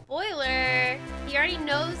 Spoiler! He already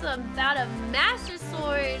knows about a master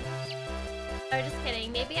sword! Oh, just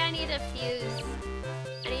kidding. Maybe I need to fuse...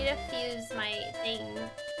 I need to fuse my thing.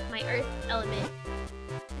 My earth element.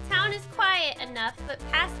 The town is quiet enough, but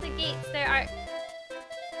past the gates there are...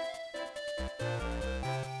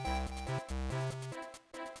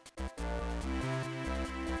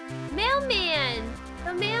 Mailman!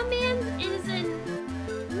 The mailman is in...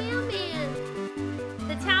 Mailman!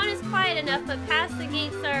 The town is quiet enough, but past the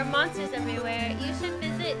gates there are monsters everywhere. You should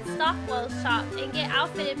visit Stockwell's shop and get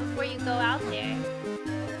outfitted before you go out there.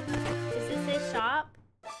 Is this his shop?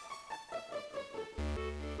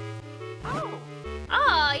 Oh!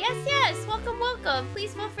 Oh, yes, yes! Welcome, welcome!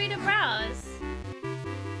 Please feel free to browse.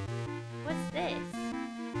 What's this?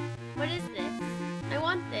 What is this? I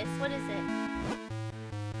want this. What is it?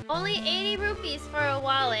 Only 80 rupees for a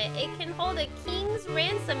wallet. It can hold a king's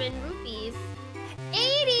ransom in rupees.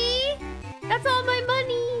 80?! That's all my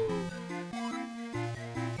money!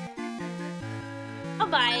 I'll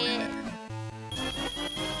buy it.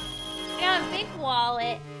 I got a big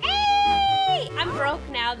wallet. Hey! I'm broke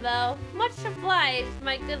now, though. Much obliged,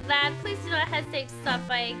 my good lad. Please do not hesitate to stop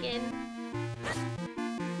by again.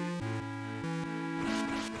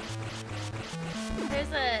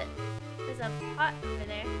 There's a pot over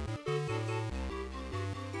there.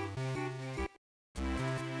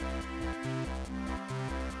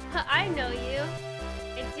 I know you.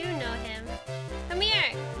 I do know him. Come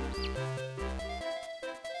here.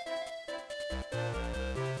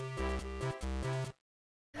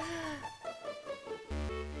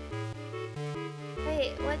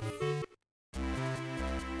 Wait, what's...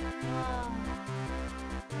 Oh.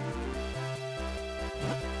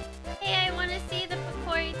 Hey, I want to see the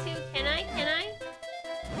Picori too. Can I? Can I?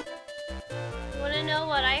 You want to know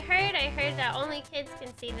what I heard? I heard that only kids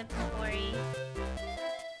can see the Picori.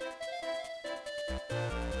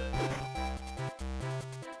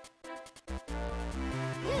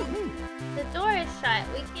 The door is shut.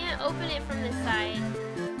 We can't open it from the side.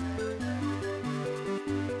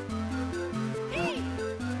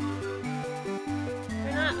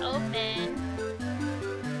 We're not open.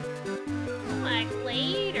 Like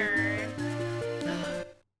later.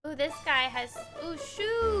 Ooh, this guy has... Ooh,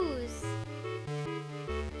 shoes!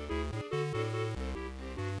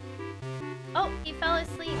 Oh, he fell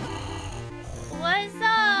asleep. What's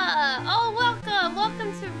up? Oh, welcome!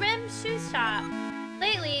 Welcome to Rim's Shoe Shop.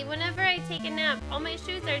 Lately, whenever I take a nap, all my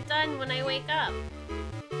shoes are done when I wake up.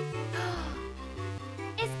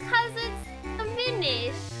 It's 'cause it's a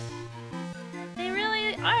Minish. They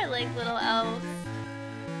really are like little elves.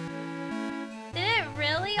 Did it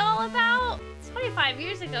really all about? 25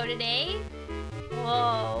 years ago today?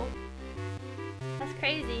 Whoa. That's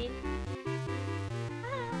crazy.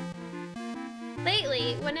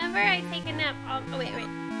 Lately, whenever I take a nap, oh wait.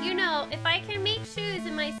 You know, if I can make shoes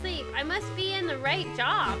in my sleep, I must be in the right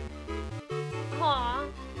job. Aww.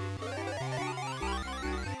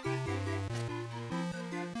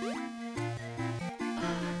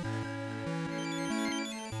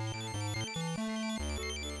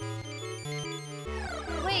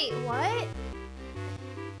 Wait, what?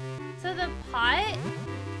 So the pot?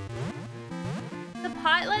 The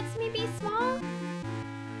pot lets me be small?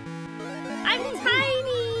 I'm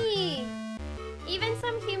tiny! Even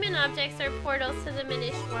some human objects are portals to the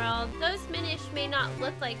Minish world. Those Minish may not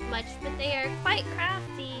look like much, but they are quite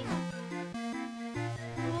crafty.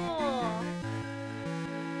 Cool.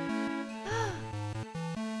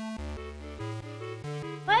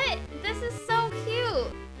 What? This is so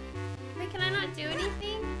cute! Wait, can I not do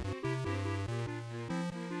anything?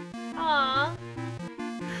 Aww.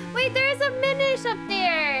 Wait, there's a Minish up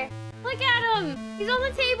there! Look at him! He's on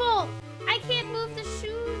the table! I can't move the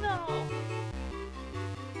shoe, though.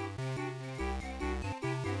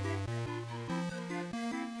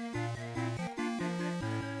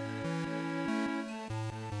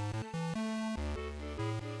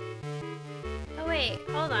 Oh, wait.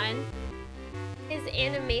 Hold on. His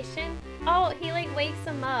animation? Oh, he, like, wakes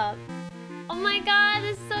him up. Oh my god,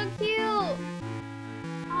 this is so cute!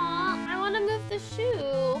 Aw, I want to move the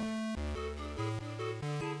shoe.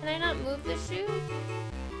 Can I not move the shoe?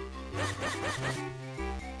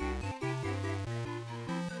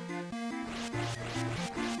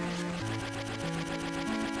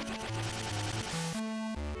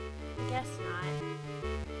 I guess not.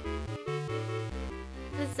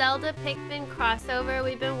 The Zelda Pikmin crossover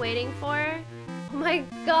we've been waiting for? Oh my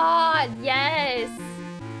god, yes!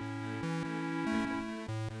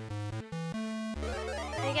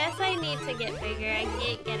 I guess I need to get bigger. I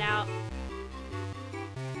can't get out.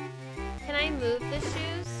 Can I move the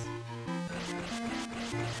shoes?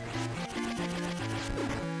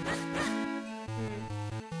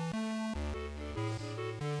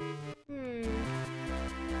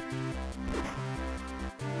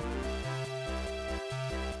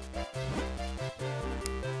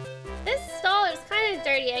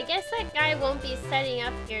 Picori. I guess that guy won't be setting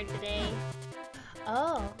up here today.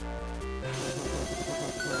 Oh.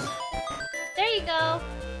 There you go.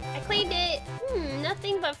 I cleaned it.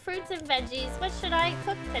 Nothing but fruits and veggies. What should I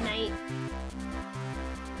cook tonight?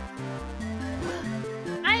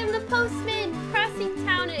 I am the postman, crossing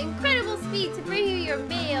town at incredible speed to bring you your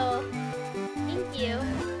mail. Thank you.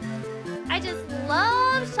 I just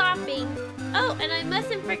love shopping. Oh, and I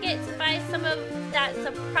mustn't forget to buy some of that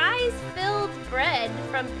surprise-filled bread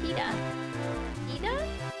from PETA. PETA?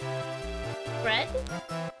 Bread?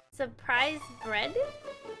 Surprise bread?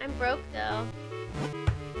 I'm broke though.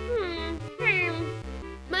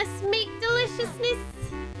 Must make deliciousness.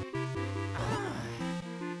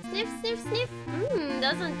 Sniff, sniff, sniff.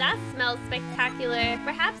 Doesn't that smell spectacular?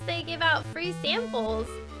 Perhaps they give out free samples.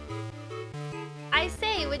 I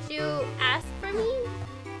say, would you ask for me?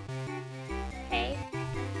 Okay.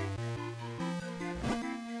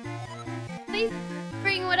 Please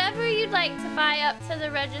bring whatever you'd like to buy up to the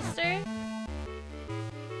register.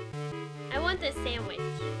 I want this sandwich.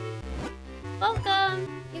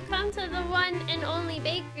 Welcome! You come to the one and only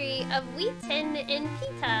bakery of Wheaton and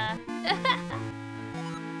Pita.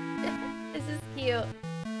 This is cute.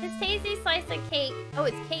 This tasty slice of cake. Oh,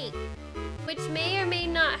 it's cake. Which may or may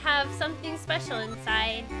not have something special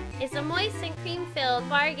inside. It's a moist and cream-filled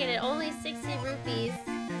bargain at only 60 rupees.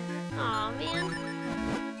 Aw, man.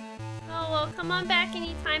 Oh, well, come on back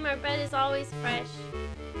anytime. Our bread is always fresh.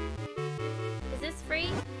 Is this free?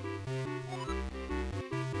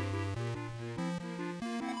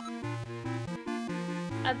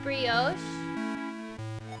 A brioche?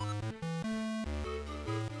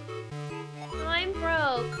 Oh, I'm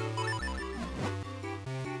broke.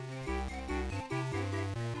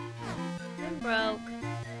 I'm broke.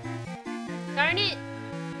 Darn it!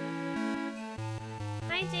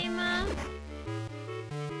 Hi, Jayma.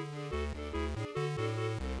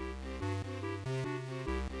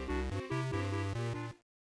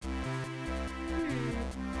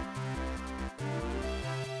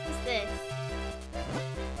 What's this?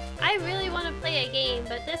 I really want to play a game,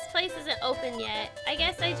 but this place isn't open yet. I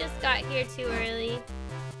guess I just got here too early.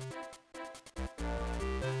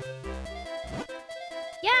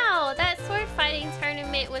 Yow! That sword fighting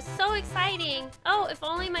tournament was so exciting! Oh, if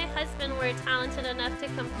only my husband were talented enough to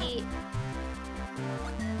compete.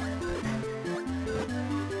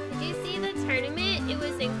 Did you see the tournament? It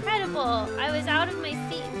was incredible! I was out of my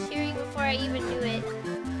seat and cheering before I even knew it.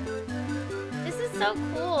 This is so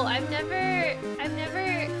cool. I've never...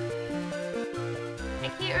 I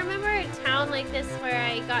can't remember a town like this where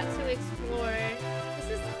I got to explore. This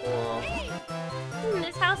is cool.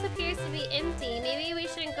 This house appears to be empty. Maybe we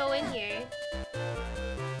shouldn't go in here.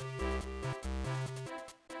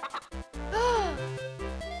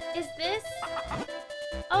 Is this?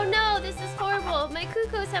 Oh no, this is horrible. My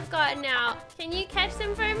cuckoos have gotten out. Can you catch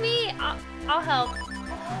them for me? I'll help.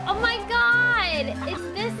 Oh my god! It's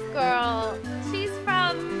this girl. She's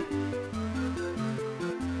from...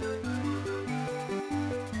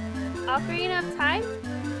 Ocarina of Time?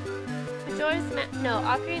 Majora's no,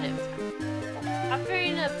 Ocarina of Time.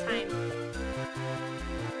 Ocarina of Time.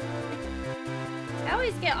 I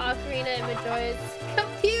always get Ocarina and Majora's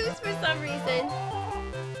confused for some reason.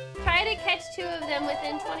 Try to catch 2 of them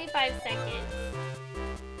within 25 seconds.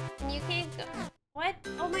 And you can't go... What?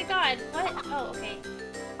 Oh my god, what? Oh, okay.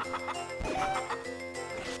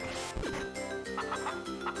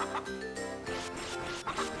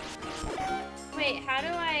 Wait, how do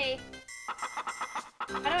I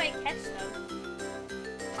catch them?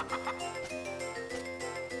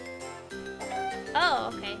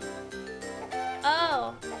 Oh, okay.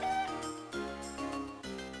 Oh.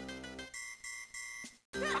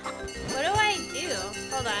 What do I do?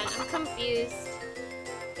 Hold on, I'm confused.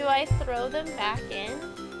 Do I throw them back in?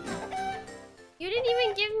 You didn't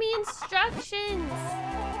even give me instructions!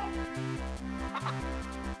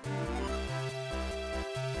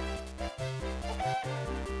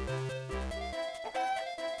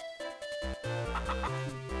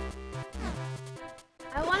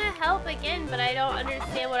 I want to help again, but I don't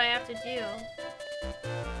understand what I have to do.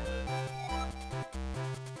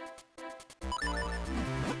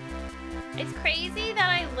 It's crazy that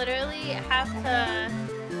I literally have to...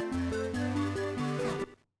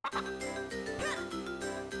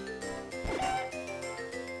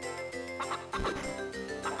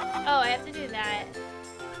 Oh, I have to do that.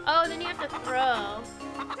 Oh, then you have to throw.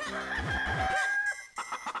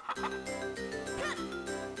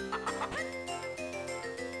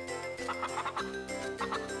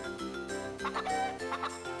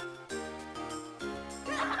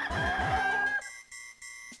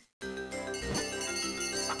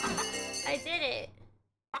 I did it.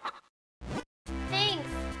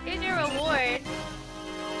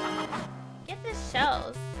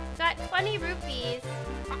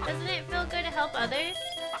 others?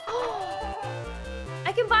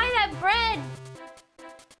 I can buy that bread!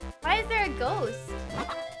 Why is there a ghost?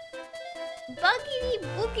 Buckity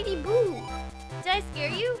bookity boo! Did I scare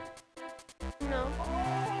you? No.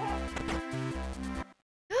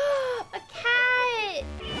 A cat!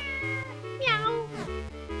 Meow!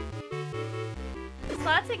 There's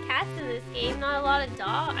lots of cats in this game, not a lot of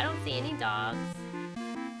dogs. I don't see any dogs.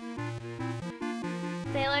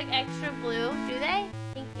 They look extra blue, do they?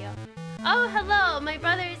 Thank you. Oh, hello! My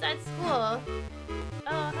brother's at school.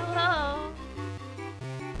 Oh, hello.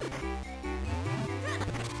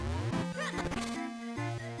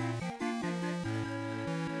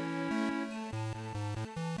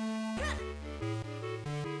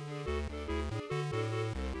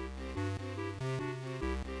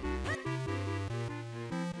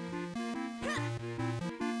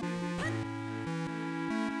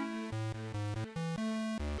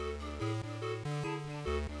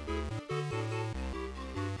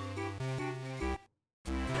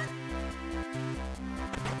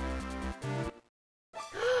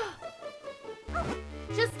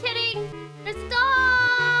 Just kidding! There's a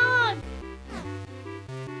dog!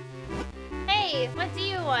 Hey, what do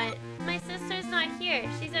you want? My sister's not here.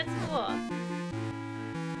 She's at school.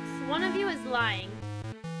 So one of you is lying.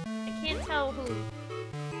 I can't tell who.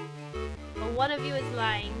 But one of you is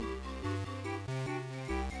lying.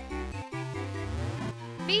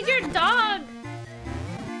 Feed your dog!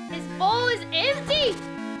 His bowl is empty!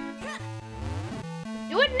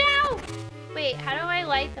 Do it now! Wait, how do I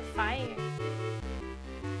light the fire?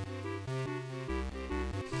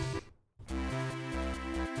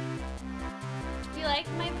 Do you like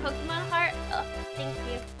my Pokemon heart? Oh, thank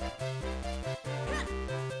you.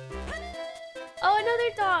 Oh,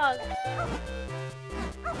 another dog!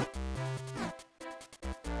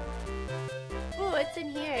 Ooh, what's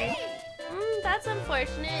in here? That's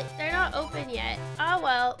unfortunate. They're not open yet. Oh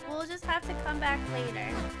well, we'll just have to come back later.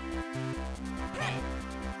 Okay.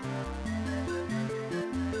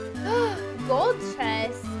 Gold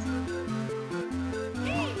chest.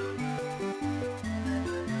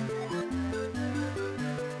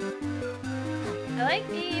 I like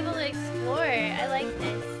being able to explore. I like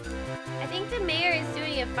this. I think the mayor is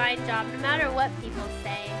doing a fine job no matter what people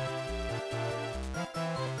say.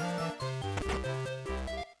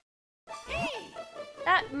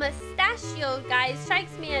 That mustachio guy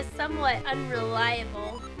strikes me as somewhat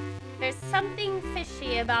unreliable. There's something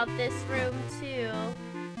fishy about this room, too.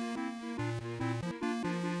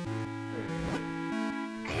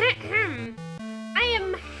 I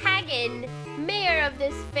am Hagen, mayor of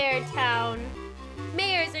this fair town.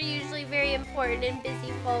 Mayors are usually very important and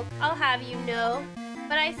busy folk, I'll have you know.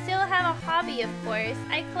 But I still have a hobby, of course.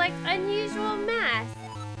 I collect unusual masks.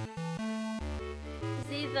 Is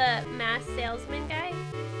he the mask salesman guy?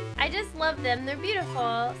 I just love them. They're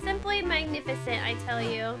beautiful. Simply magnificent, I tell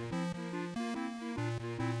you.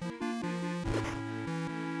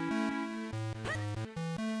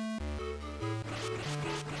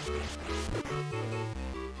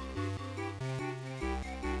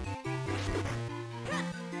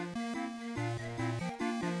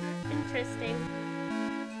 Interesting.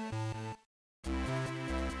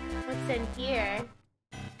 What's in here?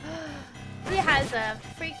 He has a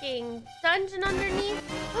freaking dungeon underneath.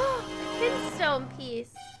 Oh, a kinstone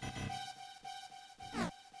piece.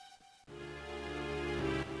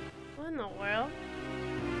 What in the world?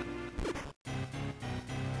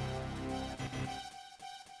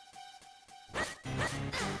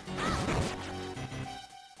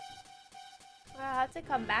 I'll have to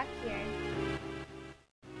come back here.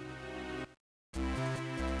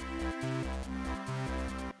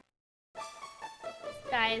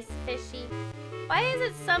 Guy is fishy. Why is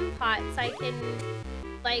it some pots I can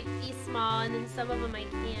like be small and then some of them I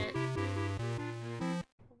can't?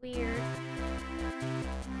 Weird.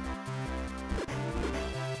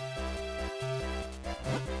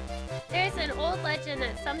 There's an old legend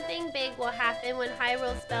that something big will happen when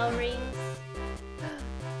Hyrule's bell rings.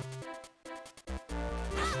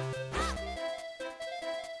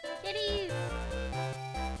 Kitties!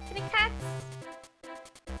 Kitty cats!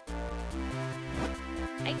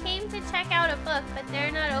 I came to check out a book, but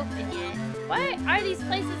they're not open yet. Why are these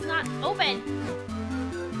places not open?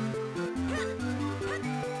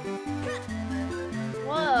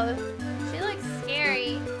 Whoa, she looks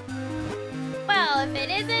scary. Well, if it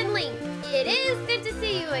isn't Link, it is good to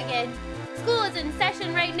see you again. School is in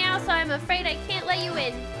session right now, so I'm afraid I can't let you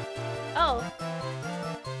in. Oh.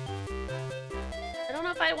 I don't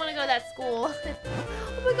know if I want to go to that school.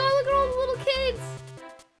 Oh my god, look at all the little kids!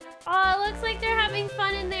 Oh, it looks like they're having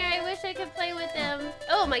fun in there. I wish I could play with them.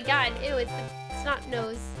 Oh my god, ew, it's the snot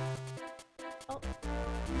nose. Oh.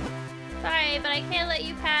 sorry, but I can't let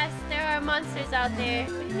you pass. There are monsters out there.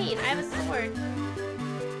 What do you mean? I have a sword.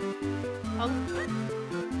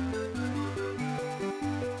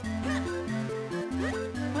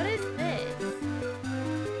 What is this?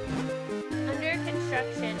 Under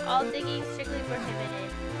construction. All digging strictly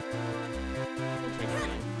prohibited.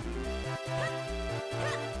 Interesting.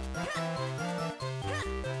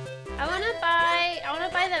 I wanna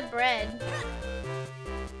buy the bread.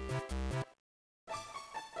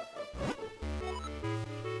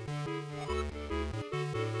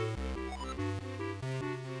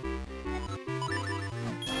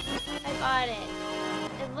 I bought it.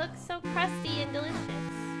 It looks so crusty and delicious.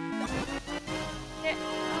 There.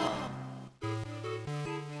 Oh.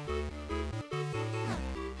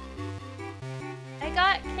 I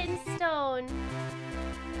got kinstone.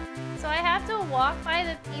 So I have to walk by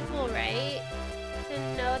the people, right? To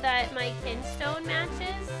know that my kinstone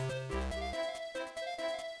matches?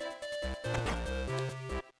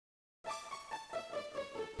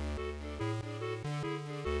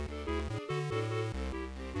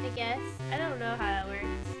 I guess. I don't know how that works.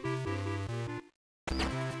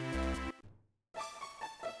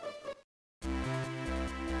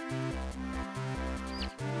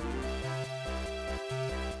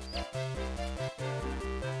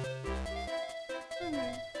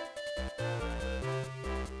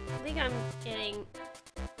 I think I'm getting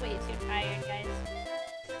way too tired, guys.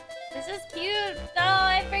 This is cute! Oh,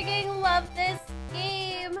 I freaking love this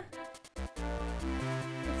game!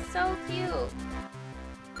 It's so cute.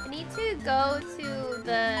 I need to go to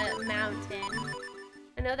the mountain.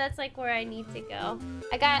 I know that's like where I need to go.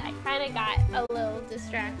 I kinda got a little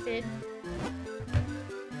distracted.